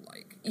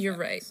dreamlike. You're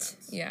right.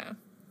 Yeah.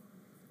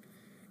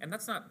 And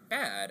that's not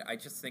bad. I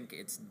just think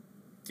it's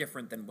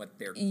different than what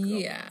they're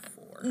going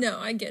for. No,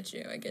 I get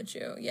you.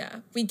 Yeah.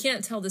 We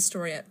can't tell the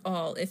story at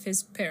all if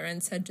his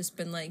parents had just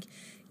been like,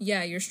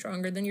 yeah, you're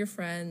stronger than your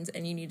friends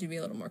and you need to be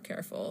a little more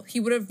careful. He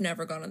would have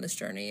never gone on this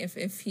journey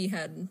if he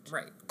had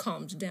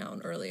calmed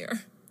down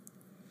earlier.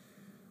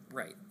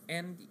 Right.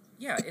 And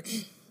yeah,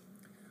 it's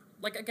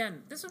like,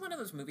 again, this is one of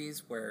those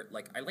movies where,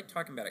 like, I like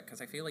talking about it because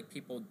I feel like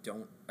people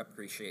don't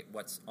appreciate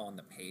what's on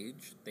the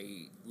page.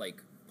 They,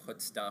 like,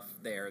 put stuff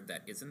there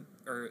that isn't,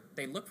 or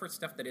they look for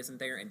stuff that isn't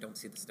there and don't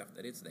see the stuff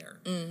that is there.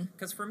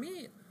 Because for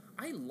me,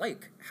 I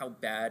like how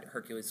bad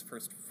Hercules'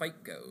 first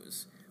fight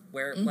goes,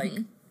 where, like,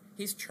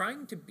 he's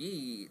trying to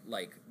be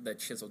like the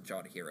chiseled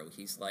jawed hero.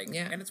 He's like,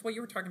 Yeah. and it's what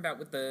you were talking about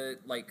with the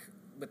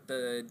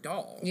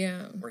doll.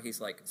 Yeah. Where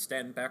he's like,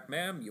 stand back,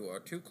 ma'am, you are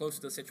too close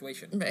to the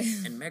situation. Right.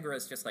 And Megra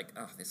is just like,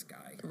 oh, this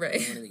guy.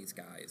 Right. One of these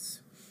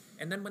guys.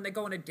 And then when they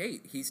go on a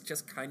date, he's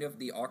just kind of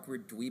the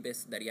awkward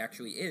dweebus that he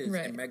actually is.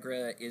 Right. And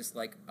Megra is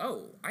like,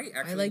 oh, I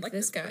actually like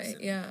this guy. person.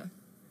 Yeah.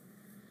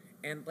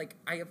 And, like,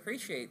 I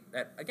appreciate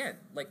that, again,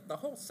 like, the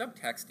whole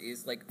subtext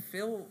is, like,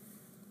 Phil's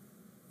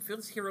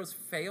heroes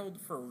failed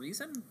for a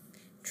reason.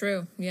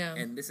 True, yeah.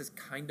 And this is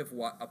kind of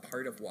a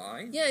part of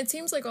why. Yeah, it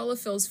seems like all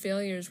of Phil's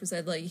failures was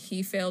that, like,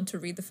 he failed to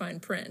read the fine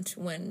print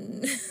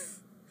when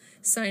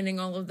signing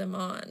all of them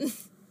on.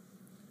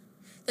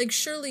 Like,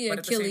 surely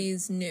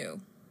Achilles knew.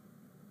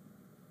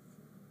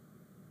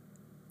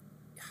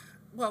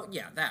 Well,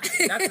 yeah,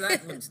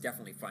 that one's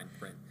definitely fine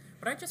print.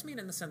 But I just mean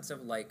in the sense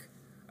of, like,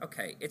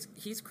 okay,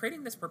 he's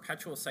creating this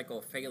perpetual cycle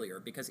of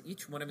failure because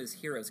each one of his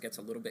heroes gets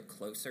a little bit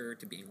closer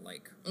to being,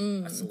 like,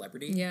 a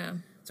celebrity. Yeah.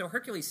 So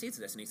Hercules sees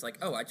this, and he's like,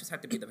 oh, I just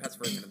have to be the best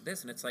version of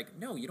this. And it's like,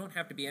 no, you don't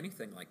have to be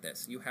anything like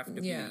this. You have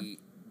to be...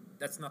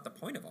 That's not the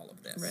point of all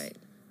of this. Right.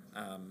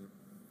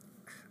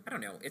 I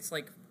don't know. It's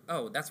like,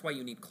 oh, that's why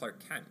you need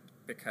Clark Kent.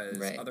 Because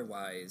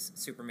otherwise,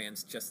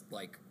 Superman's just,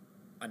 like,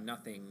 a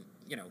nothing...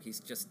 You know, he's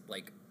just,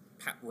 like,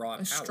 raw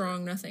power. A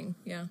strong nothing,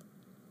 yeah.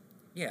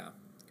 Yeah.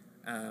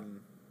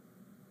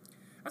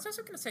 I was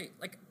also going to say,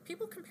 like,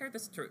 people compare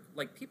this to,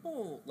 like,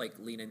 people, like,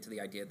 lean into the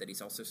idea that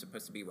he's also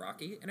supposed to be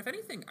Rocky, and if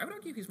anything, I would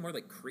argue he's more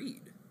like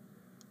Creed.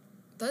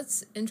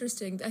 That's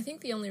interesting. I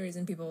think the only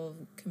reason people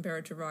compare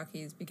it to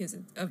Rocky is because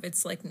of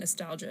its, like,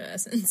 nostalgia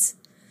essence.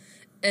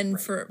 And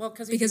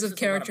because of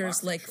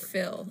characters like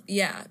Phil.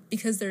 Yeah,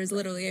 because there's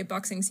literally a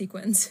boxing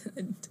sequence.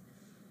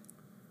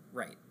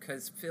 Right,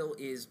 because Phil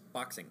is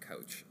boxing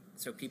coach,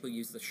 so people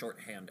use the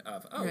shorthand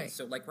of,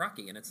 so like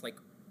Rocky, and it's like,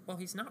 well,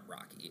 he's not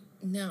Rocky.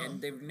 No. And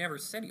they've never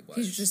said he was.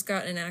 He's just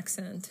got an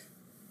accent.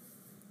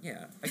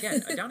 Yeah.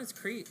 Again, Adonis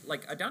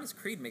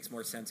Creed makes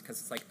more sense because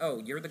it's like, oh,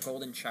 you're the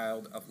golden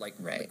child of, like,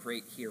 the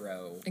great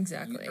hero.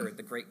 Exactly. Or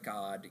the great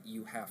god.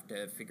 You have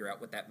to figure out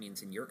what that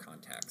means in your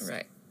context.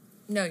 Right.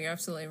 No, you're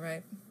absolutely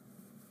right.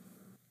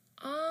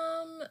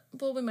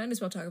 Well, we might as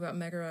well talk about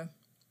Megara.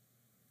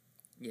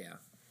 Yeah.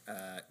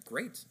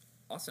 Great.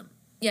 Awesome.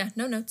 Yeah,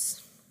 no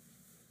notes.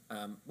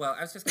 Well,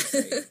 I was just going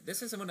to say,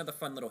 this is one of the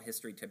fun little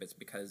history tidbits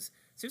because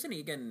Susan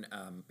Egan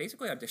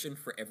basically auditioned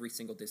for every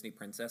single Disney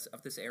princess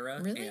of this era.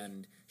 Really?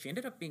 And she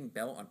ended up being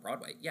Belle on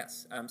Broadway.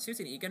 Yes.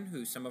 Susan Egan,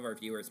 who some of our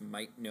viewers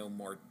might know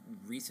more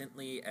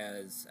recently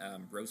as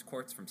Rose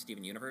Quartz from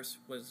Steven Universe,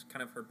 was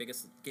kind of her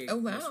biggest gig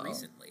most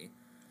recently.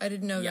 I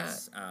didn't know that.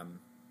 Yes.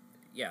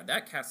 Yeah,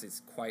 that cast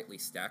is quietly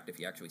stacked if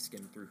you actually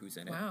skim through who's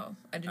in it. Wow.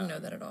 I didn't know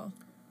that at all.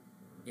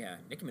 Yeah,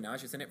 Nicki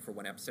Minaj is in it for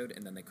one episode,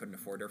 and then they couldn't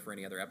afford her for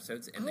any other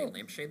episodes, and they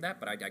lampshade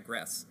that, but I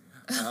digress.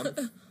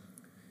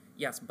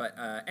 Yes, but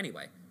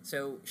anyway,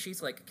 so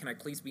she's like, can I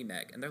please be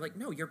Meg? And they're like,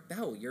 no, you're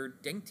Belle, you're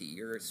dainty,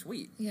 you're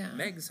sweet. Yeah.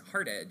 Meg's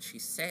hard edge,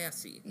 she's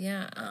sassy.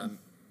 Yeah.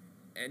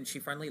 And she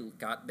finally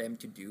got them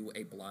to do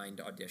a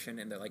blind audition,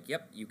 and they're like,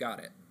 yep, you got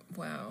it.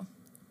 Wow.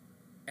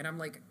 And I'm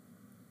like,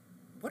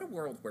 what a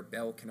world where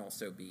Belle can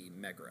also be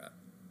Megra.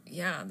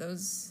 Yeah,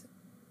 those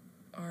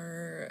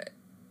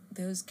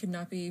could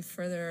not be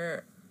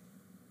further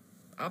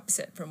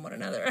opposite from one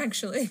another,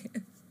 actually.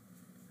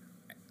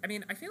 I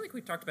mean, I feel like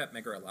we've talked about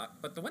Megra a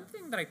lot, but the one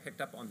thing that I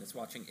picked up on this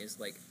watching is,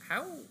 like,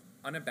 how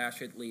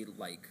unabashedly,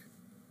 like,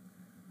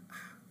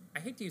 I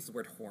hate to use the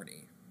word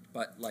horny,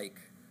 but, like...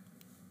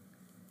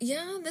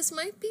 Yeah, this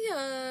might be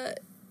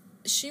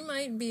she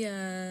might be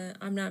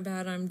I'm not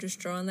bad, I'm just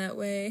drawn that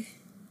way.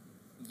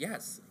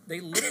 Yes. They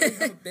literally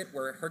have a bit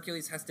where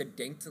Hercules has to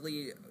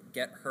daintily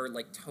get her,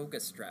 like, toga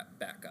strap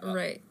back up.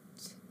 Right.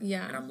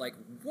 Yeah. And I'm like,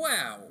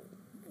 wow.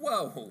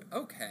 Whoa.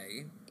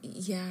 Okay.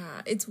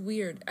 Yeah, it's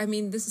weird. I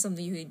mean, this is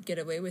something you could get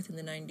away with in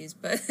the 90s,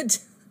 but,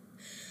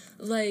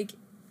 like,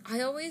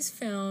 I always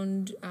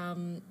found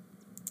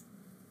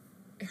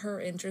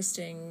her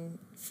interesting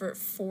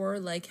for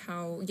like,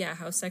 how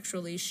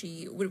sexually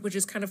she, which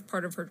is kind of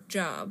part of her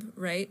job,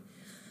 right?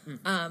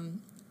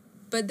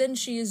 But then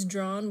she is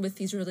drawn with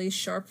these really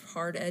sharp,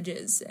 hard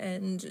edges,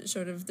 and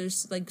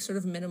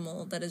there's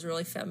minimal that is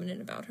really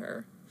feminine about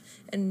her.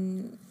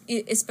 And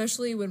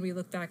especially when we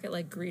look back at,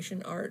 like,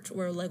 Grecian art,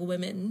 where, like,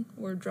 women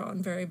were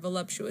drawn very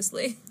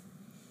voluptuously.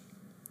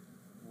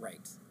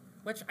 Right.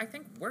 Which I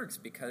think works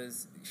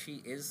because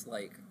she is,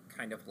 like,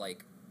 kind of,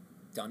 like,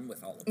 done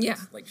with all of this. Yeah.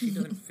 Like, she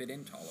doesn't fit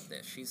into all of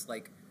this. She's,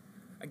 like,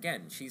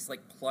 again, she's,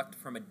 like, plucked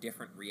from a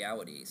different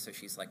reality, so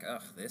she's like,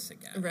 ugh, this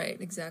again.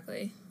 Right,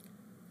 exactly.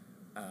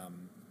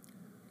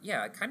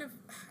 Yeah, kind of...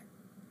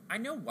 I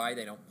know why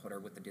they don't put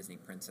her with the Disney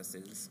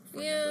princesses for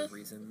a number of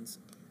reasons,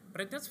 but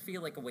it does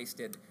feel like a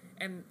wasted...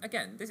 And,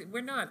 again,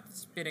 we're not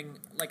spitting...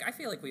 Like, I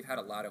feel like we've had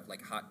a lot of,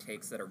 like, hot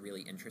takes that are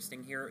really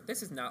interesting here.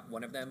 This is not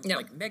one of them. No.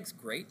 Like, Meg's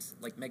great.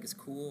 Like, Meg is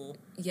cool.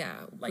 Yeah,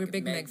 like, we're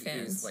big Meg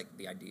fans. Is, like,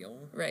 the ideal.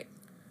 Right.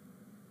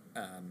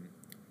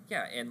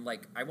 Yeah, and,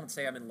 like, I won't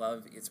say I'm in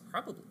love. It's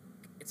probably...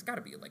 it's got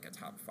to be like a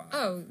top 5.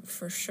 Oh,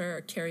 for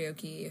sure,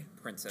 karaoke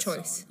Princess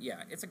choice. song.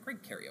 Yeah, it's a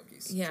great karaoke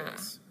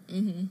choice.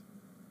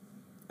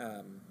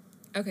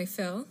 Okay,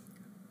 Phil.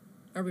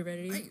 Are we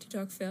ready to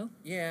talk Phil?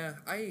 Yeah,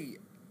 I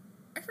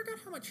forgot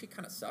how much he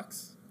kind of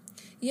sucks.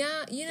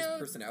 Yeah, you know,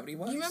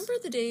 personality-wise. You remember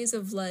the days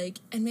of, like,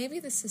 and maybe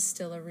this is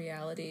still a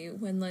reality,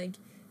 when, like,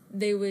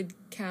 they would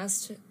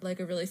cast, like,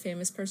 a really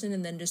famous person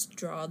and then just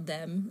draw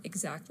them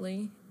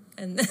exactly?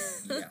 And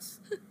yes.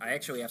 I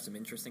actually have some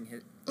interesting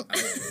I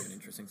actually have an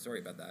interesting story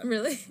about that.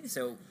 Really?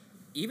 So,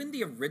 even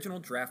the original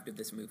draft of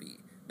this movie,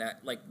 that,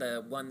 like,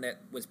 the one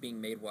that was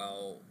being made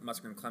while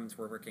Musker and Clemens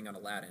were working on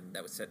Aladdin,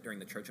 that was set during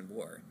the Trojan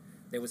War,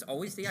 there was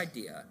always the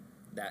idea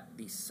that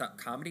the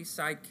comedy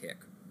sidekick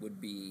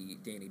would be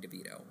Danny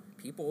DeVito.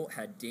 People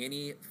had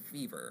Danny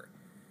fever.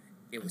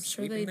 It was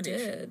sweeping the nation. I'm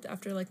sure they did,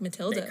 after, like,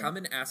 Matilda. They come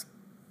and ask...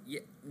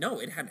 Yeah, no,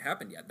 it hadn't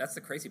happened yet. That's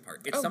the crazy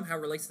part. It somehow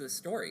relates to the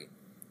story.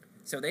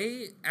 So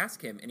they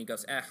ask him, and he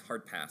goes,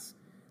 hard pass.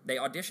 They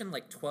auditioned,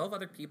 like, 12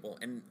 other people,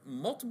 and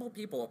multiple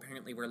people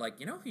apparently were like,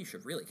 you know who you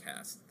should really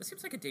cast? This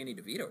seems like a Danny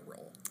DeVito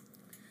role.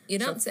 You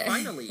don't say.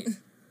 Finally,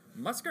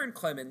 Musker and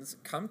Clemens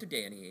come to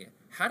Danny,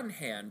 hat in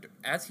hand,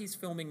 as he's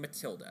filming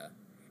Matilda,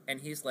 and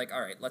he's like,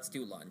 all right, let's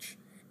do lunch.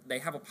 They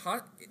have a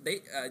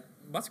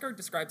Musker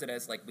describes it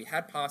as, like, we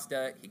had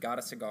pasta, he got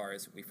us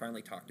cigars, we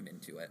finally talked him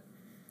into it.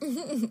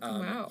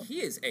 Wow.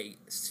 He is a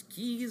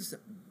skis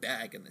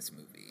bag in this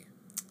movie.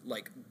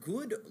 Like,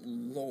 good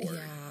lord.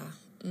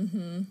 Yeah.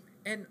 Mm-hmm.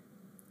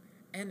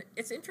 And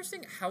it's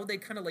interesting how they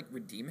kind of, like,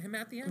 redeem him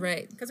at the end.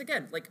 Right. Because,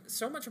 again, like,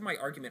 so much of my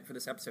argument for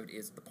this episode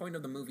is the point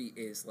of the movie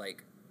is,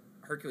 like,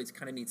 Hercules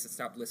kind of needs to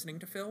stop listening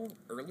to Phil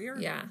earlier.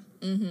 Yeah.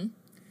 Mm-hmm.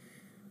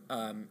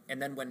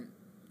 And then when,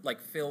 like,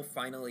 Phil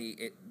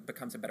finally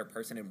becomes a better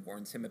person and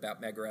warns him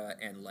about Megra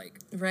and, like,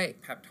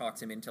 pep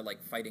talks him into,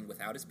 like, fighting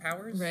without his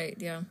powers. Right,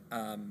 yeah.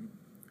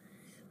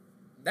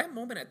 That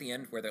moment at the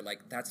end where they're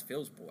like, that's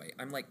Phil's boy,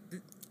 I'm like,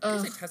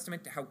 is a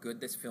testament to how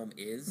good this film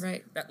is.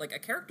 Right. That, like, a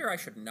character I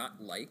should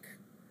not like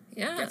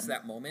gets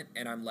that moment,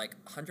 and I'm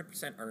like,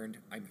 100% earned.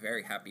 I'm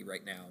very happy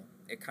right now.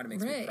 It kind of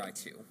makes me cry,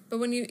 too. But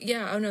when you,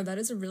 that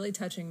is a really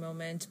touching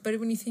moment. But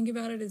when you think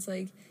about it, it's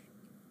like,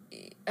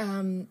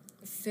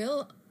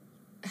 Phil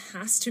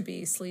has to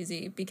be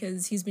sleazy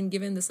because he's been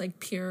given this, like,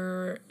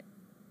 pure,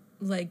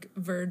 like,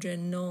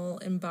 virginal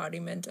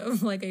embodiment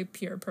of, like, a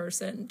pure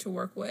person to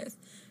work with,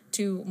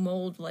 to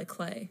mold like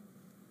clay.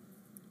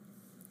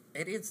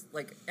 It is,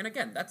 like, and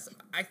again,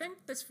 I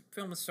think this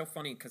film is so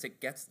funny because it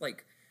gets,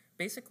 like,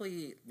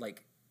 basically,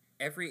 like,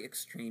 every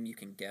extreme you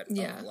can get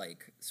of,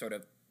 like, sort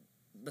of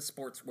the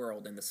sports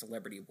world and the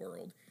celebrity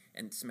world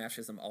and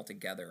smashes them all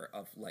together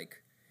of,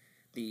 like,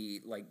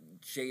 the, like,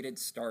 jaded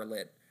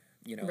starlet,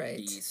 you know,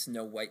 the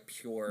Snow White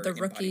pure the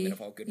rookie embodiment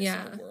of all goodness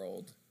in the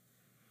world,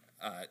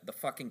 the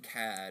fucking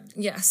cad,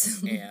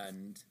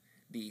 and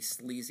the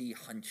sleazy,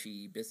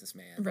 hunchy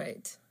businessman.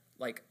 Right.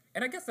 Like,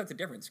 and I guess that's a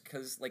difference,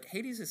 because, like,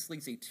 Hades is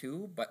sleazy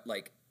too, but,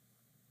 like,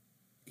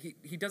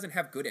 he doesn't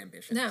have good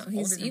ambitions. No, he's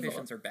all of his evil.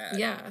 Ambitions are bad.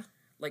 Yeah.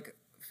 Like,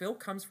 Phil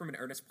comes from an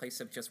earnest place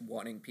of just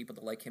wanting people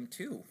to like him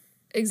too.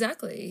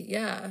 Exactly,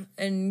 yeah.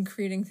 And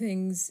creating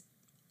things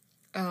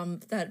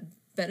that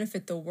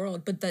benefit the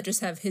world, but that just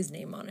have his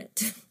name on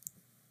it.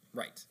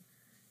 Right.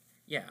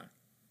 Yeah.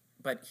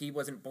 But he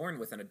wasn't born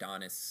with an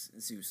Adonis,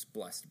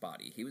 Zeus-blessed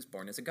body. He was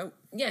born as a goat.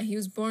 Yeah, he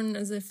was born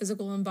as a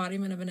physical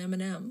embodiment of an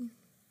M&M.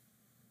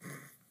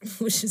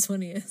 Which is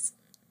what he is.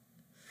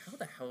 How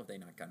the hell have they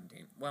not gotten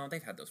Dane? Well,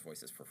 they've had those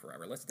voices for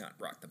forever. Let's not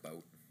rock the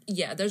boat.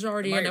 Yeah, there's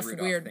already enough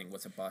Rudolph weird thing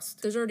was a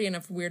bust. There's already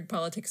enough weird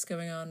politics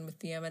going on with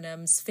the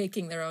M&Ms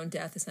faking their own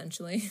death,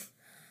 essentially.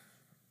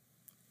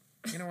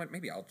 You know what?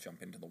 Maybe I'll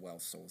jump into the Well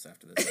Souls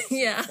after this episode.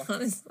 Yeah,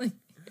 honestly.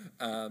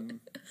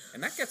 And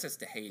that gets us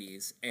to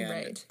Hades.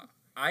 And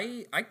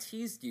I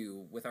teased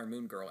you with our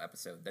Moon Girl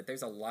episode that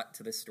there's a lot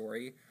to this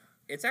story.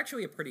 It's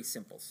actually a pretty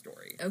simple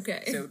story.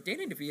 Okay. So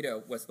Danny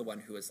DeVito was the one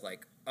who was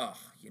like, oh,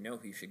 you know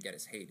who you should get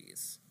as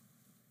Hades?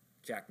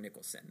 Jack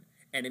Nicholson.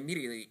 And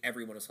immediately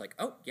everyone was like,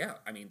 oh, yeah,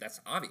 I mean,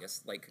 that's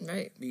obvious. Like,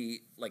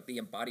 the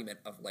embodiment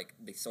of, like,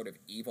 the sort of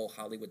evil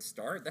Hollywood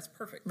star, that's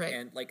perfect. Right.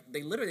 And, like,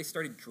 they literally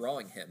started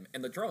drawing him,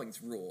 and the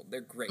drawings rule. They're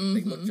great. Mm-hmm.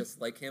 They look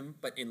just like him,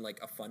 but in, like,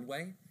 a fun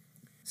way.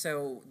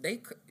 So they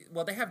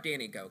have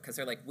Danny go, because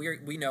they're like,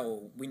 we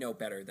know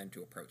better than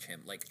to approach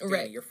him. Like,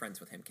 Danny, you're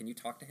friends with him. Can you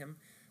talk to him?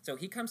 So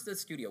he comes to the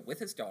studio with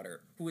his daughter,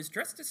 who is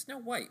dressed as Snow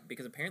White,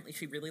 because apparently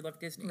she really loved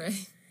Disney.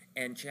 Right.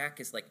 And Jack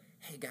is like,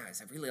 hey,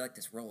 guys, I really like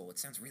this role. It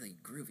sounds really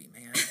groovy,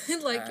 man.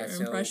 I like your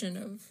impression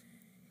of...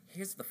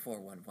 Here's the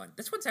 411.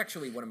 This one's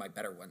actually one of my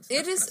better ones.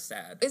 That's kind of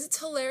sad. It's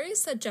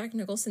hilarious that Jack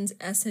Nicholson's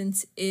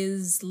essence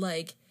is,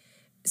 like,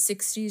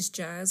 60s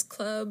jazz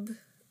club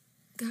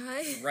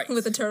guy. Right.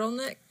 With a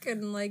turtleneck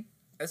and, like,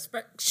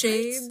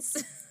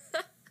 shades.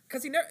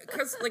 Because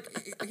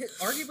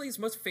arguably his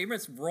most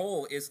famous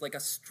role is, like, a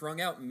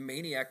strung-out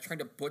maniac trying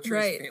to butcher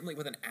his family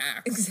with an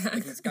axe.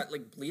 Exactly. Like, he's got,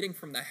 like, bleeding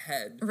from the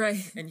head.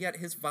 Right. And yet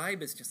his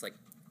vibe is just like,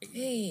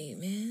 hey,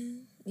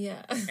 man.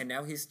 Yeah. And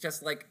now he's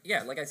just like,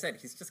 yeah, like I said,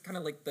 he's just kind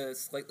of like the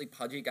slightly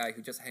pudgy guy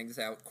who just hangs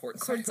out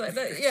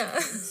courtside. Yeah.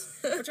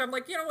 Which I'm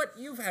like, you know what?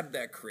 You've had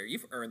that career.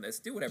 You've earned this.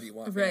 Do whatever you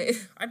want. Right.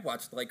 Man. I'd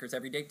watch the Lakers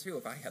every day too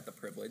if I had the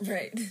privilege.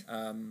 Right.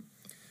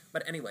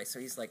 But anyway, so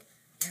he's like,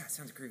 yeah,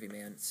 sounds groovy,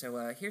 man.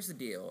 So here's the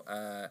deal.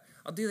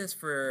 I'll do this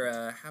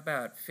for how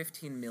about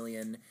 $15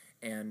 million,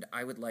 and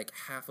I would like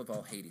half of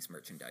all Hades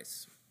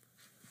merchandise.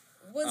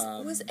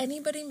 Was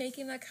anybody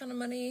making that kind of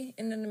money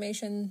in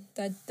animation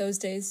those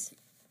days?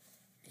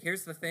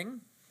 Here's the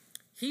thing.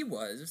 He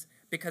was,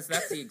 because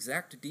that's the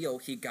exact deal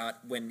he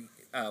got when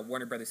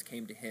Warner Brothers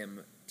came to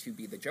him to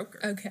be the Joker.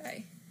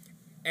 Okay.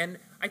 And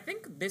I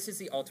think this is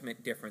the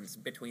ultimate difference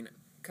between...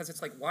 Because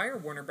it's like, why are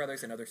Warner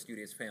Brothers and other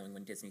studios failing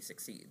when Disney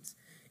succeeds?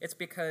 It's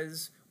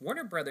because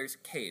Warner Brothers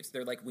caves.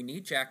 They're like, we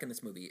need Jack in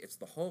this movie. It's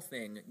the whole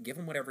thing. Give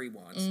him whatever he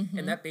wants. Mm-hmm.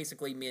 And that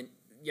basically meant,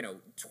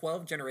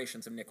 12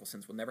 generations of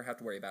Nicholsons will never have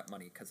to worry about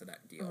money because of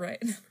that deal.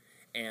 Right.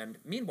 And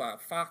meanwhile,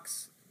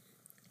 Fox,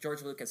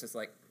 George Lucas is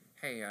like,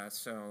 hey, I'll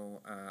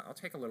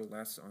take a little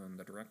less on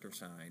the director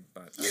side,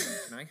 but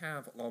can I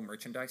have all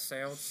merchandise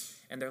sales?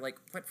 And they're like,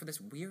 what, for this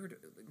weird...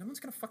 No one's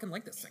going to fucking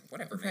like this thing.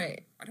 Whatever, man.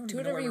 Right. I don't Do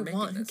even know why whatever we're you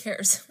want. making this. Who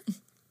cares?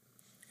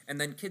 And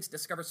then kids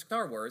discover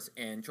Star Wars,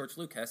 and George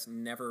Lucas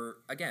never...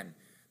 Again,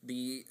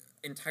 the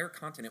entire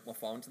continent will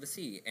fall into the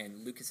sea,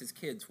 and Lucas's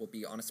kids will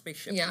be on a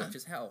spaceship, which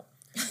is hell.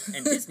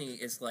 And Disney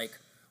is like,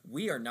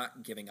 we are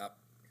not giving up.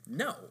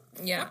 No.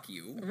 Fuck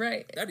you.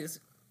 Right. That is...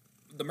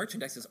 The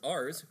merchandise is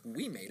ours.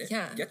 We made it.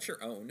 Yeah. Get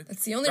your own.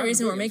 That's the only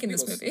reason we're making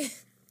this movie.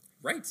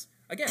 Right.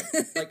 Again,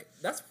 like,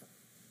 that's...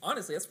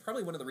 Honestly, that's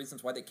probably one of the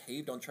reasons why they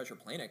caved on Treasure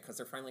Planet, because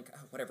they're finally like,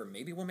 oh, whatever,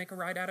 maybe we'll make a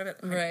ride out of it.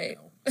 I don't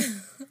know.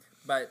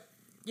 But,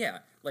 yeah,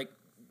 like,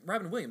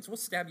 Robin Williams will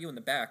stab you in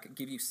the back,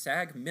 give you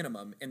SAG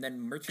minimum, and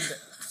then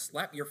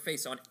slap your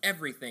face on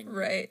everything.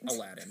 Right.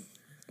 Aladdin.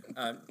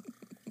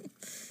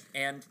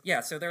 And,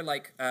 yeah, so they're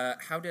like,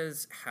 how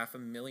does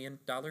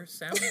 $500,000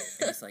 sound?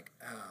 And he's like,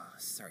 oh,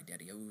 sorry,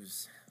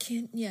 Daddy-O's.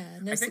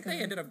 I think they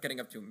ended up getting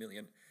up to $1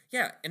 million.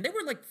 Yeah, and they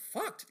were, like,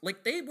 fucked.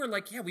 Like, they were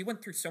like, yeah, we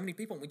went through so many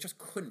people, and we just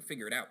couldn't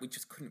figure it out. We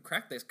just couldn't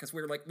crack this, because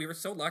we were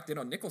so locked in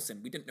on Nicholson,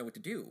 we didn't know what to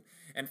do.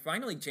 And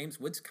finally, James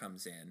Woods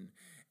comes in,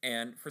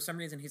 and for some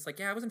reason, he's like,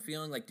 yeah, I wasn't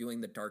feeling like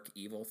doing the dark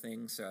evil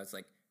thing, so I was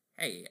like,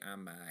 hey,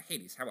 I'm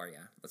Hades, how are ya?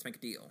 Let's make a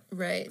deal.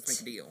 Right. Let's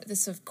make a deal.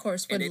 This, of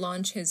course, would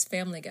launch his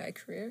Family Guy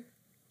career.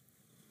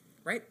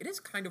 Right? It is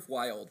kind of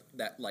wild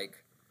that, like,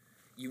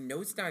 you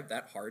nosedive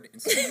that hard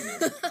and still come out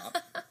the top.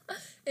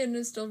 And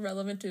it's still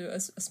relevant to a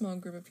small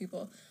group of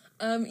people.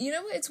 You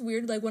know what? It's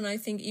weird, like, when I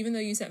think, even though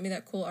you sent me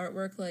that cool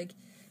artwork, like,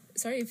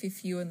 sorry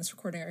if you in this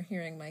recording are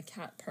hearing my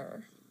cat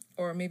purr.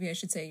 Or maybe I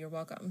should say you're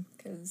welcome,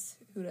 because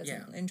who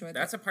doesn't enjoy that?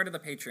 That's a part of the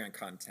Patreon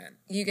content.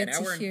 You get An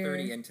to hour hear...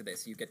 and 30 into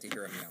this, you get to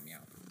hear a meow meow.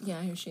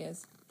 Yeah, here she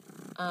is.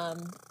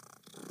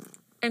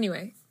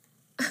 Anyway.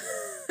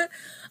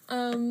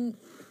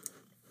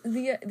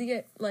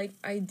 The like,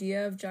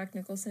 idea of Jack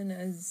Nicholson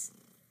as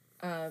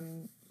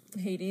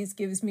Hades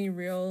gives me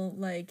real,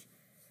 like,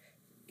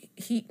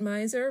 heat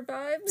miser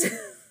vibes.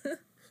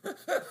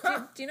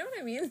 do you know what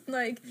I mean?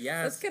 Like,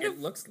 yes,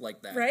 it looks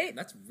like that. Right?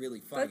 That's really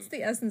funny. That's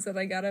the essence that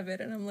I got of it,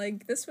 and I'm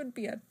like, this would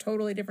be a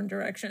totally different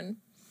direction.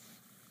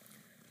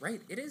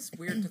 Right, it is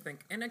weird to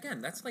think, and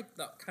again, that's like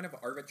the kind of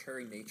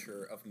arbitrary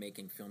nature of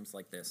making films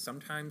like this.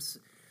 Sometimes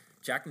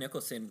Jack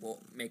Nicholson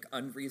will make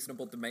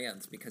unreasonable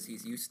demands because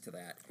he's used to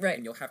that. Right.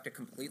 And you'll have to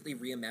completely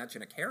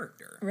reimagine a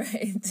character.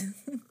 Right.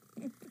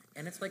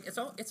 And it's like,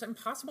 it's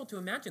impossible to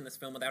imagine this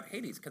film without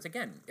Hades, because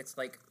again, it's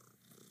like,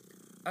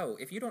 oh,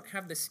 if you don't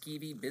have the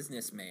skeevy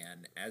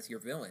businessman as your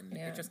villain,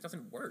 it just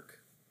doesn't work.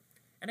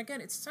 And again,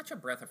 it's such a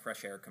breath of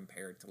fresh air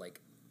compared to, like,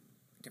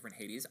 different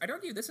Hades. I'd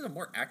argue this is a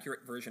more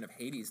accurate version of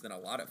Hades than a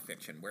lot of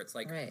fiction, where it's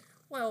like,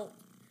 well,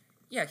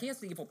 yeah, he has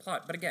the evil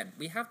plot, but again,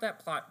 we have that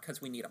plot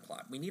because we need a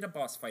plot. We need a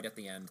boss fight at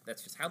the end.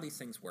 That's just how these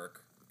things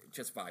work.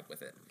 Just vibe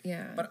with it.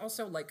 Yeah. But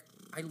also, like,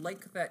 I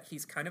like that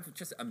he's kind of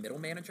just a middle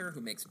manager who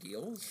makes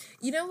deals.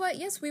 You know what?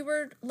 Yes,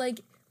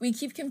 we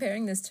keep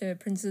comparing this to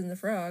Princess and the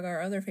Frog,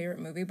 our other favorite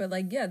movie, but,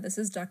 like, yeah, this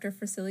is Dr.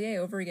 Facilier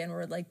over again,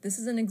 where, like, this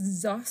is an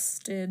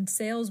exhausted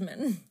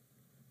salesman.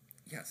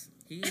 Yes.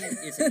 He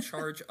is in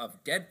charge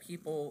of dead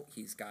people.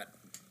 He's got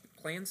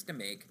plans to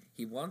make.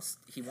 He wants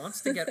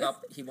to get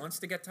up. He wants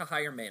to get to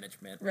higher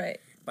management. Right.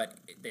 But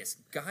this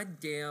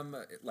goddamn,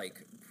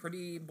 like,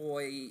 pretty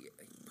boy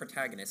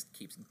protagonist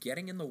keeps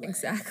getting in the way.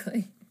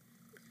 Exactly.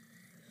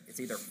 It's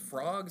either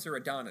frogs or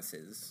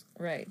Adonises.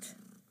 Right.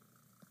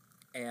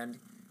 And,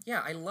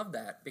 yeah, I love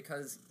that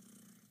because,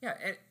 yeah,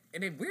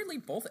 and it weirdly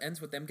both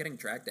ends with them getting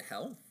dragged to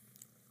hell.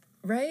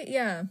 Right,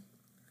 yeah.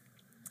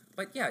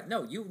 But, yeah,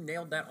 no, you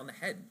nailed that on the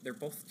head. They're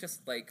both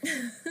just like,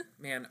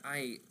 man,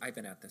 I've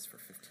been at this for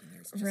 15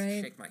 years. Just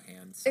shake my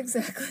hands.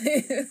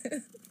 Exactly.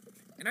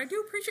 And I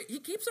do appreciate, he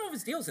keeps all of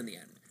his deals in the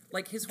end.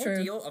 Like, his whole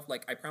deal of,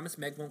 like, I promise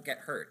Meg won't get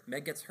hurt.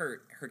 Meg gets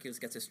hurt, Hercules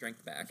gets his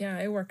strength back. Yeah,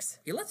 it works.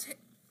 He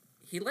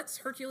lets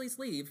Hercules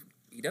leave.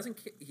 He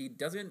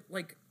doesn't,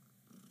 like,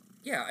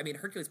 Yeah, I mean,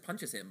 Hercules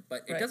punches him,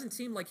 but it doesn't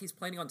seem like he's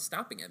planning on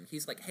stopping him.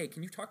 He's like, hey,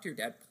 can you talk to your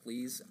dad,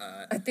 please?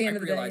 At the end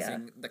of the day,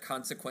 realizing the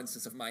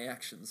consequences of my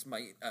actions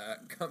might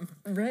come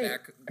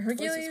back.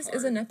 Hercules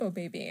is a Nepo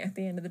baby at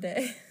the end of the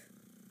day.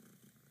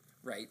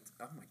 Right.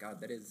 Oh my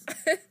god, that is...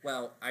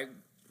 Well,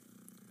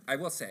 I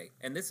will say,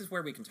 and this is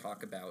where we can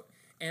talk about,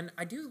 and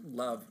I do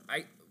love...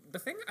 The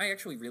thing I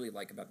actually really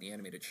like about the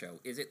animated show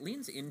is it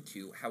leans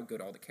into how good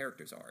all the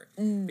characters are.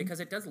 Because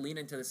it does lean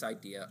into this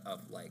idea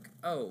of, like,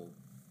 oh...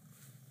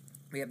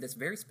 We have this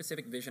very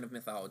specific vision of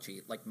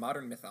mythology, like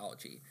modern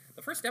mythology.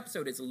 The first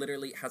episode is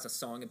literally has a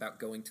song about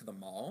going to the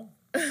mall,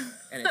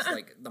 and it's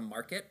like the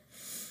market.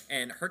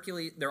 And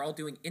Hercules, they're all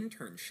doing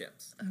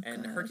internships. Oh,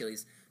 and God.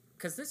 Hercules,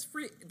 because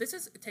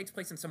it takes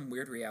place in some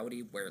weird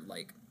reality where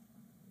like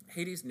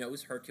Hades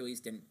knows Hercules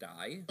didn't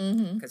die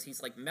because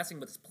he's like messing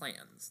with his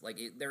plans. Like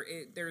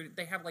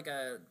they have like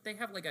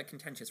a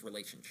contentious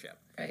relationship.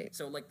 Right.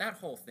 So like that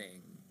whole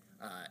thing.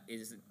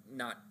 Is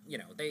not,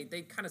 they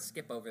kind of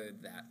skip over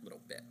that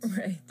little bit.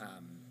 Right.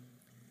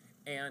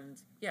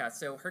 And, yeah,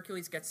 so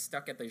Hercules gets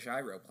stuck at the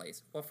gyro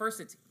place. Well, first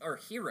it's, or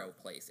hero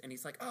place, and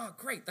he's like, oh,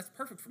 great, that's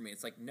perfect for me.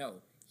 It's like, no,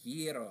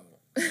 hero.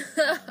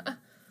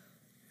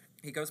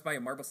 He goes by a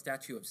marble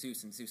statue of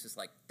Zeus, and Zeus is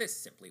like, this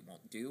simply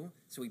won't do.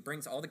 So he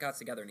brings all the gods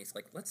together, and he's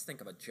like, let's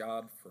think of a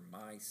job for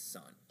my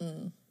son.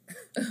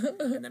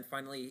 And then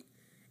finally,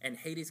 and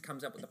Hades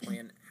comes up with a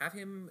plan, have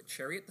him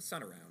chariot the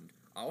sun around,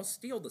 I'll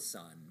steal the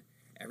sun,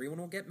 everyone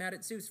will get mad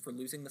at Zeus for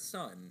losing the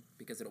sun,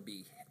 because it'll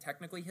be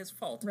technically his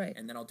fault,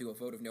 and then I'll do a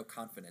vote of no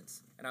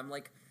confidence. And I'm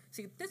like,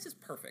 see, this is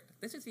perfect.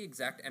 This is the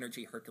exact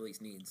energy Hercules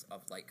needs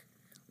of, like,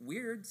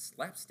 weird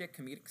slapstick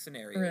comedic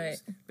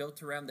scenarios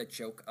built around the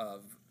joke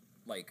of,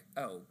 like,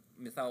 oh,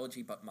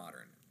 mythology but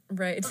modern.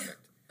 Right. Perfect.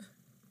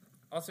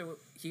 Also,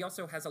 he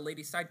also has a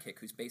lady sidekick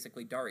who's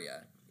basically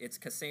Daria. It's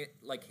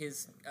like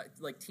his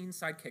teen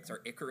sidekicks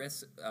are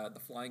Icarus, the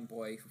flying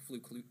boy who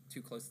flew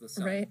too close to the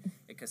sun,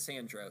 and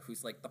Cassandra,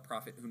 who's like the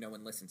prophet who no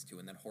one listens to,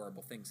 and then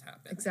horrible things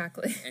happen.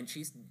 Exactly. And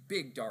she's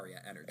big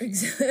Daria energy.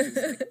 She's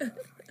like, oh,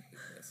 I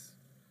hate this.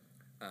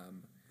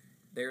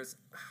 There's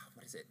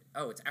what is it?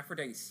 Oh, it's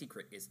Aphrodite's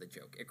secret is the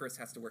joke. Icarus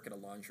has to work at a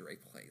lingerie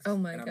place. Oh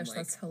my gosh,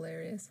 that's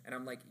hilarious. And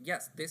I'm like,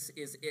 yes, this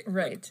is it.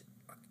 Right.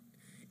 Like,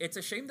 it's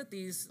a shame that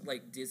these,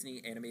 like,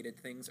 Disney animated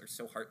things are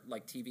so hard,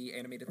 like, TV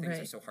animated things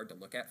are so hard to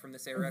look at from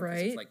this era.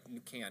 Right. It's like,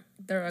 you can't.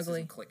 They're ugly.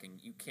 Isn't clicking.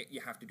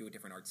 You have to do a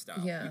different art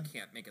style. Yeah. You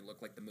can't make it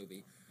look like the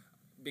movie.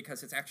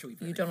 Because it's actually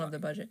very You don't funny. have the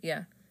budget,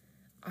 yeah.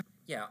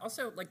 Yeah,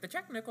 also, like, the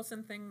Jack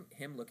Nicholson thing,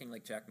 him looking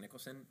like Jack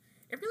Nicholson,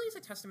 it really is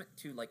a testament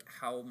to, like,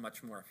 how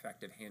much more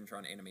effective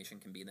hand-drawn animation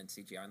can be than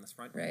CGI on this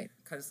front. Right.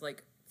 Because,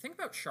 like, think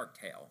about Shark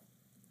Tale.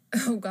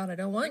 Oh, God, I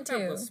don't want to.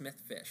 Think about Will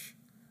Smith Fish.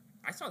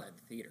 I saw that in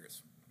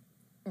theaters.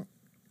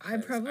 I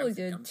probably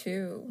did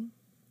too.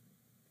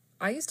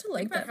 I used to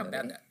like that movie. Think about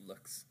how bad that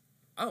looks.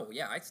 Oh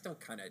yeah, I still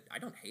kind of. I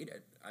don't hate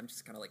it. I'm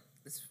just kind of like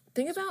this.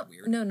 Think about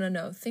weird.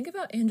 No. Think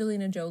about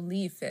Angelina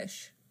Jolie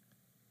fish.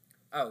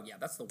 Oh yeah,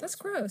 that's the worst. That's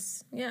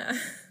gross. Yeah.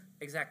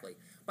 Exactly,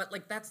 but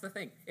like that's the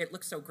thing. It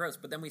looks so gross,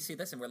 but then we see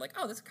this and we're like,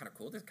 oh, this is kind of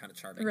cool. This is kind of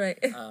charming. Right.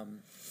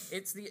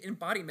 It's the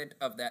embodiment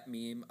of that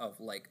meme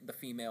of like the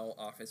female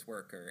office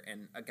worker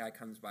and a guy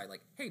comes by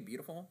like, hey,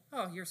 beautiful.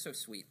 Oh, you're so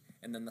sweet.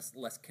 And then the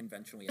less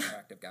conventionally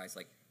attractive guy's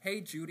like,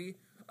 hey, Judy.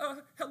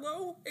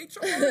 Hello,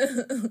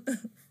 HR.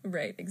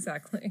 Right,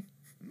 exactly.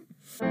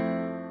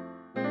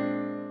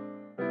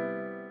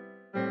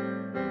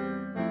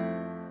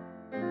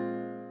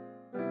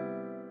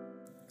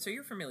 So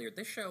you're familiar.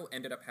 This show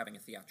ended up having a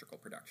theatrical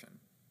production.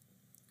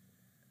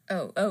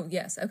 Oh,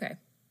 yes, okay.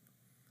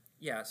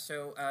 Yeah,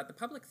 so the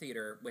Public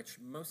Theater, which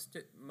most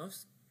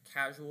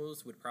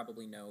casuals would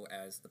probably know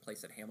as the place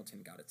that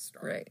Hamilton got its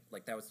start. Right.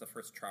 Like, that was the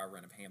first trial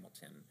run of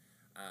Hamilton.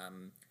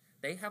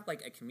 They have,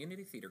 like, a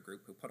community theater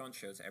group who put on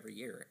shows every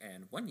year,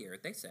 and one year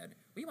they said,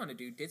 we want to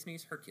do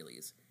Disney's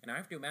Hercules. And I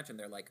have to imagine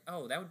they're like,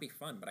 oh, that would be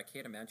fun, but I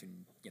can't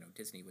imagine,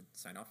 Disney would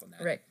sign off on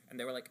that. Right. And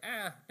they were like,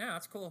 no,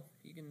 that's cool.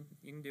 You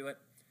can do it.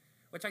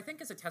 Which I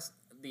think is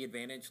the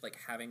advantage, like,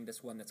 having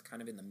this one that's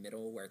kind of in the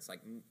middle, where it's,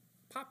 like,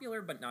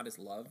 popular but not as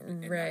loved,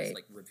 and not as,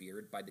 like,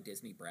 revered by the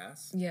Disney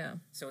brass. Yeah.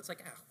 So it's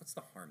like, what's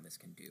the harm this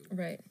can do?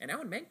 Right. And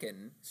Alan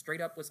Menken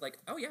straight up was like,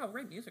 oh yeah, I'll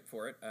write music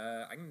for it.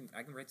 I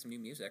can write some new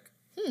music.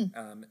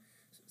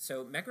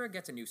 So Megra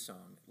gets a new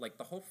song. Like,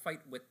 the whole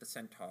fight with the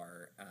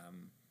centaur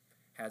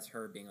has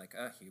her being like,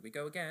 here we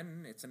go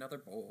again. It's another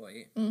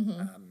boy.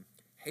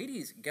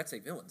 Hades gets a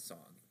villain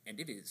song, and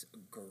it is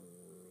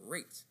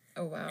great.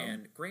 Oh, wow.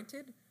 And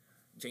granted,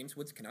 James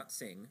Woods cannot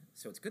sing,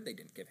 so it's good they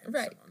didn't give him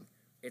a song.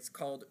 It's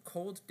called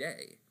Cold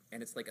Day,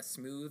 and it's like a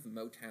smooth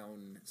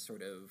Motown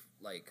sort of,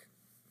 like,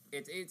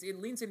 it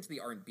leans into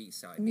the R&B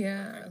side,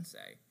 I would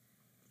say.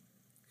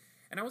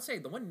 And I will say,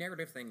 the one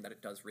narrative thing that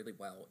it does really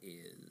well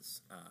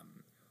is,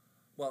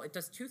 it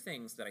does two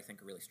things that I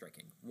think are really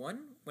striking.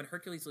 One, when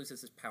Hercules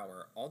loses his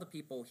power, all the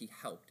people he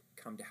helped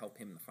come to help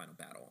him in the final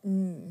battle.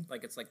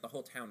 Like, it's like the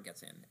whole town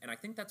gets in. And I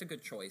think that's a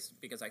good choice,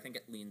 because I think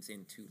it leans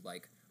into,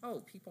 like,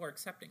 oh, people are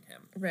accepting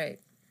him. Right.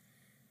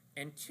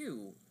 And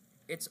two,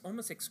 it's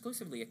almost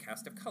exclusively a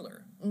cast of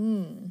color.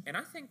 And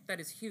I think that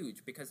is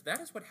huge because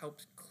that is what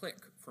helped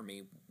click for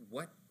me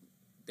what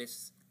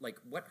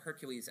what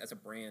Hercules as a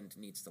brand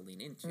needs to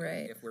lean into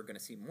if we're going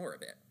to see more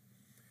of it.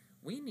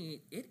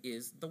 It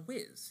is The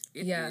Wiz.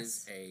 It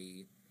is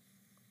a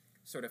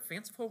sort of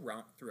fanciful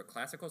romp through a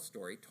classical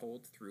story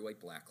told through a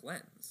black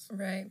lens.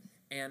 Right.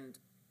 And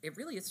it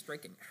really is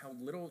striking how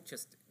little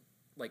just,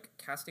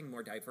 casting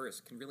more diverse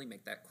can really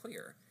make that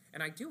clear.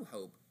 And I do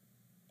hope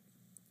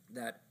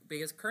that,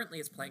 because currently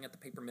it's playing at the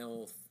Paper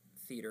Mill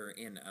Theater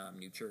in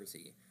New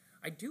Jersey,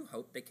 I do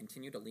hope they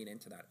continue to lean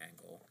into that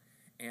angle.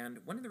 And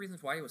one of the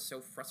reasons why I was so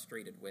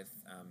frustrated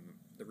with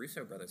the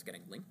Russo brothers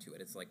getting linked to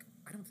it is,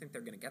 I don't think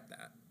they're going to get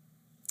that.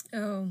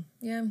 Oh,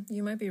 yeah,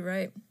 you might be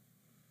right.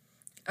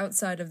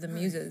 Outside of the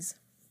muses.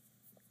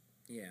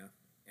 Yeah.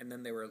 And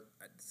then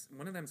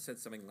one of them said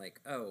something like,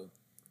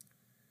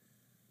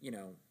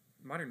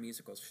 modern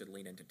musicals should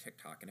lean into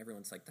TikTok. And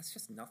everyone's like, that's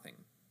just nothing.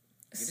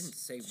 You didn't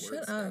say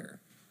words there.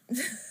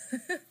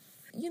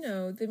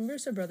 The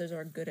Russo brothers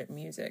are good at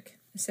music.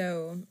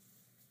 So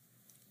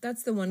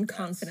that's the one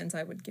confidence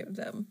I would give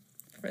them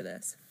for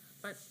this.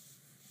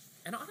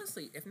 And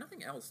honestly, if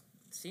nothing else,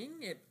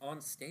 seeing it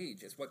on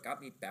stage is what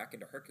got me back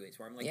into Hercules,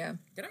 where I'm like,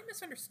 did I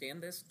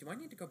misunderstand this? Do I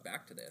need to go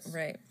back to this?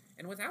 Right.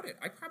 And without it,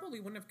 I probably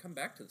wouldn't have come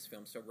back to this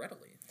film so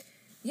readily.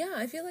 Yeah,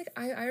 I feel like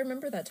I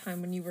remember that time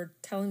when you were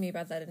telling me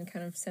about that and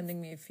kind of sending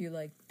me a few,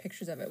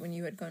 pictures of it when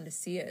you had gone to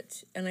see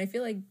it. And I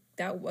feel like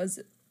that was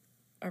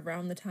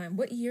around the time.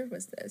 What year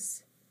was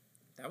this?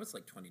 That was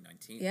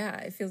 2019. Yeah,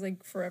 it feels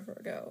like forever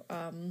ago.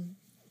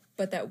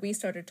 But that we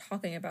started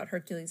talking about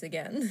Hercules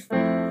again.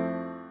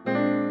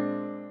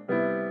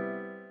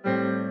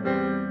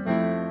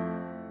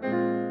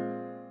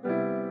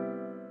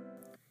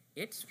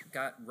 It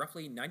got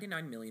roughly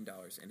 $99 million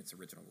in its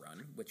original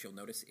run, which you'll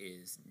notice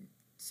is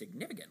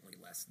significantly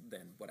less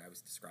than what I was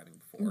describing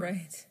before.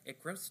 Right.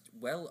 It grossed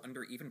well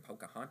under even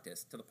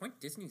Pocahontas, to the point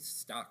Disney's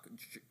stock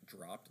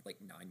dropped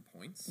 9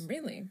 points.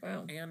 Really?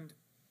 Wow. And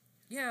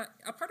yeah,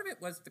 a part of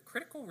it was the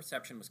critical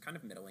reception was kind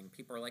of middling.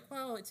 People are like,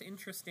 well, it's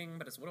interesting,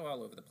 but it's a little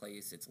all over the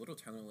place. It's a little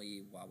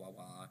tonally wah, wah,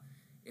 wah.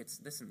 It's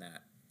this and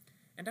that.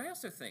 And I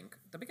also think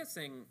the biggest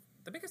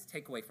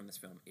takeaway from this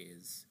film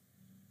is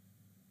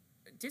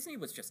Disney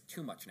was just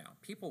too much now.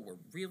 People were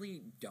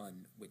really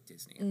done with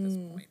Disney at this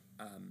point.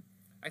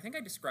 I think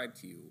I described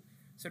to you,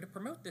 so to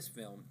promote this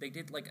film, they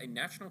did a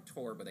national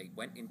tour where they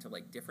went into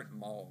different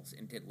malls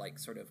and did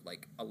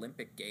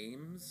Olympic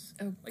Games.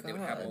 Oh, They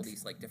would have all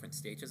these different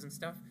stages and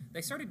stuff.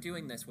 They started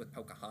doing this with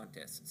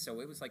Pocahontas,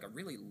 so it was a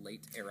really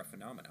late era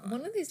phenomenon.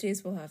 One of these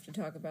days we'll have to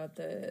talk about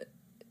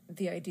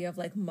the idea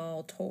of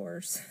mall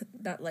tours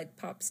that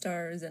pop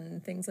stars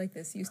and things like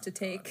this used to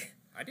take.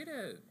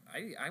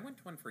 I went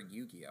to one for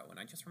Yu-Gi-Oh! And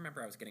I just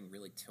remember I was getting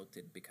really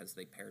tilted because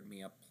they paired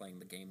me up playing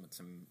the game with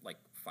some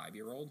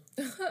 5-year-old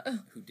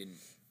who didn't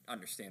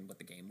understand what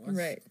the game was.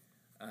 Right.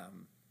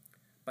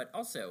 But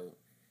also,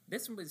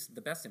 this was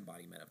the best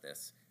embodiment of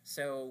this.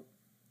 So,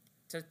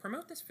 to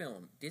promote this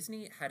film,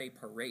 Disney had a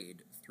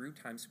parade through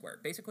Times Square.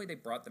 Basically, they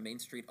brought the Main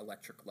Street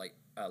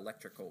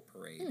electrical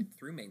parade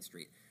through Main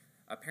Street.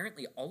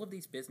 Apparently, all of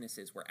these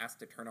businesses were asked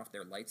to turn off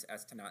their lights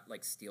as to not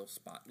steal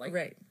spotlight.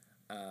 Right.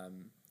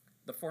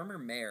 The former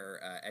mayor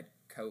at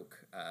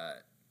Coke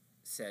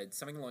said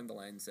something along the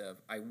lines of,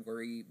 I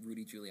worry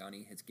Rudy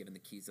Giuliani has given the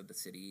keys of the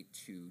city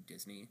to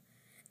Disney.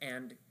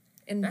 And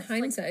in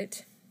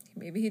hindsight,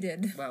 maybe he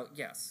did. Well,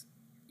 yes.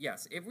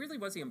 Yes, it really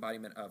was the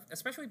embodiment of,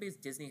 especially because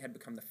Disney had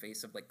become the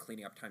face of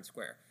cleaning up Times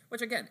Square.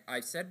 Which, again,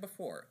 I've said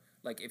before,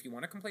 if you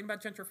want to complain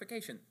about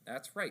gentrification,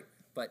 that's right.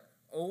 But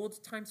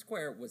old Times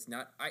Square was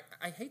not...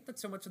 I hate that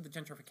so much of the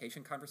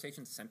gentrification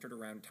conversation centered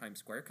around Times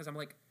Square, because I'm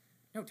like,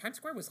 no, Times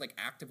Square was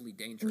actively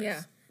dangerous.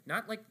 Yeah.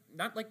 Not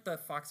like the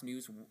Fox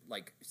News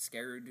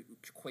scared,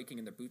 quaking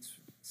in their boots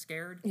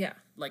scared. Yeah.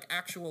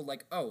 Actual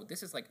oh,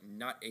 this is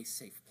not a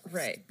safe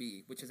place to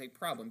be, which is a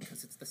problem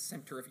because it's the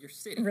center of your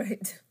city.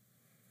 Right.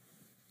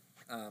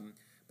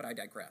 But I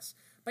digress.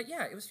 But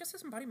yeah, it was just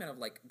this embodiment of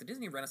the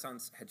Disney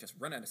Renaissance had just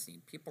run out of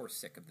steam. People were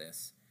sick of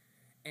this.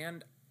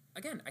 And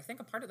again, I think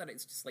a part of that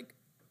is just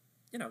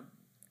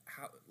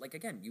how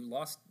again, you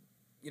lost,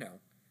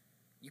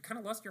 you kind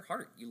of lost your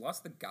heart. You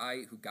lost the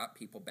guy who got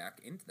people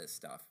back into this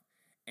stuff.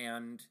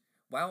 And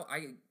while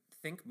I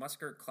think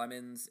Musker,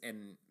 Clemens,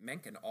 and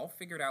Menken all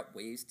figured out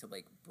ways to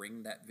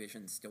bring that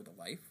vision still to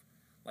life,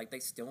 they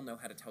still know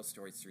how to tell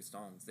stories through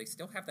songs. They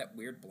still have that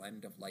weird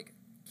blend of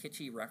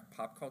kitschy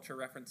pop culture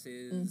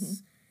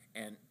references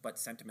but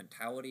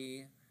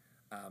sentimentality,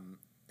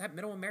 that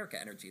middle America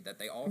energy that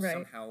they all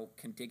somehow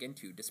can dig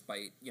into,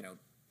 despite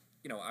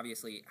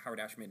obviously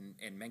Howard Ashman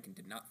and Menken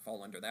did not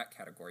fall under that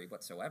category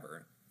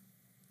whatsoever.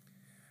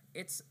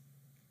 It's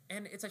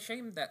a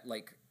shame that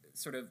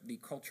sort of the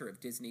culture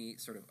of Disney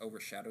sort of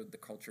overshadowed the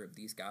culture of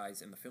these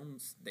guys and the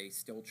films they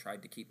still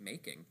tried to keep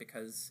making,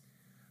 because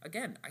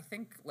again, I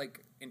think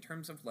in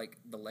terms of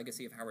the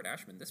legacy of Howard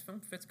Ashman, this film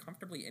fits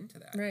comfortably into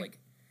that. Right.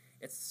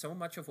 It's so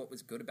much of what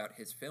was good about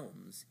his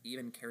films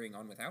even carrying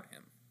on without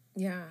him.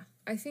 Yeah,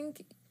 I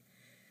think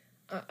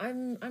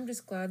I'm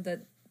just glad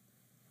that,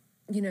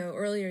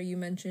 earlier you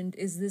mentioned,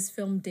 is this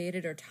film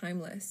dated or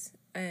timeless?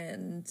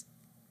 And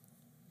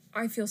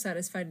I feel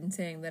satisfied in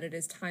saying that it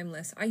is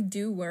timeless. I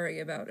do worry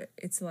about it.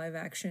 It's live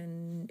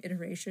action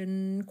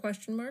iteration ?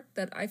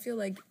 That I feel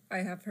like I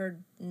have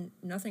heard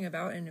nothing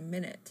about in a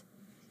minute.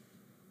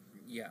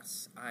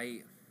 Yes,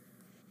 I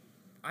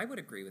would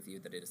agree with you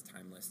that it is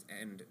timeless,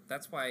 and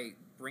that's why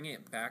bringing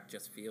it back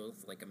just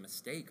feels like a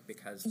mistake,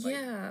 because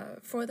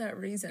for that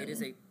reason.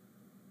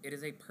 It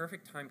is a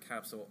perfect time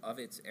capsule of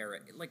its era.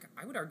 Like,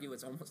 I would argue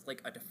it's almost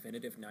like a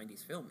definitive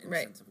 90s film in the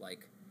sense of,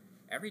 like,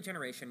 every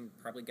generation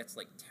probably gets,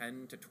 like,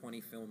 10 to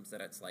 20 films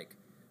that it's like,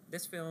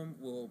 this film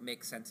will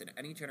make sense in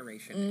any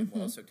generation and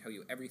will also tell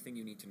you everything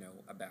you need to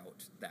know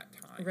about that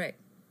time. Right.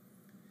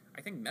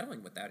 I think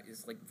meddling with that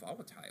is, like,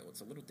 volatile.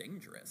 It's a little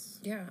dangerous.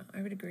 Yeah,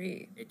 I would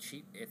agree. It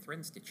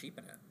threatens to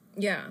cheapen it.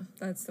 Yeah,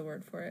 that's the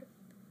word for it.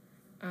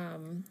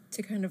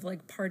 To kind of,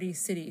 like, Party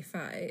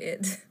City-fy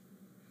it.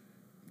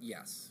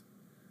 Yes.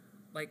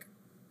 Like,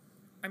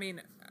 I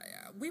mean,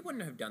 we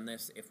wouldn't have done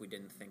this if we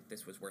didn't think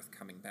this was worth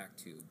coming back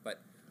to,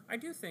 but I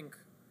do think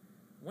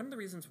one of the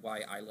reasons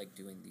why I like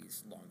doing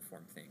these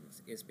long-form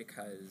things is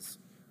because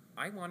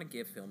I want to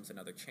give films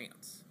another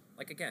chance.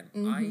 Like, again,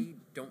 I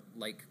don't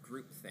like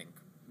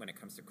groupthink when it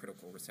comes to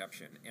critical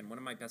reception, and one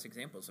of my best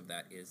examples of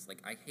that is,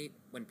 like, I hate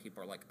when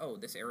people are like, oh,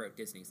 this era of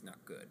Disney's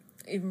not good.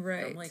 Right.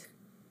 And I'm like,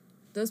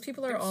 those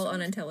people are all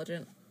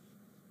unintelligent.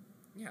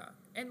 Yeah,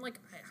 and, like,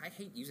 I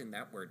hate using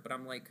that word, but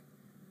I'm like,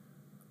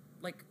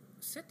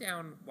 sit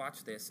down,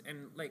 watch this,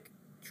 and, like,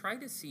 try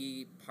to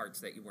see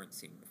parts that you weren't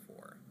seeing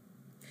before.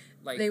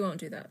 Like, they won't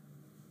do that.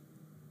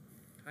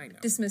 I know.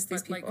 Dismiss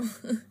these people.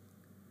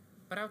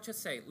 But I'll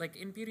just say, like,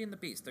 in Beauty and the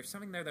Beast, there's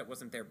something there that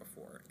wasn't there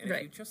before. And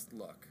if you just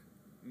look,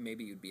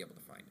 maybe you'd be able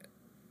to find it.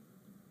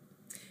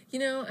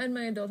 In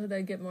my adulthood,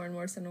 I get more and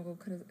more cynical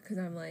because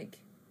I'm like,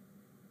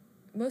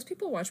 most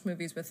people watch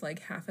movies with,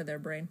 like, half of their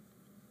brain.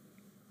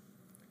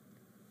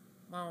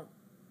 Well,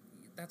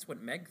 that's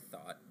what Meg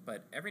thought,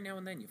 but every now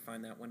and then you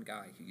find that one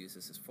guy who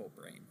uses his full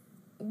brain.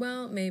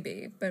 Well,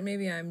 maybe, but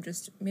maybe I'm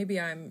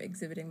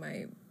exhibiting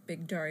my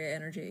big Daria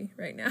energy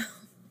right now.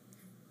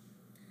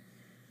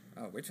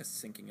 Oh, we're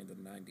just sinking into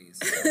the 90s.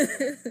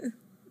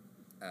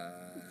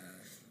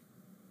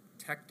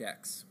 Tech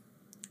Decks.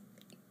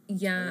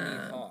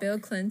 Yeah, Bill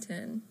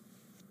Clinton.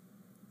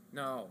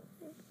 No.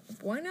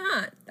 Why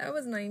not? That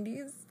was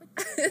 90s.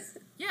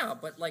 Yeah,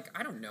 but, like,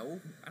 I don't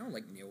know. I don't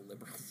like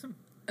neoliberalism.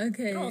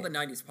 Okay. Get all the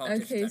 90s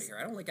politicians out of here.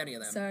 I don't like any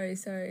of them.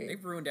 Sorry.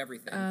 They've ruined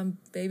everything.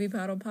 Baby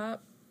Bottle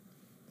Pop?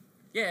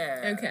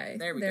 Yeah. Okay.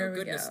 There we go.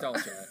 Good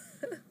nostalgia.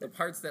 The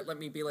parts that let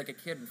me be like a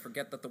kid and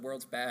forget that the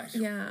world's bad.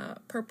 Yeah.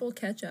 Purple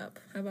Ketchup.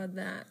 How about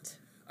that?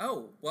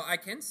 Oh, well, I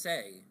can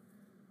say...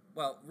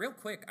 Well, real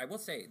quick, I will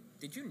say,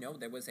 did you know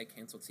there was a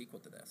canceled sequel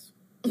to this?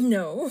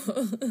 No.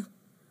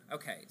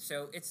 Okay,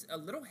 so it's a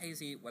little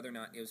hazy whether or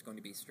not it was going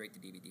to be straight to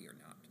DVD or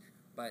not.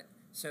 But,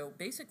 so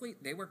basically,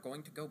 they were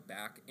going to go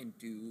back and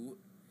do...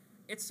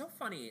 It's so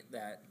funny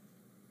that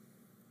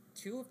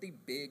two of the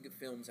big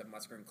films of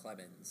Musker and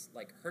Clemens,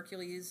 like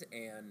Hercules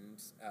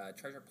and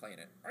Treasure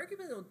Planet,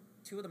 arguably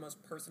two of the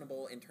most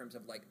personable in terms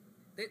of, like,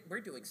 we're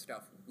doing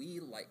stuff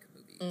we like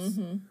movies.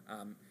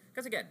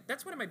 Because, again,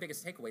 that's one of my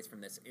biggest takeaways from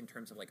this in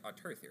terms of, like,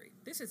 auteur theory.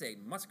 This is a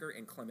Musker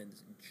and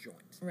Clemens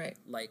joint. Right.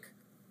 Like,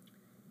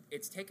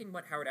 it's taking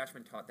what Howard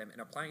Ashman taught them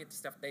and applying it to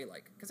stuff they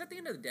like. Because at the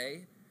end of the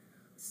day,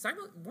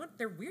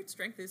 their weird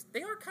strength is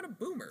they are kind of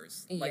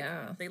boomers. Like,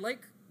 yeah. They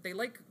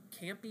like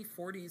campy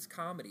 40s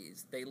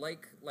comedies. They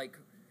like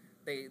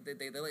they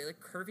like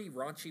curvy,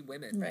 raunchy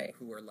women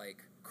who are,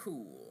 like,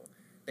 cool.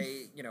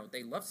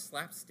 They love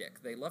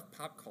slapstick. They love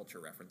pop culture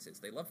references.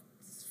 They love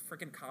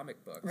freaking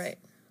comic books. Right.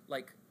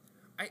 Like,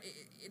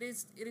 it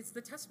is the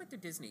testament to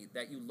Disney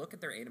that you look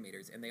at their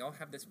animators and they all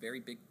have this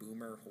very big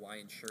boomer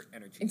Hawaiian shirt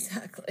energy.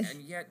 Exactly.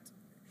 And yet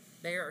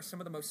they are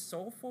some of the most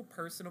soulful,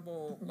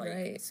 personable,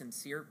 like,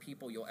 sincere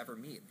people you'll ever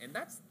meet. And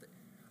that's...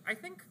 I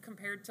think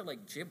compared to,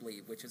 like,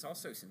 Ghibli, which is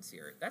also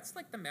sincere, that's,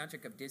 like, the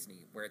magic of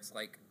Disney, where it's,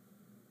 like,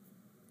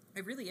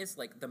 it really is,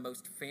 like, the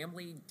most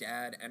family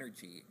dad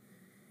energy,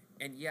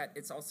 and yet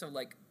it's also,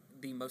 like,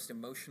 the most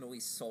emotionally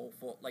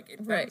soulful, like,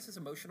 it balances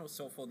emotional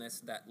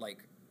soulfulness that,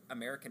 like,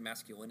 American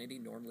masculinity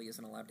normally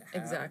isn't allowed to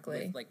have.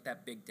 Exactly. With, like,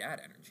 that big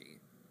dad energy.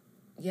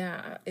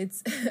 Yeah,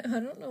 it's, I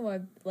don't know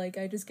why, like,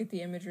 I just get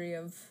the imagery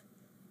of,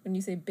 when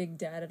you say big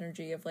dad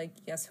energy, of, like,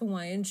 yes,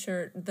 Hawaiian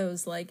shirt,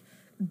 those, like,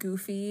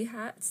 goofy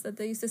hats that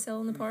they used to sell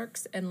in the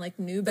parks, and, like,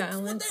 New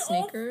Balance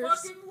sneakers. All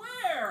fucking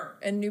wear!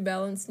 And New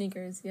Balance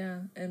sneakers, yeah.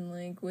 And,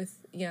 like, with,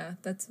 yeah,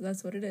 that's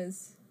what it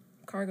is.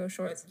 Cargo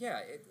shorts. But, yeah,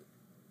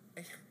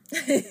 like,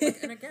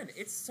 and again,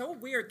 it's so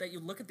weird that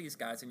you look at these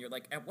guys and you're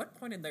like, at what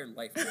point in their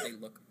life do they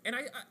look... And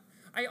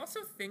I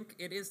also think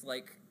it is,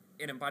 like,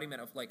 an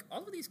embodiment of, like,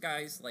 all of these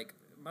guys, like,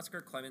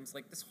 Musker, Clemens,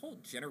 like, this whole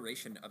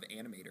generation of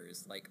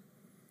animators, like,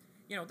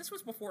 this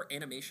was before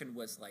animation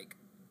was, like,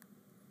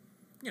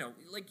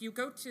 like, you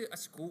go to a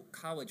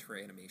college for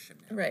animation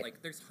now. Right.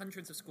 Like, there's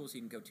hundreds of schools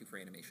you can go to for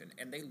animation,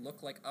 and they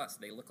look like us.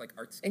 They look like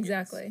arts kids.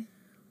 Exactly.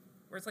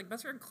 Whereas, like,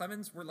 Besser and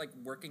Clemens were, like,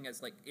 working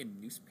as, like,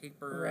 in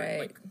newspaper, Right.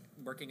 like,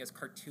 working as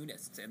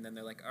cartoonists, and then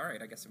they're like, all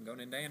right, I guess I'm going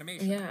into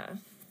animation. Yeah.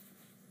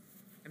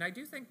 And I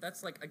do think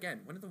that's, like,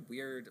 again, one of the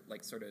weird,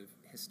 like, sort of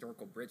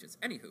historical bridges.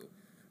 Anywho,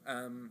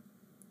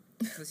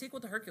 the sequel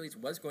to Hercules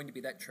was going to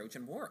be that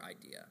Trojan War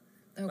idea.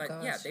 Oh, but,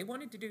 gosh. yeah, they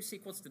wanted to do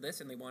sequels to this,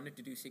 and they wanted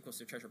to do sequels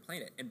to Treasure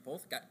Planet, and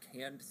both got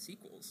canned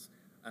sequels.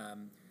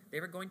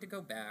 They were going to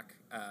go back.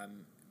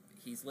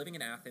 He's living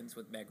in Athens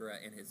with Megara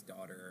and his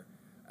daughter.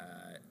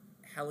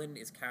 Helen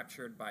is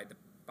captured by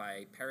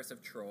Paris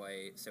of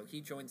Troy, so he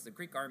joins the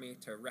Greek army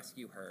to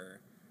rescue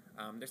her.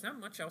 There's not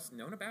much else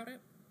known about it,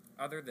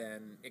 other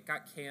than it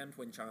got canned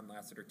when John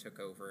Lasseter took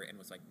over and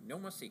was like, no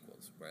more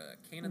sequels. We're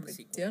canning the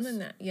sequels. Doing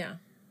that, yeah.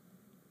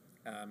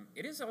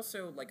 It is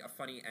also, like, a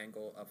funny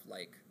angle of,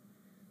 like...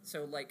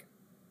 So, like,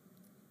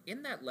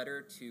 in that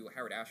letter to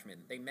Howard Ashman,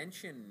 they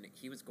mention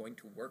he was going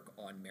to work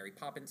on Mary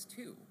Poppins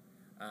 2.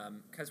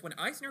 Because when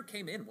Eisner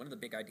came in, one of the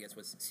big ideas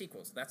was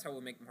sequels. That's how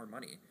we'll make more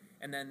money.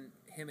 And then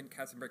him and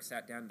Katzenberg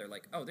sat down, they're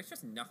like, oh, there's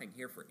just nothing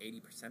here for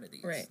 80% of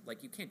these. Right.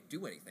 Like, you can't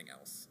do anything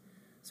else.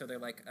 So they're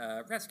like,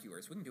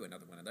 Rescuers, we can do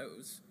another one of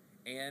those.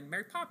 And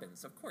Mary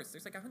Poppins, of course,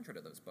 there's like 100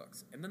 of those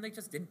books. And then they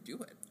just didn't do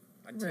it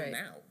until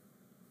now.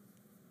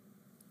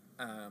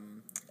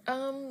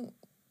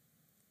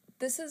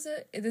 This is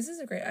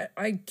a great...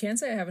 I can't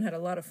say I haven't had a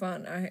lot of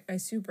fun. I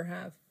super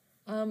have.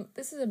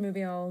 This is a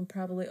movie I'll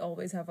probably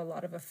always have a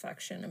lot of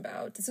affection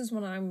about. This is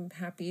one I'm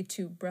happy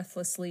to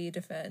breathlessly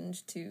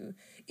defend to,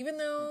 even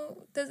though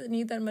it doesn't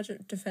need that much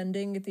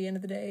defending at the end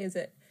of the day. Is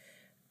it,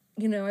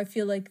 I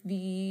feel like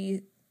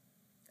this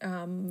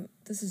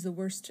is the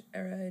worst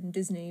era in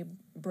Disney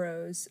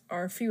bros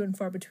are few and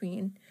far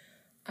between.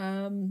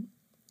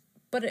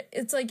 But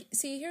it's like,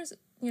 see, here's,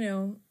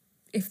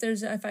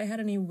 if I had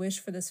any wish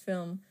for this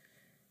film,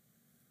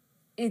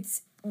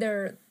 it's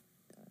there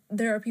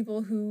are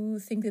people who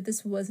think that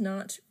this was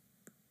not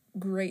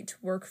great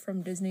work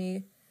from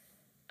Disney,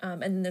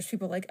 and then there's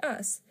people like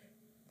us.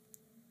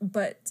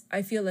 But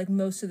I feel like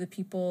most of the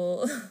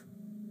people,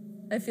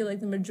 I feel like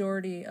the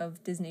majority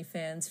of Disney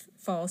fans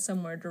fall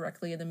somewhere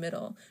directly in the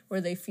middle,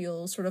 where they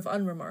feel sort of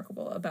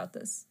unremarkable about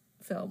this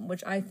film,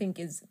 which I think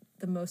is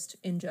the most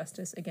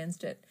injustice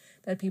against it,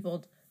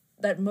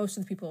 that most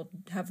of the people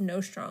have no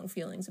strong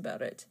feelings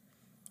about it.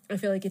 I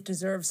feel like it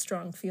deserves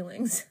strong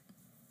feelings.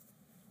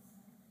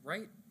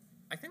 Right.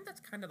 I think that's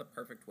kind of the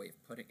perfect way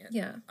of putting it.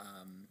 Yeah.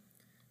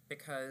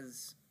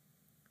 Because,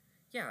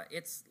 yeah,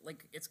 it's,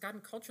 like, it's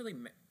gotten culturally...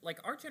 Like,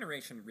 our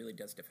generation really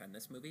does defend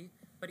this movie,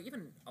 but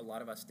even a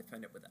lot of us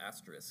defend it with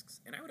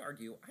asterisks. And I would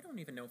argue, I don't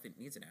even know if it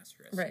needs an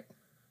asterisk. Right.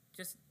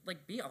 Just,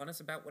 like, be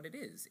honest about what it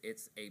is.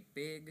 It's a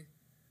big,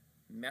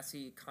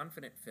 messy,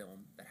 confident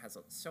film that has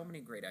so many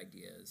great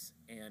ideas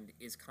and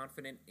is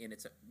confident in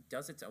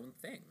does its own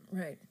thing.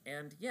 Right.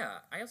 And, yeah,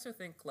 I also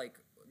think, like...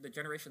 the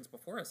generations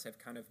before us have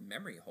kind of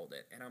memory hold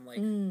it. And I'm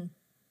like,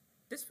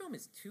 this film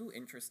is too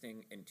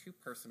interesting and too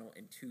personal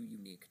and too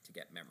unique to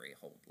get memory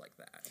hold like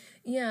that.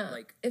 Yeah.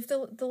 Like, if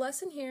the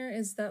lesson here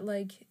is that,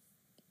 like,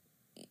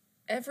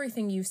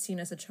 everything you've seen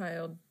as a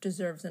child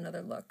deserves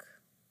another look.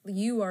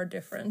 You are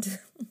different.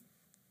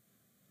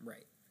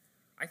 Right.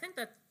 I think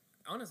that,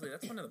 honestly,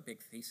 that's one of the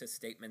big thesis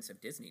statements of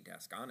Disney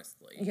Desk,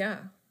 honestly. Yeah.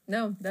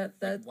 No, that...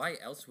 Like, why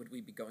else would we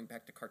be going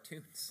back to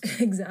cartoons?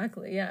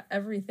 Exactly, yeah.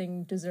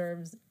 Everything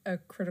deserves a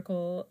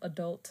critical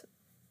adult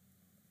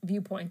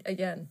viewpoint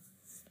again.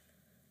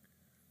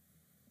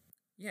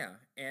 Yeah,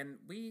 and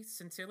we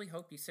sincerely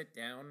hope you sit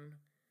down,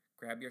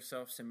 grab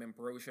yourself some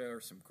ambrosia or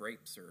some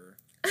grapes or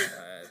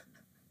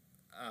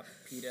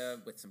pita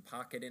with some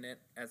pocket in it,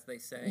 as they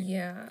say.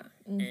 Yeah.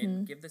 Mm-hmm.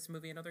 And give this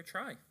movie another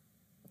try.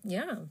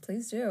 Yeah,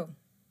 please do.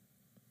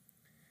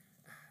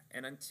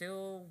 And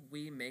until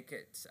we make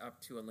it up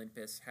to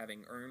Olympus,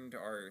 having earned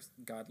our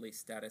godly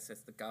status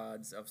as the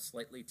gods of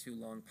slightly too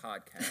long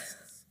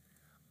podcasts,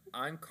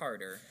 I'm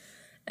Carter.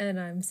 And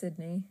I'm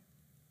Sydney.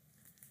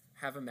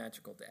 Have a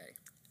magical day.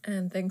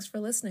 And thanks for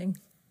listening.